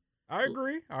did. I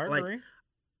agree. And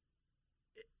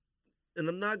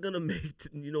I'm not going to make,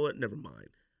 you know what? Never mind.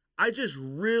 I just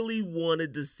really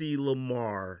wanted to see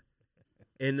Lamar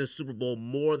in the Super Bowl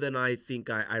more than I think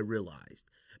I realized.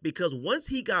 Because once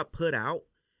he got put out,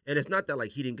 and it's not that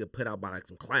like he didn't get put out by like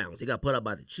some clowns. He got put out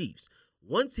by the Chiefs.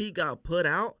 Once he got put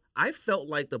out, I felt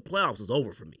like the playoffs was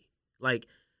over for me. Like,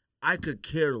 I could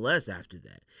care less after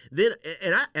that. Then,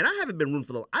 and I haven't been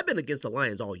rooting for I've been against the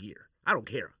Lions all year. I don't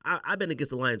care. I've been against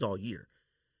the Lions all year.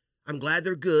 I'm glad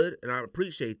they're good, and I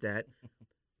appreciate that.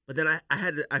 But then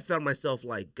I found myself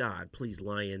like, God, please,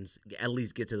 Lions, at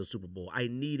least get to the Super Bowl. I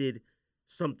needed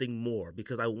something more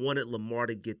because I wanted Lamar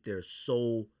to get there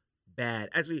so bad.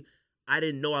 Actually, I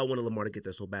didn't know I wanted Lamar to get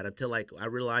there so bad until like I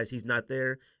realized he's not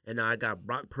there, and now I got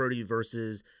Brock Purdy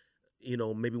versus, you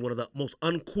know, maybe one of the most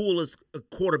uncoolest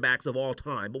quarterbacks of all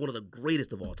time, but one of the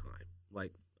greatest of all time.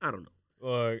 Like, I don't know.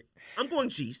 Look, I'm going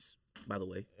Chiefs, by the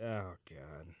way. oh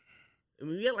God, I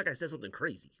mean, yeah, like I said, something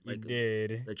crazy. you Like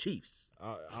did. the Chiefs.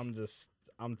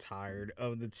 I'm tired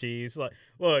of the Chiefs. Like,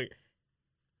 look,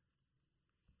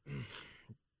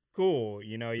 cool.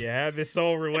 You know, you have this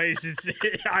whole relationship.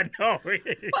 I know.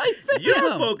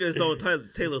 You're focused on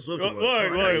Taylor Swift.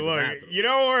 Look. You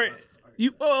know what?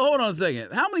 Hold on a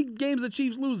second. How many games the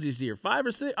Chiefs lose this year? 5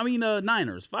 or 6? I mean,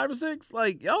 Niners. 5 or 6?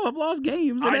 Like, y'all have lost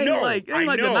games. It ain't like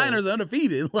the Niners are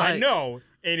undefeated. Like, I know.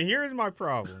 And here's my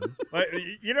problem. Like,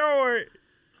 you know what?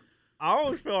 I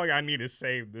always feel like I need to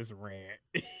save this rant.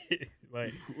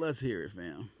 Like, let's hear it,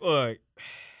 fam. Look,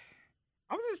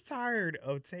 I'm just tired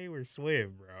of Taylor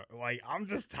Swift, bro. Like, I'm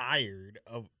just tired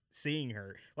of seeing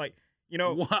her. Like, you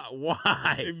know.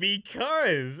 Why?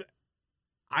 Because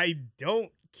I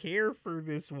don't care for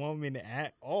this woman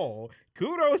at all.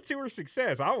 Kudos to her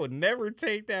success. I would never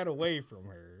take that away from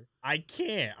her. I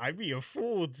can't. I'd be a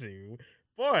fool to.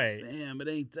 But damn, it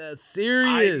ain't that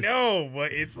serious. I know,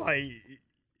 but it's like,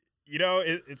 you know,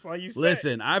 it's like you said.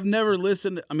 Listen, I've never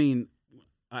listened. I mean,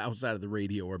 outside of the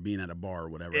radio or being at a bar or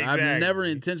whatever, exactly. I've never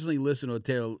intentionally listened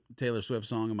to a Taylor Swift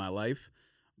song in my life.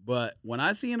 But when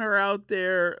I seen her out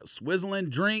there swizzling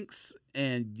drinks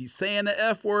and saying the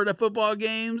F word at football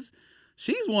games,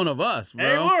 she's one of us, bro.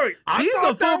 Hey, look, she's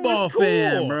a football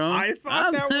fan, bro. I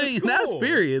thought that was cool. That's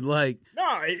period. Like,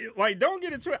 no, like, don't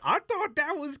get into it. I thought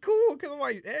that was cool because I'm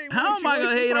like, hey, how am I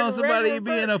gonna hate on somebody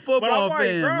being a football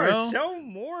fan, bro? Show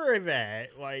more of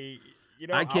that, like. You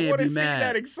know, I can't be mad. See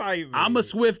that excitement. I'm a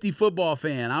Swiftie football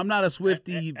fan. I'm not a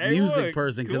Swiftie music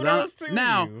person. Because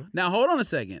now, hold on a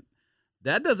second.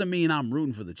 That doesn't mean I'm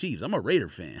rooting for the Chiefs. I'm a Raider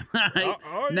fan. Right?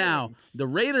 Now, the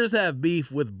Raiders have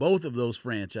beef with both of those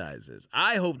franchises.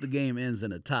 I hope the game ends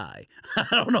in a tie. I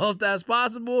don't know if that's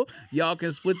possible. Y'all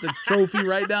can split the trophy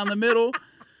right down the middle.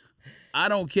 I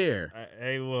don't care.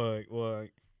 Hey, look.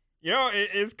 You know,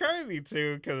 it's crazy,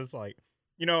 too, because it's like,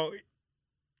 you know,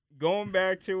 going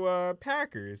back to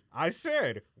Packers, I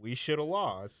said we should have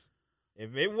lost.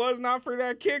 If it was not for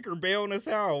that kicker bailing us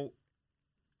out,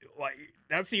 like,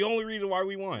 that's the only reason why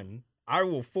we won. I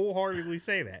will full-heartedly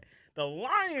say that. The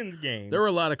Lions game. There were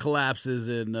a lot of collapses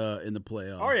in the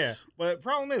playoffs. Oh, yeah. But the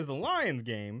problem is the Lions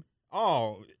game,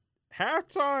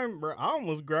 halftime, bro, I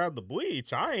almost grabbed the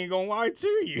bleach. I ain't going to lie to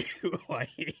you.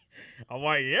 I'm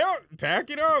like, yep, pack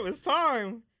it up. It's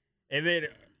time. And then,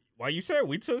 like you said,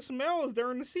 we took some L's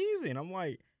during the season. I'm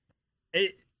like,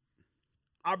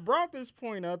 I brought this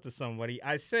point up to somebody.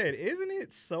 I said, isn't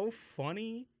it so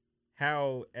funny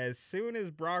how as soon as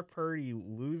Brock Purdy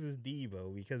loses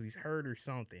Deebo because he's hurt or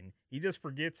something, he just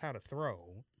forgets how to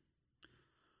throw?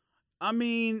 I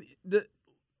mean, they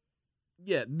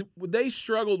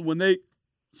struggled when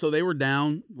they were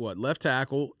down, left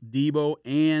tackle, Deebo,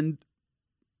 and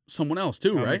someone else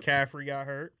too, right? McCaffrey got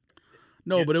hurt.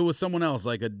 No, yeah. But it was someone else,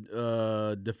 like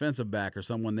a defensive back or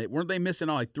someone. Weren't they missing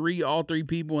all three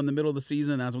people in the middle of the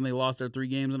season? That's when they lost their 3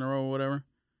 games in a row or whatever.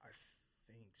 I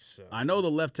think So I know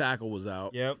the left tackle was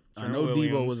out. Yep. I Trent know Debo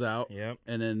Williams. was out. Yep.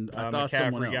 And then I thought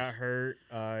someone McCaffrey else got hurt,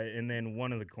 and then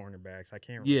one of the cornerbacks. I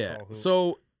can't Yeah. recall who.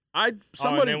 So and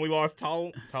somebody then we lost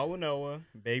Talanoa,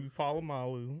 Baby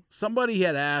Palomalu. somebody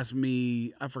had asked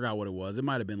me, I forgot what it was. It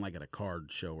might have been like at a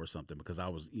card show or something because I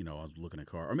was looking at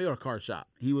card or maybe at a card shop.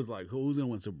 He was like, "Who's going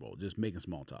to win Super Bowl?" Just making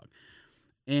small talk.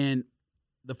 And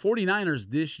the 49ers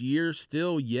this year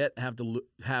still yet have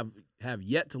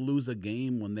yet to lose a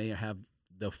game when they have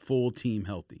the full team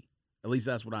healthy. At least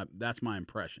that's my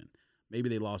impression. Maybe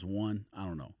they lost one. I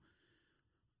don't know.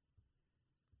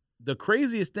 The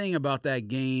craziest thing about that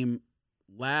game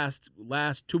last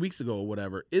 2 weeks ago or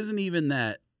whatever isn't even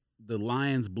that the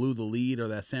Lions blew the lead or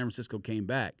that San Francisco came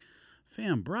back.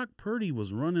 Fam, Brock Purdy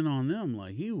was running on them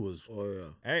like he was. Oh yeah.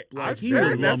 Hey, Like I he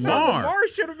said was that's Lamar. how Lamar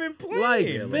should have been playing.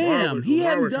 Like, fam, he Lamar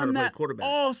hadn't was trying done to play that quarterback.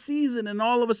 all season, and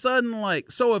all of a sudden, like,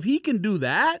 so if he can do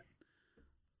that,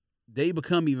 they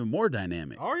become even more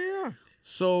dynamic. Oh yeah.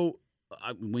 So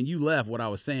when you left, what I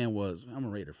was saying was, I'm a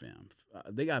Raider fan.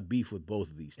 They got beef with both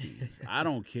of these teams. I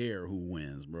don't care who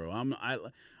wins, bro.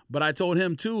 But I told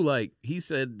him too. Like he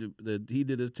said that he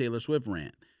did his Taylor Swift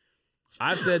rant.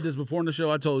 I've said this before in the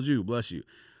show. I told you, bless you.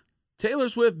 Taylor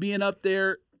Swift being up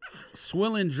there,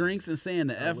 swilling drinks and saying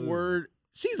the F word.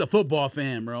 She's a football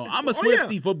fan, bro. I'm a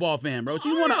Swiftie football fan, bro.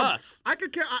 She's one of us. I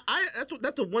could care.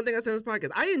 That's the one thing I said in this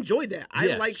podcast. I enjoy that. I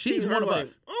Yes, like she's seeing one her of like,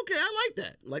 us. Okay, I like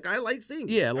that. Like I like seeing.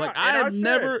 it. Yeah, like And I have said,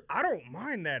 never. I don't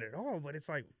mind that at all, but it's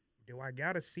like, do I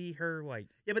gotta see her like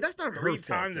Yeah, but that's not her 3 fault,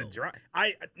 times a though. drive?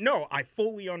 I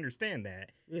fully understand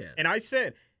that. Yeah. And I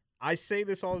say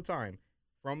this all the time.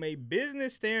 From a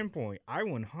business standpoint, I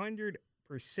 100%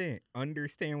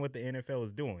 understand what the NFL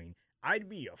is doing. I'd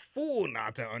be a fool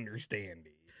not to understand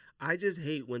it. I just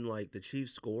hate when like the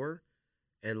Chiefs score,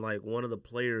 and like one of the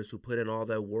players who put in all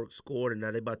that work scored, and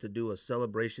now they about to do a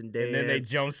celebration dance, And then they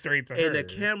jump straight to her. and the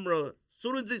camera.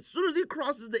 Soon as he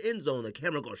crosses the end zone, the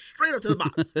camera goes straight up to the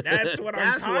box. That's what I'm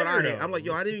That's what I tired hate. of. I'm like,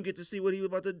 yo, I didn't even get to see what he was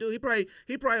about to do. He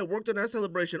probably worked on that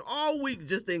celebration all week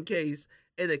just in case,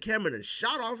 and the camera then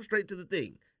shot off straight to the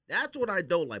thing. That's what I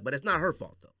don't like, but it's not her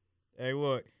fault though. Hey,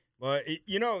 look, but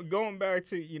going back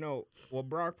to what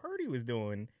Brock Purdy was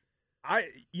doing,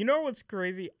 what's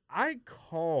crazy? I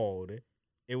called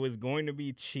it was going to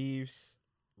be Chiefs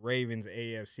Ravens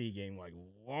AFC game like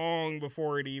long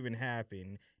before it even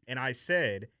happened, and I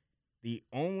said the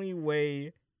only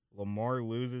way Lamar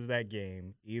loses that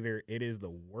game, either it is the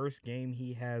worst game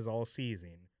he has all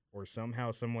season, or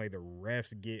somehow, some way, the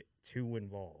refs get too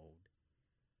involved.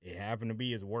 It happened to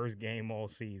be his worst game all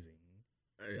season.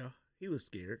 Yeah, he was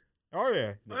scared. Oh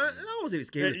yeah, I wasn't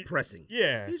scared. He was pressing.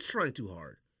 yeah. He's trying too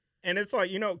hard. And it's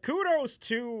like, kudos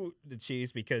to the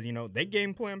Chiefs because, they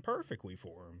game plan perfectly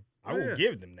for him. I will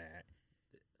give them that.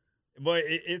 But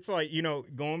it's like,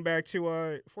 going back to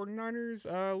 49ers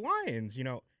Lions,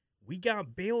 we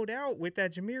got bailed out with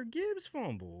that Jahmyr Gibbs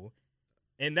fumble.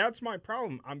 And that's my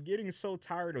problem. I'm getting so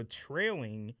tired of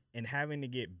trailing and having to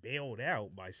get bailed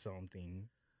out by something.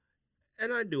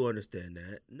 And I do understand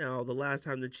that. Now, the last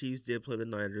time the Chiefs did play the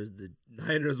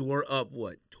Niners were up,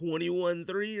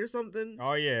 21-3 or something?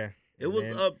 Oh, yeah. It was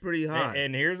up pretty high.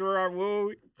 And here's where I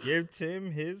will give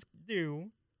Tim his due.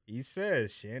 He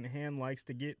says Shanahan likes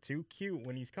to get too cute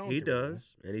when he's comfortable. He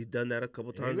does. And he's done that a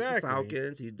couple times with the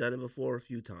Falcons. He's done it before a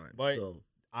few times. But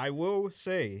I will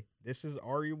say this is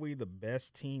arguably the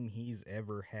best team he's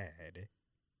ever had.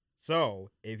 So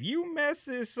if you mess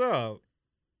this up,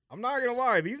 I'm not going to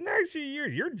lie. These next few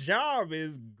years, your job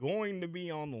is going to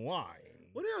be on the line.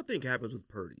 What do y'all think happens with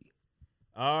Purdy?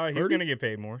 He's going to get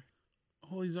paid more.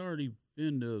 Oh, he's already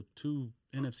been to 2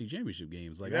 NFC Championship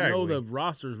games. Like Exactly. I know the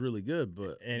roster's really good,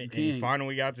 but And he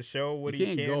finally got to show what he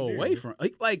can't can go do. away from.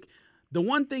 Like the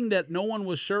one thing that no one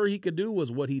was sure he could do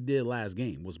was what he did last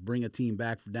game, was bring a team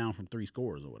back down from 3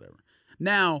 scores or whatever.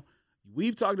 Now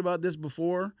we've talked about this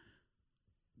before.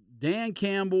 Dan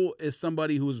Campbell is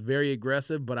somebody who's very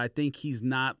aggressive, but I think he's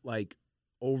not like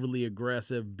overly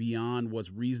aggressive beyond what's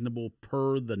reasonable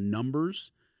per the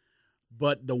numbers.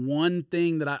 But the one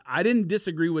thing that I didn't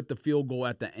disagree with the field goal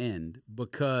at the end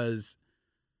because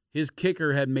his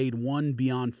kicker had made one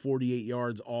beyond 48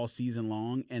 yards all season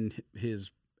long, and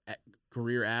his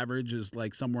career average is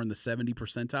like somewhere in the 70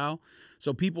 percentile.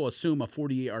 So people assume a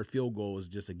 48-yard field goal is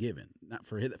just a given. Not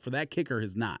for that kicker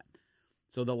is not.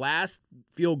 So the last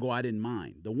field goal I didn't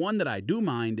mind. The one that I do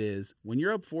mind is when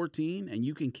you're up 14 and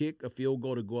you can kick a field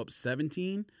goal to go up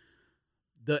 17,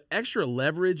 the extra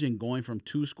leverage in going from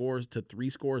 2 scores to 3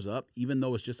 scores up, even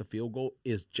though it's just a field goal,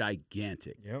 is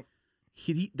gigantic. Yep.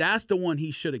 That's the one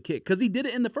he should have kicked because he did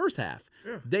it in the first half.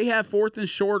 Yeah. They had 4th and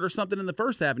short or something in the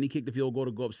first half, and he kicked the field goal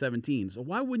to go up 17. So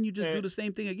why wouldn't you just do the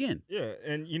same thing again? Yeah,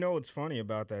 and you know what's funny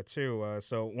about that too?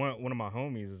 So one of my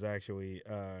homies is actually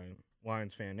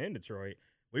Lions fan in Detroit.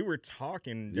 We were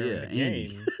talking during the Andy.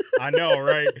 game. I know,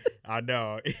 right? I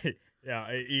know.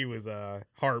 Yeah, he was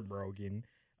heartbroken.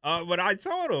 But I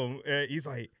told him, he's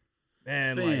like,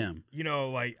 man, Fam.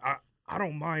 like, I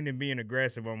don't mind him being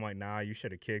aggressive. I'm like, nah, you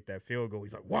should have kicked that field goal.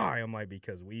 He's like, why? I'm like,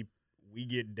 because we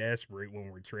get desperate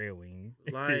when we're trailing.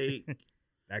 Like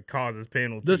that causes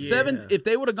penalties. If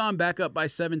they would have gone back up by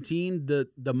 17, the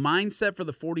mindset for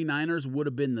the 49ers would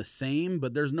have been the same,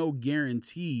 but there's no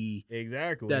guarantee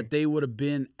exactly that they would have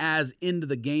been as into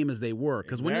the game as they were.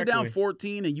 Because when you're down Exactly.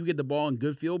 14 and you get the ball in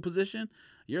good field position,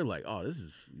 you're like, oh,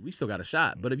 we still got a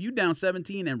shot. But if you down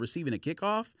 17 and receiving a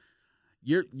kickoff,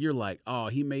 you're like, oh,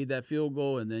 he made that field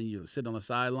goal, and then you sit on the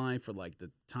sideline for like the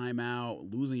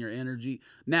timeout, losing your energy.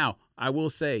 Now, I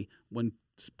will say, when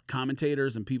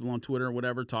commentators and people on Twitter or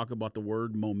whatever talk about the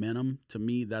word momentum, to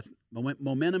me, that's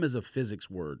momentum is a physics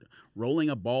word. Rolling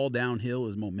a ball downhill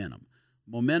is momentum.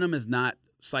 Momentum is not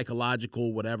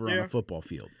psychological, whatever, on a football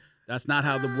field. That's not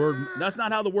how the word. That's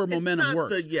not how the word momentum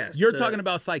works. You're talking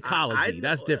about psychology.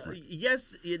 That's different.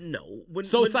 Yes, no.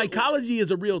 Psychology is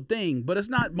a real thing, but it's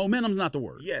not. Momentum's not the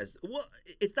word. Yes, well,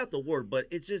 it's not the word, but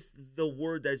it's just the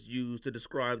word that's used to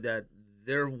describe that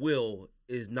their will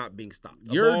is not being stopped.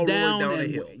 You're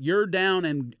down,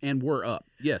 and we're up.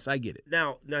 Yes, I get it.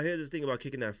 Now here's this thing about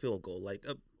kicking that field goal. Like,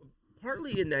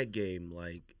 partly in that game,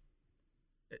 like,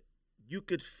 you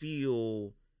could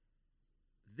feel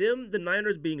the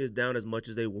Niners being as down as much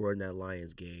as they were in that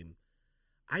Lions game.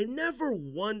 I never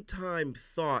one time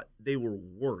thought they were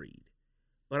worried,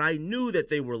 but I knew that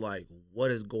they were like, what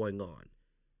is going on?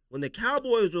 When the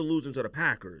Cowboys were losing to the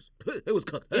Packers, it was.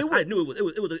 I knew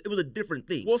it was a different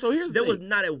thing. Well, so here's the there thing. was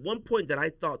not at one point that I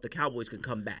thought the Cowboys could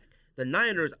come back. The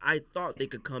Niners, I thought they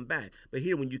could come back, but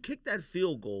here, when you kick that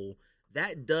field goal,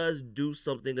 that does do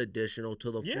something additional to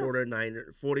the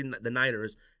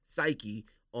 49ers psyche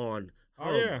on.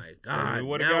 Oh my God!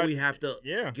 We have to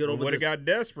get over this. Would have got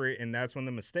desperate, and that's when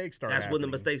the mistakes start. That's when the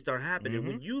mistakes start happening. Mm-hmm.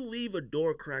 When you leave a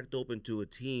door cracked open to a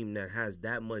team that has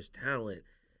that much talent,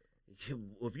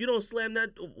 if you don't slam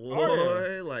that,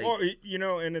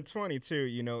 and it's funny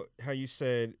too. How you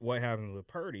said what happened with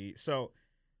Purdy. So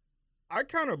I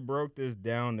kind of broke this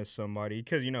down to somebody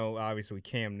because obviously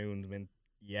Cam Newton's been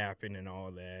yapping and all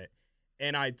that.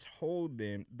 And I told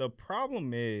them the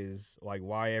problem is like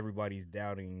why everybody's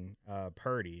doubting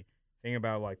Purdy. Think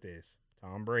about it like this: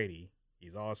 Tom Brady,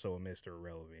 he's also a Mr.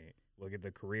 Irrelevant. Look at the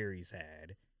career he's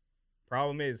had.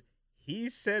 Problem is he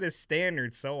set a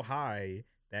standard so high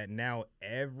that now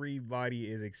everybody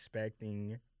is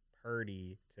expecting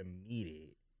Purdy to meet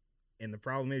it. And the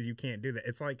problem is you can't do that.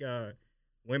 It's like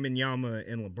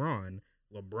Wembanyama and LeBron.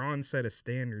 LeBron set a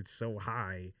standard so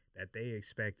high that they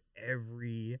expect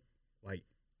every. Like,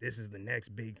 this is the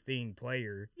next big thing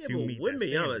player to meet that standard.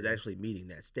 Wembanyama is actually meeting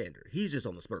that standard. He's just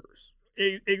on the Spurs.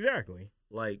 Exactly.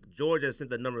 Like, George has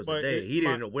sent the numbers today. He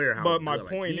didn't know where how. But my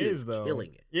point is, though,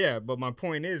 killing it. Yeah, but my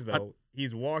point is, though,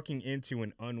 he's walking into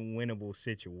an unwinnable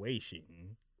situation.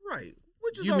 Right.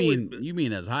 Which is you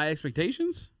mean as high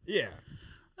expectations? Yeah.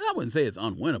 I wouldn't say it's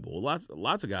unwinnable.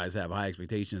 Lots of guys have high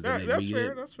expectations and they meet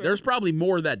it. That's fair. There's probably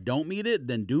more that don't meet it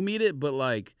than do meet it, but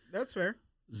like that's fair.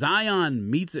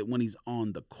 Zion meets it when he's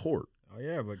on the court. Oh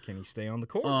yeah, but can he stay on the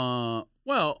court?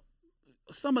 Well,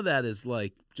 some of that is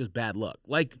like just bad luck.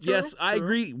 Like, yes, I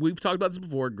agree. We've talked about this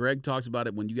before. Greg talks about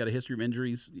it when you got a history of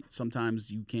injuries.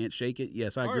 Sometimes you can't shake it.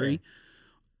 Yes, I agree.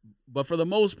 Yeah. But for the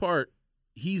most part,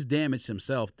 he's damaged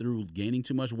himself through gaining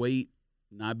too much weight,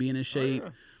 not being in shape. Oh,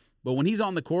 yeah. But when he's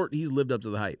on the court, he's lived up to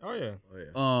the hype. Oh yeah.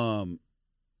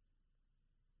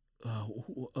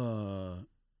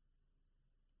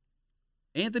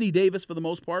 Anthony Davis, for the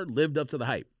most part, lived up to the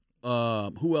hype.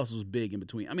 Who else was big in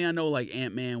between? I mean, I know like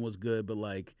Ant-Man was good, but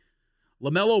like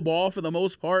LaMelo Ball, for the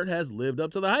most part, has lived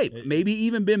up to the hype. Maybe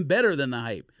even been better than the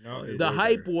hype. The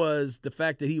hype was the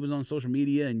fact that he was on social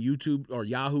media and YouTube or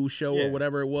Yahoo show or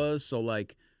whatever it was. So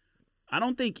like, I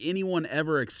don't think anyone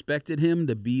ever expected him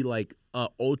to be like a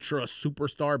ultra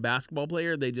superstar basketball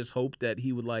player. They just hoped that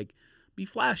he would like be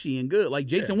flashy and good, like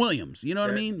Jason Williams. You know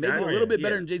what I mean? Maybe a little bit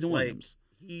better than Jason Williams.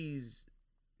 He's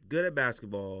good at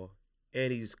basketball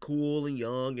and he's cool and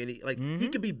young and he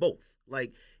could be both.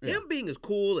 Like him being as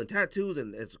cool and tattoos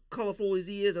and as colorful as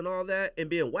he is and all that and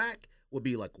being whack would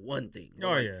be like one thing.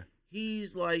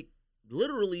 He's like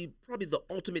literally probably the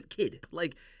ultimate kid.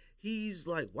 Like he's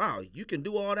like, wow, you can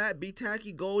do all that, be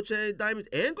tacky, gold chain, diamonds,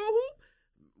 and go hoop?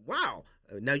 Wow.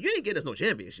 Now you ain't getting us no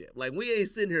championship. Like we ain't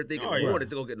sitting here thinking Oh, yeah. Hornets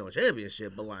to go get no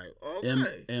championship. But like,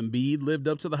 okay, Embiid lived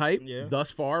up to the hype Yeah.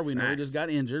 thus far. We know he just got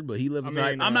injured, but he lived up to the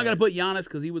hype. I'm not gonna put Giannis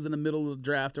because he was in the middle of the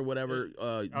draft or whatever.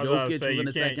 Jokic was in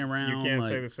the second round. You can't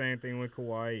like, say the same thing with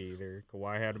Kawhi either.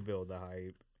 Kawhi had to build the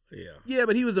hype. yeah,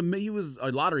 but he was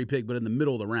a lottery pick, but in the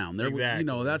middle of the round. There, Exactly. you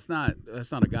know, that's not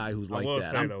a guy who's like I will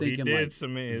that. say, I'm though, thinking he did like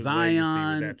cement his Zion,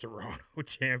 legacy with that Toronto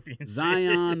championship.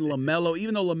 Zion, LaMelo.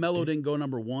 Even though LaMelo didn't go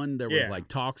number one, there was Yeah. like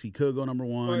talks he could go number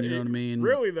one. But You know what I mean?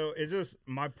 Really though, it's just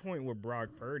my point with Brock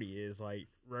Purdy is like,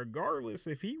 regardless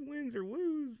if he wins or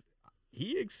lose,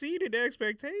 he exceeded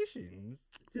expectations.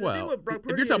 See, the thing Well, with Brock if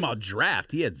you're Purdy talking is- about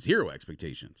draft, he had zero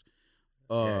expectations.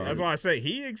 That's why I say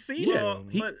he exceeded. yeah, them.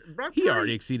 he- but Brock He Purdy,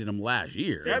 already exceeded him last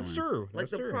year. That's I mean, true. Like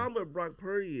That's the true. problem with Brock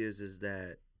Purdy is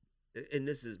that, and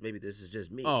this is just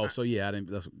me. Oh, so yeah, I didn't.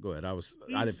 Go ahead. I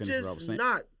didn't finish what I was just saying.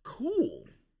 not cool.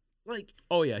 Like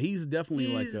Oh yeah, he's definitely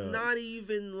he's like not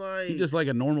even like he's just like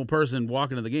a normal person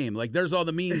walking to the game. Like there's all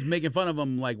the memes making fun of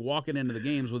him like walking into the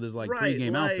games with his like Right,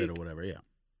 pregame outfit or like- whatever. Yeah.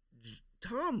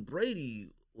 Tom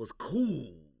Brady was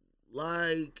cool.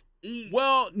 Like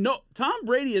Well, no, Tom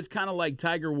Brady is kind of like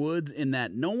Tiger Woods in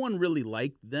that no one really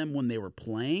liked them when they were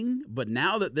playing, but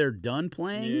now that they're done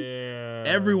playing, Yeah.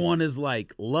 everyone is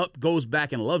like goes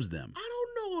back and loves them. I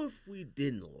don't know if we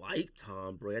didn't like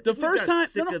Tom Brady. I The think we first got time-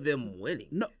 sick no, no. of them winning.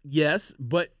 No, yes,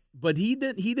 but he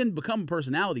didn't become a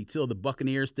personality till the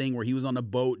Buccaneers thing where he was on the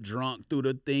boat drunk through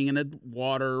the thing in the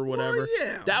water or whatever. Well,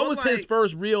 yeah, That but was his like-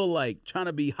 first real like trying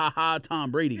to be Tom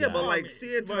Brady Yeah, guy. but I like mean,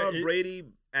 seeing but Tom it- Brady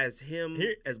as him,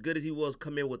 Here- as good as he was,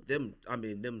 come in with them. I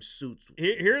mean, them suits.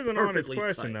 Here's an honest perfectly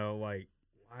question tight. though. Like,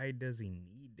 why does he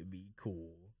need to be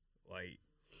cool? Like,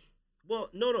 Well,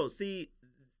 no. See,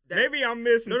 maybe I'm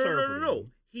no.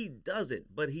 misinterpreting. He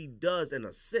doesn't, but he does in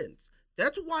a sense.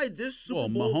 That's why this Super well,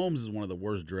 Bowl. Mahomes is one of the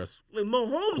worst dressed Like,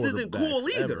 Mahomes isn't cool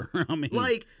quarterbacks either. ever. I mean,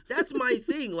 Like, that's my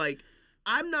thing. Like,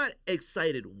 I'm not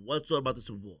excited whatsoever about the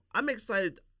Super Bowl. I'm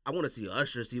excited. I want to see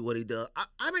Usher, see what he does.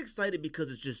 I'm excited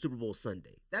because it's just Super Bowl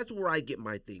Sunday. That's where I get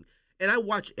my thing. And I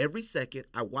watch every second.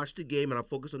 I watch the game and I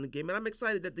focus on the game. And I'm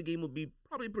excited that the game will be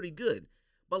probably pretty good.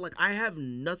 But, like, I have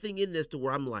nothing in this to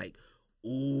where I'm like,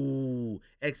 ooh,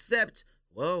 except,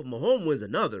 well, Mahomes wins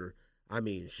another. I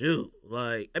mean, shoot.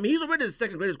 Like, I mean, he's already the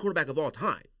second greatest quarterback of all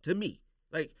time, to me.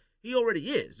 Like, he already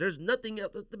is. There's nothing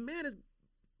else. The man has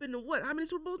been to what? How many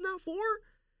Super Bowls now? 4?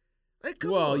 Like,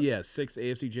 come well, on. yeah, 6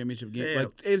 AFC Championship game, Damn.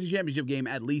 like AFC Championship game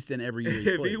at least in every year. He's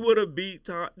If played. he would have beat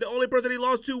Tom, the only person he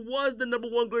lost to was the number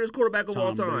 1 greatest quarterback of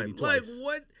all Tom time. Brady Like, twice.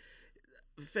 what?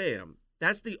 Fam,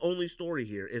 that's the only story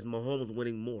here is Mahomes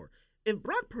winning more. If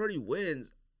Brock Purdy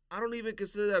wins, I don't even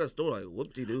consider that a story. Like,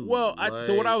 whoop-de-doo. Well,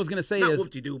 so what I was gonna say not is,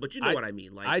 whoop-de-doo, but you know what I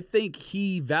mean. Like, I think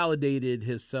he validated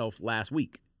himself last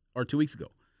week or 2 weeks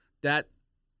ago. That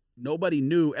nobody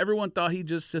knew. Everyone thought he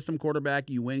just system quarterback.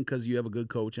 You win because you have a good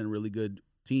coach and a really good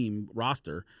team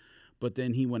roster. But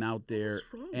then he went out there.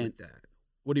 what's wrong and with that?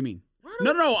 what do you mean? Why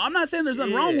No, don't- I'm not saying there's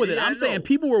nothing Yeah, wrong with it. yeah, I I'm saying know.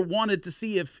 people were wanted to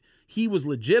see if he was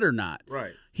legit or not.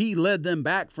 Right. He led them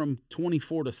back from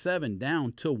 24-7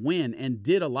 down to win and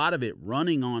did a lot of it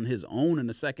running on his own in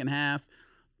the second half,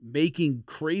 making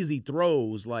crazy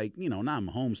throws like, not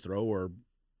Mahomes throw or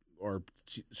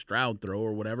Stroud throw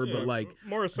or whatever, Yeah, but like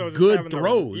more so just good having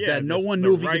throws that no just one the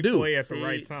knew if he right could do. play at the See,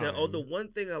 right time. The one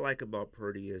thing I like about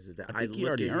Purdy is that I think he look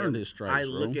already at earned him, his stripes, I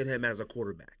look bro. at him as a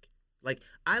quarterback. Like,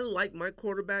 I like my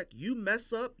quarterback. You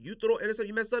mess up, you throw intercept,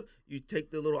 you mess up, you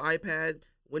take the little iPad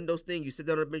Windows thing, you sit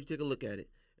down on the bench, you take a look at it,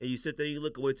 and you sit there, you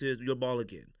look away to your ball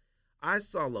again. I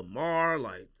saw Lamar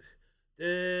like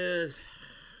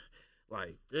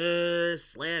this,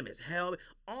 slam his helmet,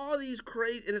 all these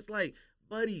crazy, and it's like,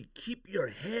 buddy, keep your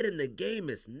head in the game.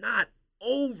 It's not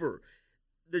over.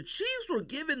 The Chiefs were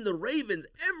giving the Ravens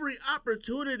every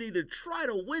opportunity to try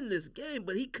to win this game,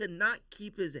 but he could not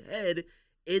keep his head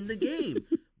in the game.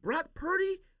 Brock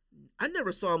Purdy, I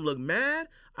never saw him look mad.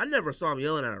 I never saw him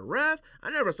yelling at a ref. I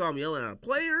never saw him yelling at a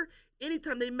player.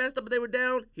 Anytime they messed up and they were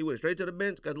down, he went straight to the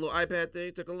bench, got the little iPad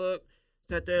thing, took a look,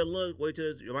 sat there, looked, wait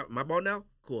till my ball now?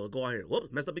 Cool, go out here.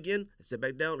 Whoops, messed up again, sit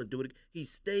back down and do it again. He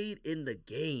stayed in the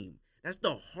game. That's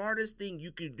the hardest thing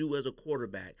you can do as a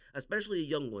quarterback, especially a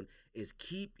young one, is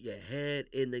keep your head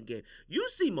in the game. You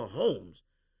see Mahomes.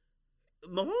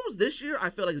 Mahomes this year, I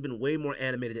feel like he's been way more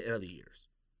animated than other years.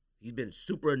 He's been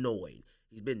super annoying.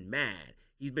 He's been mad.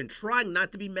 He's been trying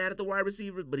not to be mad at the wide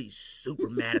receivers, but he's super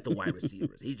mad at the wide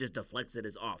receivers. He just deflects it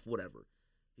as off, whatever.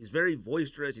 He's very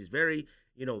boisterous. He's very,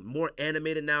 more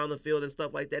animated now on the field and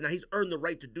stuff like that. Now, he's earned the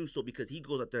right to do so because he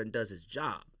goes out there and does his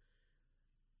job.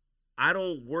 I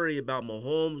don't worry about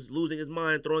Mahomes losing his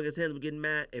mind, throwing his hands, getting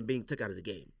mad, and being took out of the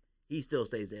game. he still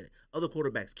stays in it. Other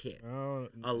quarterbacks can't. Oh,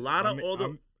 A lot of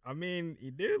other. I mean,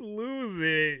 he did lose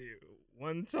it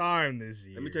one time this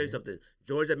year. Let me tell you something.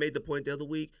 Georgia made the point the other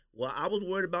week. What I was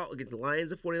worried about against the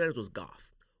Lions and 49ers was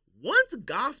Goff. Once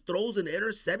Goff throws an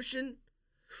interception,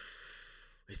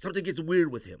 something gets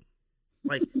weird with him.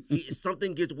 Like,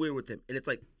 something gets weird with him. And it's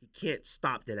like he can't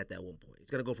stop that at that one point. He's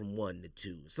going to go from 1 to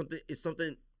 2.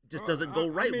 Something just doesn't go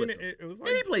right with him. It was like,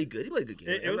 and he played good. He played a good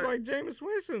game. It was like Jameis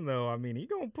Winston, though. I mean, he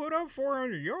going to put up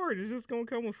 400 yards. It's just going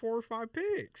to come with 4 or 5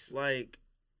 picks. Like,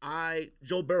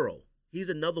 Joe Burrow. He's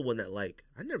another one that, like,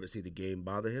 I never see the game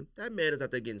bother him. That man is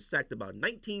out there getting sacked about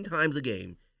 19 times a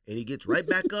game, and he gets right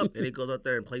back up, and he goes out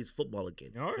there and plays football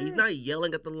again. Oh, yeah. He's not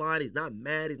yelling at the line. He's not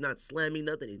mad. He's not slamming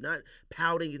nothing. He's not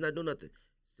pouting. He's not doing nothing.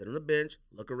 Sit on the bench,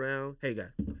 look around. Hey, guy,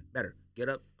 better. Get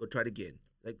up. Go try it again.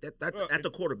 Like that's a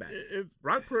quarterback.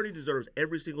 Brock Purdy deserves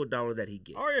every single dollar that he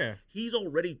gets. Oh, yeah. He's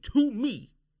already, to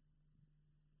me,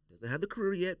 doesn't have the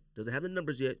career yet, doesn't have the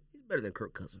numbers yet. He's better than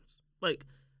Kirk Cousins. Like,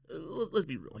 let's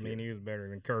be real. I mean, he was better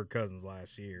than Kirk Cousins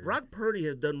last year. Brock Purdy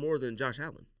has done more than Josh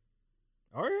Allen.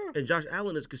 Oh, yeah. And Josh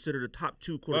Allen is considered a top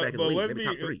 2 quarterback in the league, maybe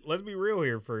top 3. Let's be real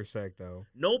here for a sec, though.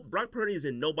 No, Brock Purdy is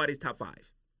in nobody's top 5.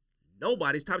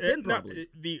 Nobody's top 10, probably.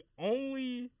 The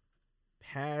only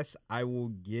pass I will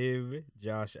give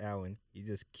Josh Allen, he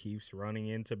just keeps running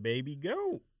into baby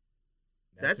goat.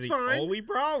 That's fine. Only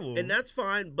problem. And that's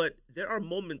fine, but there are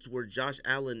moments where Josh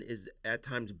Allen is at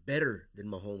times better than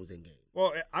Mahomes in game.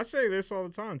 Well, I say this all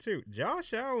the time, too.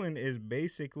 Josh Allen is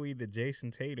basically the Jason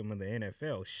Tatum of the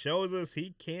NFL. Shows us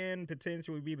he can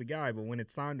potentially be the guy, but when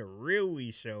it's time to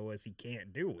really show us, he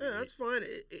can't do it. Yeah, that's fine.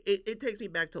 It takes me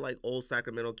back to, like, old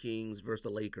Sacramento Kings versus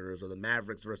the Lakers or the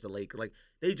Mavericks versus the Lakers. Like,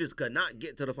 they just could not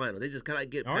get to the final. They just cannot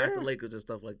get past the Lakers and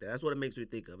stuff like that. That's what it makes me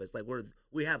think of. It's like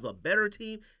we have a better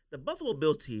team. The Buffalo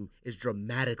Bills team is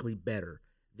dramatically better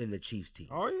than the Chiefs team.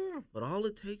 Oh, yeah. But all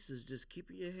it takes is just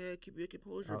keeping your head, keep your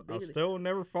composure. I still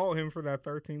never fault him for that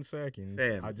 13 seconds.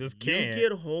 Fam, I just can't. You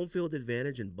get home field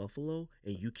advantage in Buffalo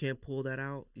and you can't pull that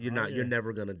out, you're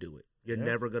never going to do it. You're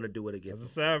never going to do it against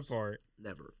That's the sad part.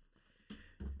 Never.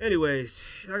 Anyways,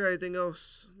 I got anything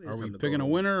else? Are we picking a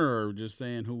winner or just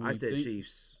saying who we I said think?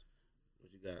 Chiefs.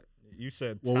 What you got? You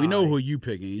said Well, tie. we know who you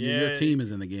picking. Yeah. Your team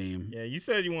is in the game. Yeah, you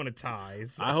said you wanted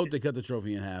ties. I hope they cut the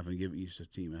trophy in half and give each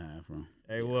team a half, bro.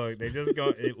 Hey, look, they just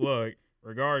go. Look,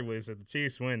 regardless, if the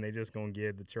Chiefs win, they just gonna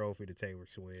give the trophy to Taylor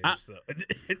Swift.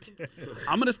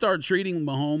 I'm gonna start treating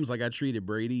Mahomes like I treated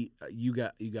Brady. You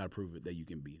got to prove it that you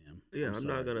can beat him. Yeah, I'm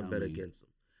not gonna bet against them.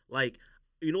 Like,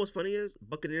 you know what's funny is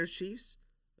Buccaneers Chiefs.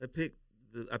 I picked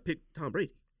Tom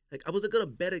Brady. Like, I wasn't gonna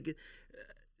bet against.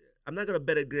 I'm not gonna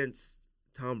bet against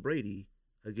Tom Brady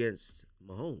against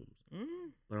Mahomes.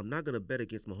 But I'm not going to bet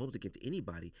against Mahomes against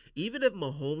anybody. Even if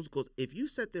Mahomes goes, if you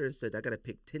sat there and said, I got to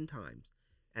pick 10 times,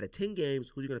 out of 10 games,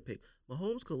 who are you going to pick?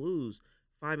 Mahomes could lose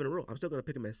 5 in a row. I'm still going to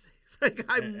pick him at 6. Like,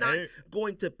 I'm not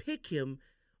going to pick him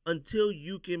until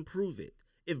you can prove it.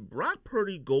 If Brock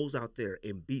Purdy goes out there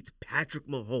and beats Patrick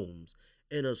Mahomes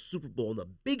in a Super Bowl on the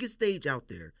biggest stage out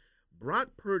there,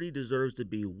 Brock Purdy deserves to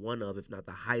be one of, if not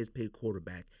the highest paid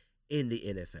quarterback in the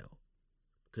NFL.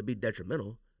 Could be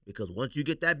detrimental. Because once you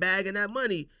get that bag and that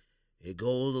money, it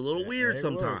goes a little weird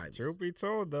sometimes. Look, truth be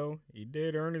told, though, he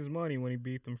did earn his money when he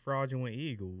beat them fraudulent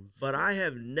Eagles. But I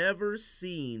have never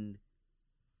seen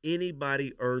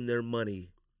anybody earn their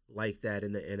money like that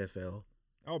in the NFL.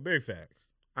 Oh, big facts.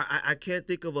 I can't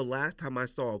think of a last time I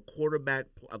saw a quarterback,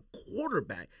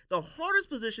 the hardest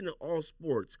position in all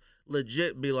sports,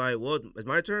 legit be like, well, it's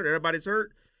my turn, everybody's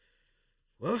hurt.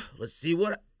 Well, let's see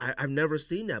what I've never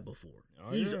seen that before. Oh,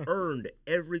 He's earned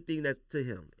everything that's to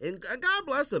him, and God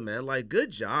bless him, man. Like, good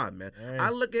job, man. Hey.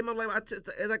 I look at him, I'm like,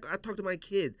 I talk to my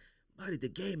kid, buddy, the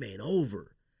game ain't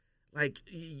over. Like,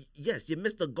 yes, you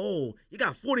missed a goal. You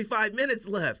got 45 minutes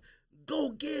left. Go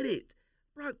get it.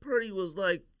 Brock Purdy was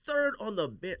like third on the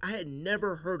bench. I had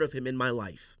never heard of him in my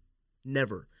life.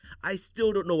 Never. I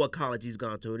still don't know what college he's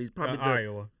gone to, and he's probably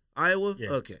Iowa. Iowa? Yeah.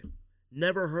 Okay.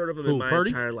 Never heard of him in my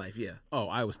entire life. Yeah. Oh,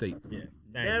 Iowa State. Yeah.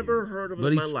 Never heard of him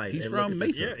in my life. He's from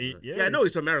Mesa. Yeah, I know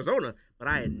he's from Arizona, but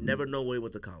I had never known where he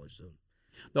went to college. So.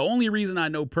 The only reason I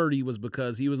know Purdy was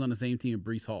because he was on the same team with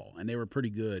Breece Hall, and they were pretty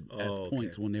good as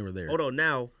points when they were there. Hold on.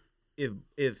 Now, if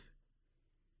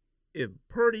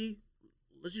Purdy,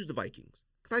 let's use the Vikings.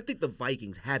 Because I think the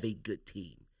Vikings have a good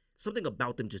team. Something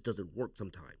about them just doesn't work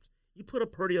sometimes. You put a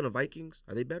Purdy on the Vikings,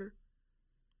 are they better?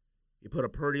 You put a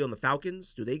Purdy on the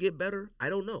Falcons, do they get better? I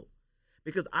don't know.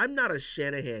 Because I'm not a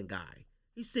Shanahan guy.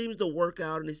 He seems to work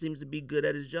out and he seems to be good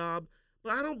at his job,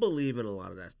 but I don't believe in a lot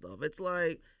of that stuff. It's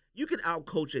like, you can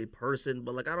outcoach a person,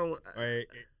 but like, I don't.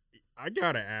 I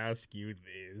gotta ask you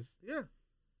this. Yeah.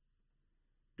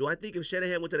 Do I think if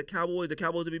Shanahan went to the Cowboys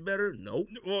would be better? Nope.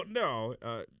 Well, no.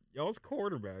 Y'all's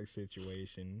quarterback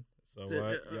situation. So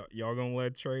y'all gonna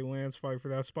let Trey Lance fight for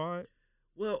that spot?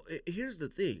 Well, here's the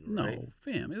thing, No, right?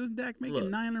 fam. Isn't Dak making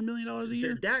Look, $900 million a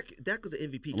year? Dak was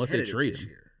an MVP Unless they candidate trade this him.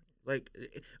 year. Like,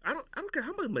 I don't care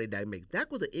how much money Dak makes.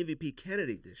 Dak was an MVP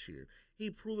candidate this year.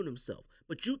 He proven himself.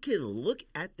 But you can look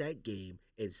at that game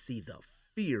and see the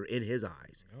fear in his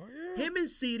eyes. Oh yeah. Him and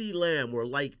CeeDee Lamb were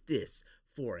like this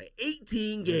for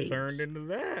 18 games. It turned into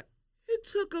that. It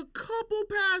took a couple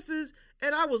passes,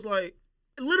 and I was like,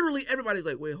 literally everybody's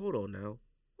like, wait, hold on now.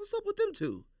 What's up with them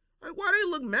two? Like, why they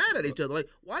look mad at each other? Like,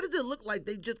 why did it look like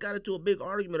they just got into a big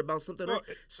argument about something? Well,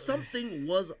 Something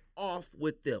was off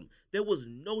with them. There was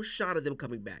no shot of them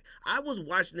coming back. I was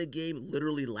watching the game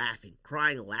literally laughing,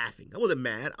 crying, laughing. I wasn't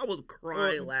mad. I was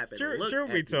crying, laughing.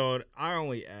 Truth be told, I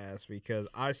only asked because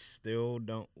I still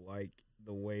don't like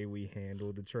the way we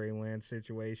handled the Trey Lance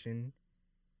situation.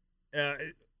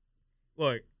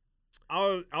 Look,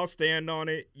 I'll stand on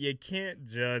it. You can't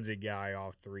judge a guy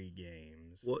off 3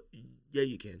 games. Well, yeah,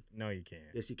 you can. No, you can't.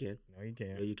 Yes, you can. No, you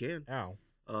can't. Yeah, you can. How?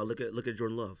 Look at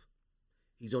Jordan Love.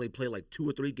 He's only played like 2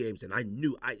 or 3 games, and I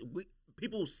knew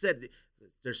people said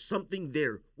there's something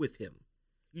there with him.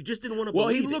 You just didn't want to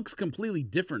believe He it. looks completely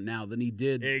different now than he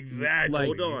did Exactly. like,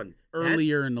 Hold on.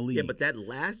 earlier in the league. Yeah, but that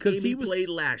last 'Cause game he he was- played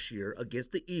last year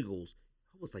against the Eagles,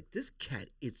 I was like, this cat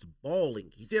is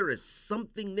balling. There is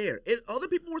something there. And other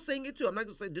people were saying it too. I'm not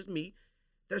going to say just me.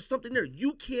 There's something there.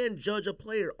 You can judge a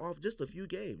player off just a few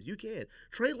games. You can.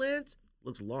 Trey Lance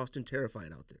looks lost and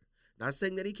terrified out there. Not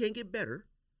saying that he can't get better.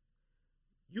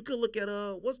 You could look at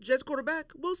what's Jets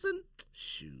quarterback? Wilson?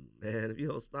 Shoot, man, if you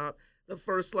don't stop. The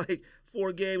first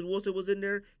 4 games Wilson was in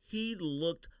there, he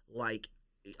looked like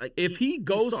if he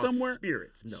goes saw somewhere,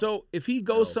 spirits. No. so if he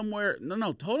goes No. somewhere,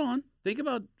 no, hold on. Think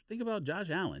about Josh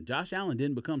Allen. Josh Allen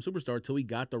didn't become superstar until he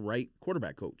got the right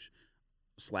quarterback coach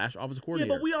 / offensive Yeah, coordinator.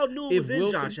 but we all knew it If was in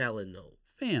Wilson- Josh Allen, though.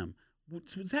 Fam,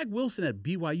 Zach Wilson at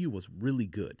BYU was really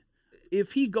good.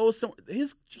 If he goes somewhere,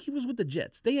 he was with the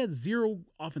Jets. They had 0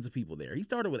 offensive people there. He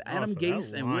started with Adam Also, that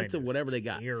Gase and went to line is whatever they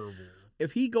got. terrible.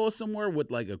 If he goes somewhere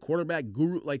with like a quarterback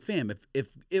guru, like fam,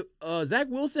 if Zach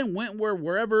Wilson went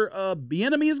wherever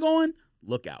Bieniemy is going,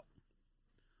 look out.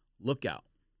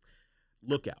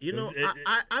 You know,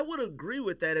 I would agree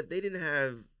with that if they didn't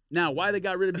have. Now, why they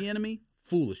got rid of Bieniemy?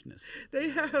 Foolishness. They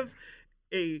have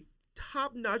a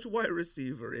top-notch wide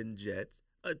receiver in Jets,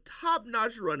 a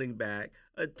top-notch running back,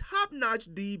 a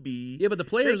top-notch DB. Yeah, but the They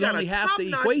players got only a half the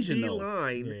top-notch equation, though.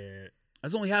 D-line. Yeah.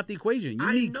 That's only half the equation. You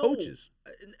I need know. coaches.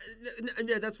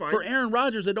 Yeah, that's fine. For Aaron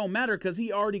Rodgers, it don't matter because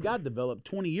he already got developed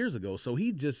 20 years ago. So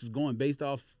he just is going based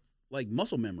off like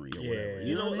muscle memory or whatever. Yeah.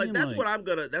 You know, what I like mean?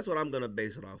 that's what I'm gonna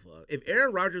base it off of. If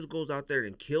Aaron Rodgers goes out there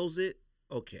and kills it,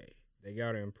 okay. They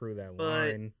got to improve that But-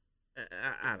 line.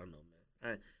 I don't know,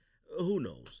 man. Who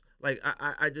knows? Like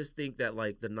I just think that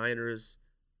like the Niners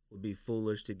would be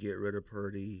foolish to get rid of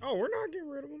Purdy. Oh, we're not getting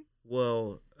rid of him.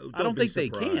 Well, I don't be think they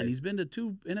can. surprised. He's been to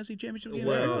 2 NFC championship games.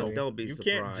 Well, in a row. don't be you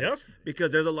surprised. can't just.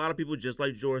 Because there's a lot of people, just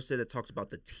like George said, that talks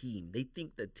about the team. They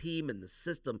think the team and the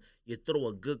system, you throw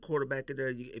a good quarterback in there.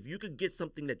 If you could get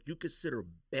something that you consider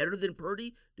better than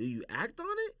Purdy, do you act on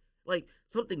it? Like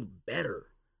something better.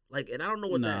 Like, and I don't know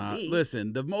what that means.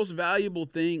 Listen, the most valuable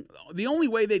thing, the only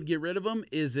way they'd get rid of him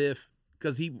is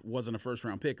because he wasn't a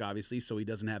first-round pick, obviously, so he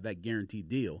doesn't have that guaranteed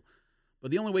deal. But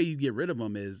the only way you get rid of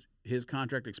him is his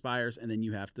contract expires, and then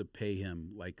you have to pay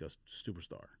him like a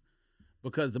superstar.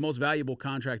 Because the most valuable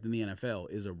contract in the NFL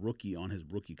is a rookie on his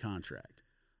rookie contract.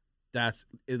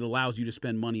 It allows you to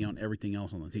spend money on everything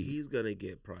else on the team. He's gonna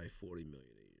get probably $40 million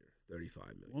a year, $35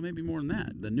 million. Well, maybe more than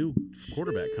that. The new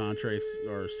quarterback contracts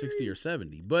are 60 or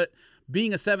 70. But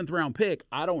being a 7th-round pick,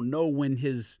 I don't know when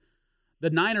the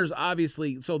Niners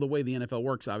obviously, so the way the NFL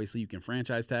works, obviously you can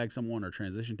franchise tag someone or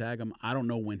transition tag them. I don't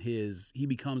know when he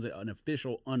becomes an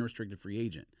official unrestricted free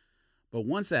agent. But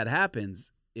once that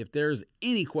happens, if there's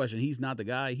any question he's not the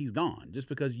guy, he's gone. Just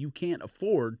because you can't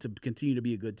afford to continue to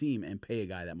be a good team and pay a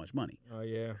guy that much money. Oh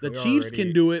yeah. The Chiefs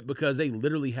can do it because they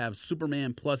literally have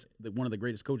Superman plus one of the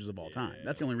greatest coaches of all time.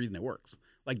 That's the only reason it works.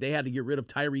 Like they had to get rid of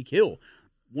Tyreek Hill,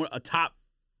 a top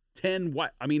 10.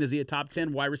 Is he a top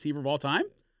 10 wide receiver of all time?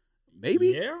 Maybe.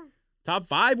 Yeah. Top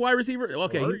 5 wide receiver.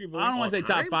 Okay, Arguably. I don't want to say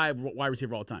top All 5 wide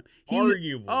receiver of all time.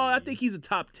 Arguably. Oh, I think he's a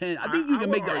top 10. I think you I can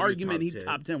would make the argue argument top he's 10.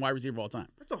 top 10 wide receiver of all time.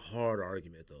 That's a hard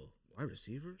argument, though. Wide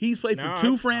receiver? He's played Nah, for 2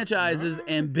 nah. franchises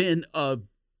and been a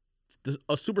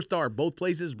superstar both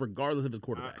places, regardless of his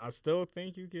quarterback. I still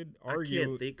think you could I argue.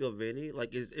 can't think of any.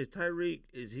 Like, is Tyreek,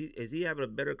 is he having a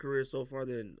better career so far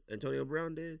than Antonio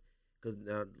Brown did? Because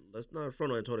now let's not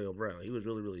front on Antonio Brown. He was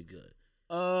really, really good.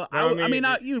 I mean,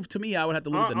 to me, I would have to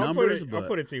look at the numbers. I'll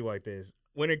put it to you like this: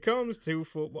 when it comes to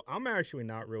football, I'm actually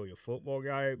not really a football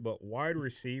guy, but wide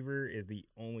receiver is the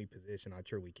only position I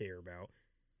truly care about.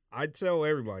 I tell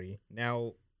everybody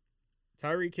now,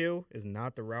 Tyreek Hill is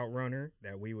not the route runner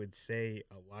that we would say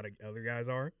a lot of other guys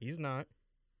are. He's not.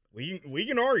 We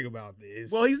can argue about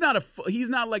this. Well, he's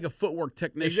not like a footwork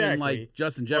technician like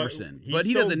Justin Jefferson, but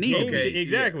he doesn't need to be.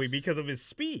 Exactly, because of his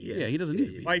speed. Yeah, he doesn't need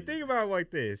to be. Like, think about it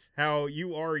like this: how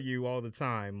you argue all the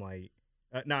time, like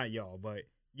not y'all, but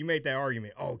you make that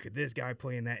argument. Oh, could this guy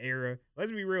play in that era?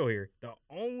 Let's be real here. The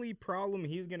only problem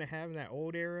he's gonna have in that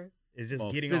old era is just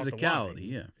getting off the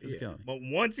line. Physicality. But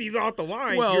once he's off the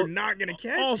line, you're not gonna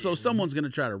catch him. Also, someone's gonna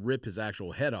try to rip his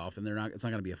actual head off, and it's not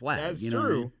gonna be a flag. That's true. What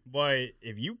I mean? But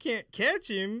if you can't catch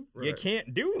him, you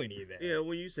can't do any of that. Yeah,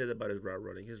 when you say that about his route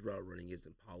running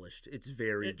isn't polished. It's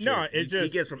very he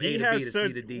gets from A to B to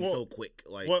C to D so quick.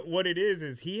 Like what it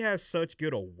is he has such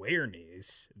good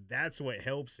awareness. That's what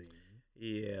helps him.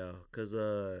 Yeah, because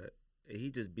he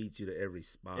just beats you to every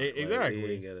spot. Exactly. Like,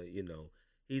 he ain't gonna,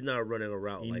 he's not running a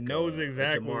route he like knows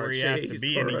exactly where he has to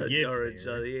be, and he gets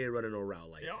there. He ain't running no route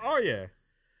like that. Oh yeah.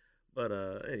 But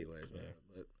anyways, man.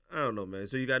 But I don't know, man.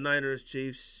 So you got Niners,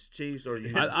 Chiefs, or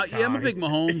you? I'm gonna pick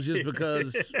Mahomes just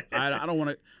because I don't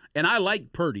want to. And I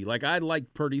like Purdy. Like I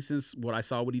liked Purdy since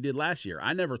what he did last year.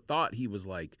 I never thought he was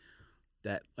like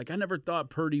that. Like I never thought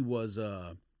Purdy was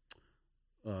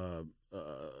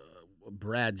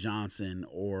Brad Johnson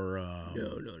or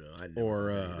no. I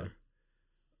never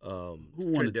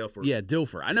Trent Dilfer. Yeah,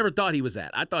 Dilfer. I never thought he was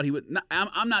that. I thought he would.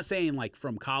 I'm not saying like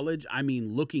from college. I mean,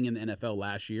 looking in the NFL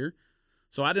last year.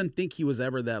 So I didn't think he was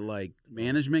ever that like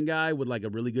management guy with like a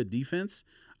really good defense.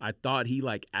 I thought he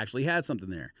like actually had something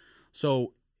there.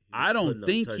 So I don't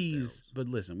think he's. But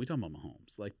listen, we talking about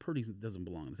Mahomes. Like Purdy doesn't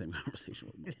belong in the same conversation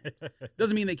with Mahomes.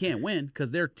 Doesn't mean they can't win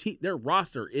because their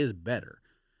roster is better.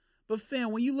 But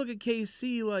fam, when you look at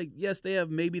KC, like yes, they have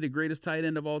maybe the greatest tight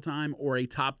end of all time or a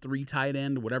top 3 tight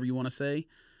end, whatever you want to say.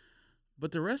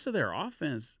 But the rest of their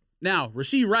offense. Now,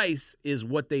 Rashee Rice is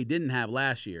what they didn't have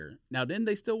last year. Now, didn't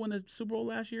they still win the Super Bowl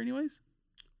last year anyways?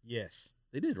 Yes.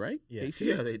 They did, right? Yes.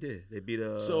 KC? Yeah, they did. They beat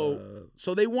So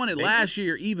they won it last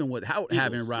year even without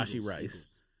having Rashee Rice. Eagles.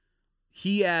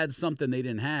 He adds something they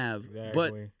didn't have. Exactly.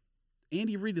 But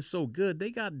Andy Reid is so good.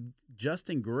 They got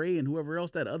Justin Gray and whoever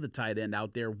else, that other tight end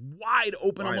out there, wide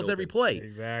open almost every play.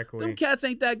 Exactly. Them cats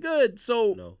ain't that good.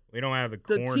 So No. We don't have the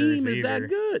the corners team is either. that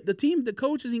good. The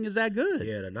coaching is that good.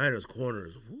 Yeah, the Niners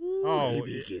corners. Woo, Oh, they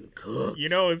be getting cooked. You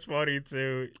know, it's funny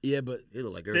too. Yeah, but They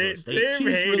look like Tim Arizona State. Tim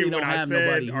Chiefs hated really when don't I have said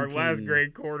nobody who our last can-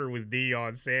 great corner was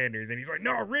Deion Sanders, and he's like,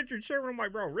 "No, Richard Sherman." I'm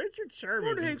like, "Bro, Richard Sherman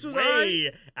Gordon was Hanks was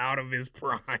way out of his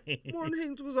prime." Warren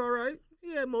Haynes was all right.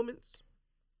 He had moments.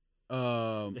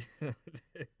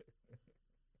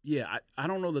 yeah, I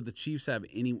don't know that the Chiefs have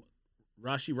any.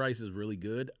 Rashee Rice is really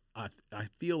good. I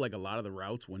feel like a lot of the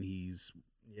routes when he's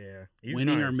he's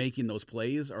winning or nice. making those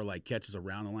plays are like catches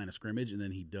around the line of scrimmage, and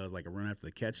then he does like a run after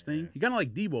the catch thing. Yeah. He kind of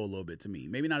like Debo a little bit to me.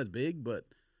 Maybe not as big, but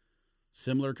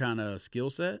similar kind of skill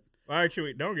set. Well,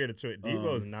 actually, don't get into it.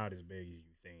 Debo's not as big as you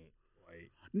think.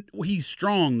 Like, He's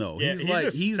strong though. Yeah, he's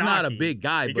just not a stocky. big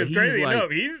guy, but because he's crazy like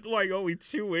enough, he's like only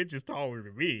 2 inches taller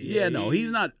than me. yeah, no,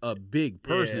 he's not a big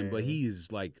person, Yeah. but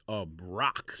he's like a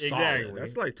rock solid. Exactly.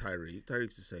 That's like Tyreek.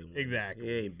 Tyreek's the same way. Exactly.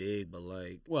 He ain't big, but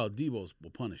like Well, Debo's will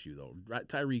punish you though. Right?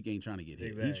 Tyreek ain't trying to get hit.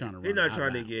 He's Exactly. trying to run. he's not out trying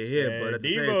of to bounds. get hit, but at the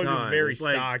Debo's same time, is very it's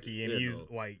like, stocky, and you he's know,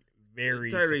 like very.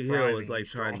 Tyreek Hill is surprisingly like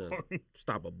trying strong. to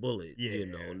stop a bullet. Yeah. You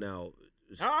know, now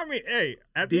I mean, hey,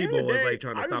 at the end Debo of the is day, like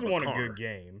trying to I stop just a want car. a good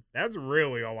game. That's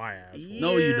really all I ask for.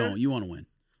 No, you Yeah. don't. You want to win.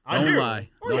 I Don't do. lie.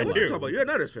 Oh, Don't yeah, what I you do. talking about? You're a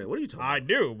Niners fan. What are you talking I about?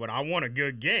 do, but I want a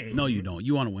good game. No, you don't.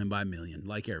 You want to win by a million,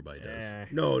 like everybody does. Yeah.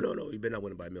 No. He better not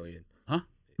win by a million. Huh?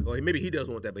 Well, maybe he does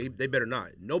want that, but they better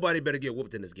not. Nobody better get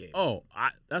whooped in this game. Oh,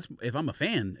 that's if I'm a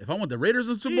fan. If I want the Raiders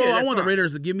in the Super Yeah, Bowl, I that's want the fine.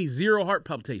 Raiders to give me 0 heart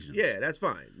palpitations. Yeah, that's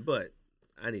fine, but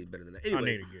I need better than that. I Anyways,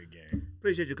 need a good game.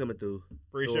 appreciate you coming through.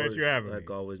 Appreciate George, you having like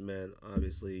me. always, man.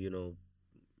 Obviously, whatever,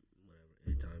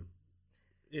 anytime.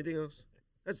 Anything else?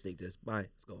 Let's sneak this. Bye.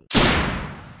 Let's go.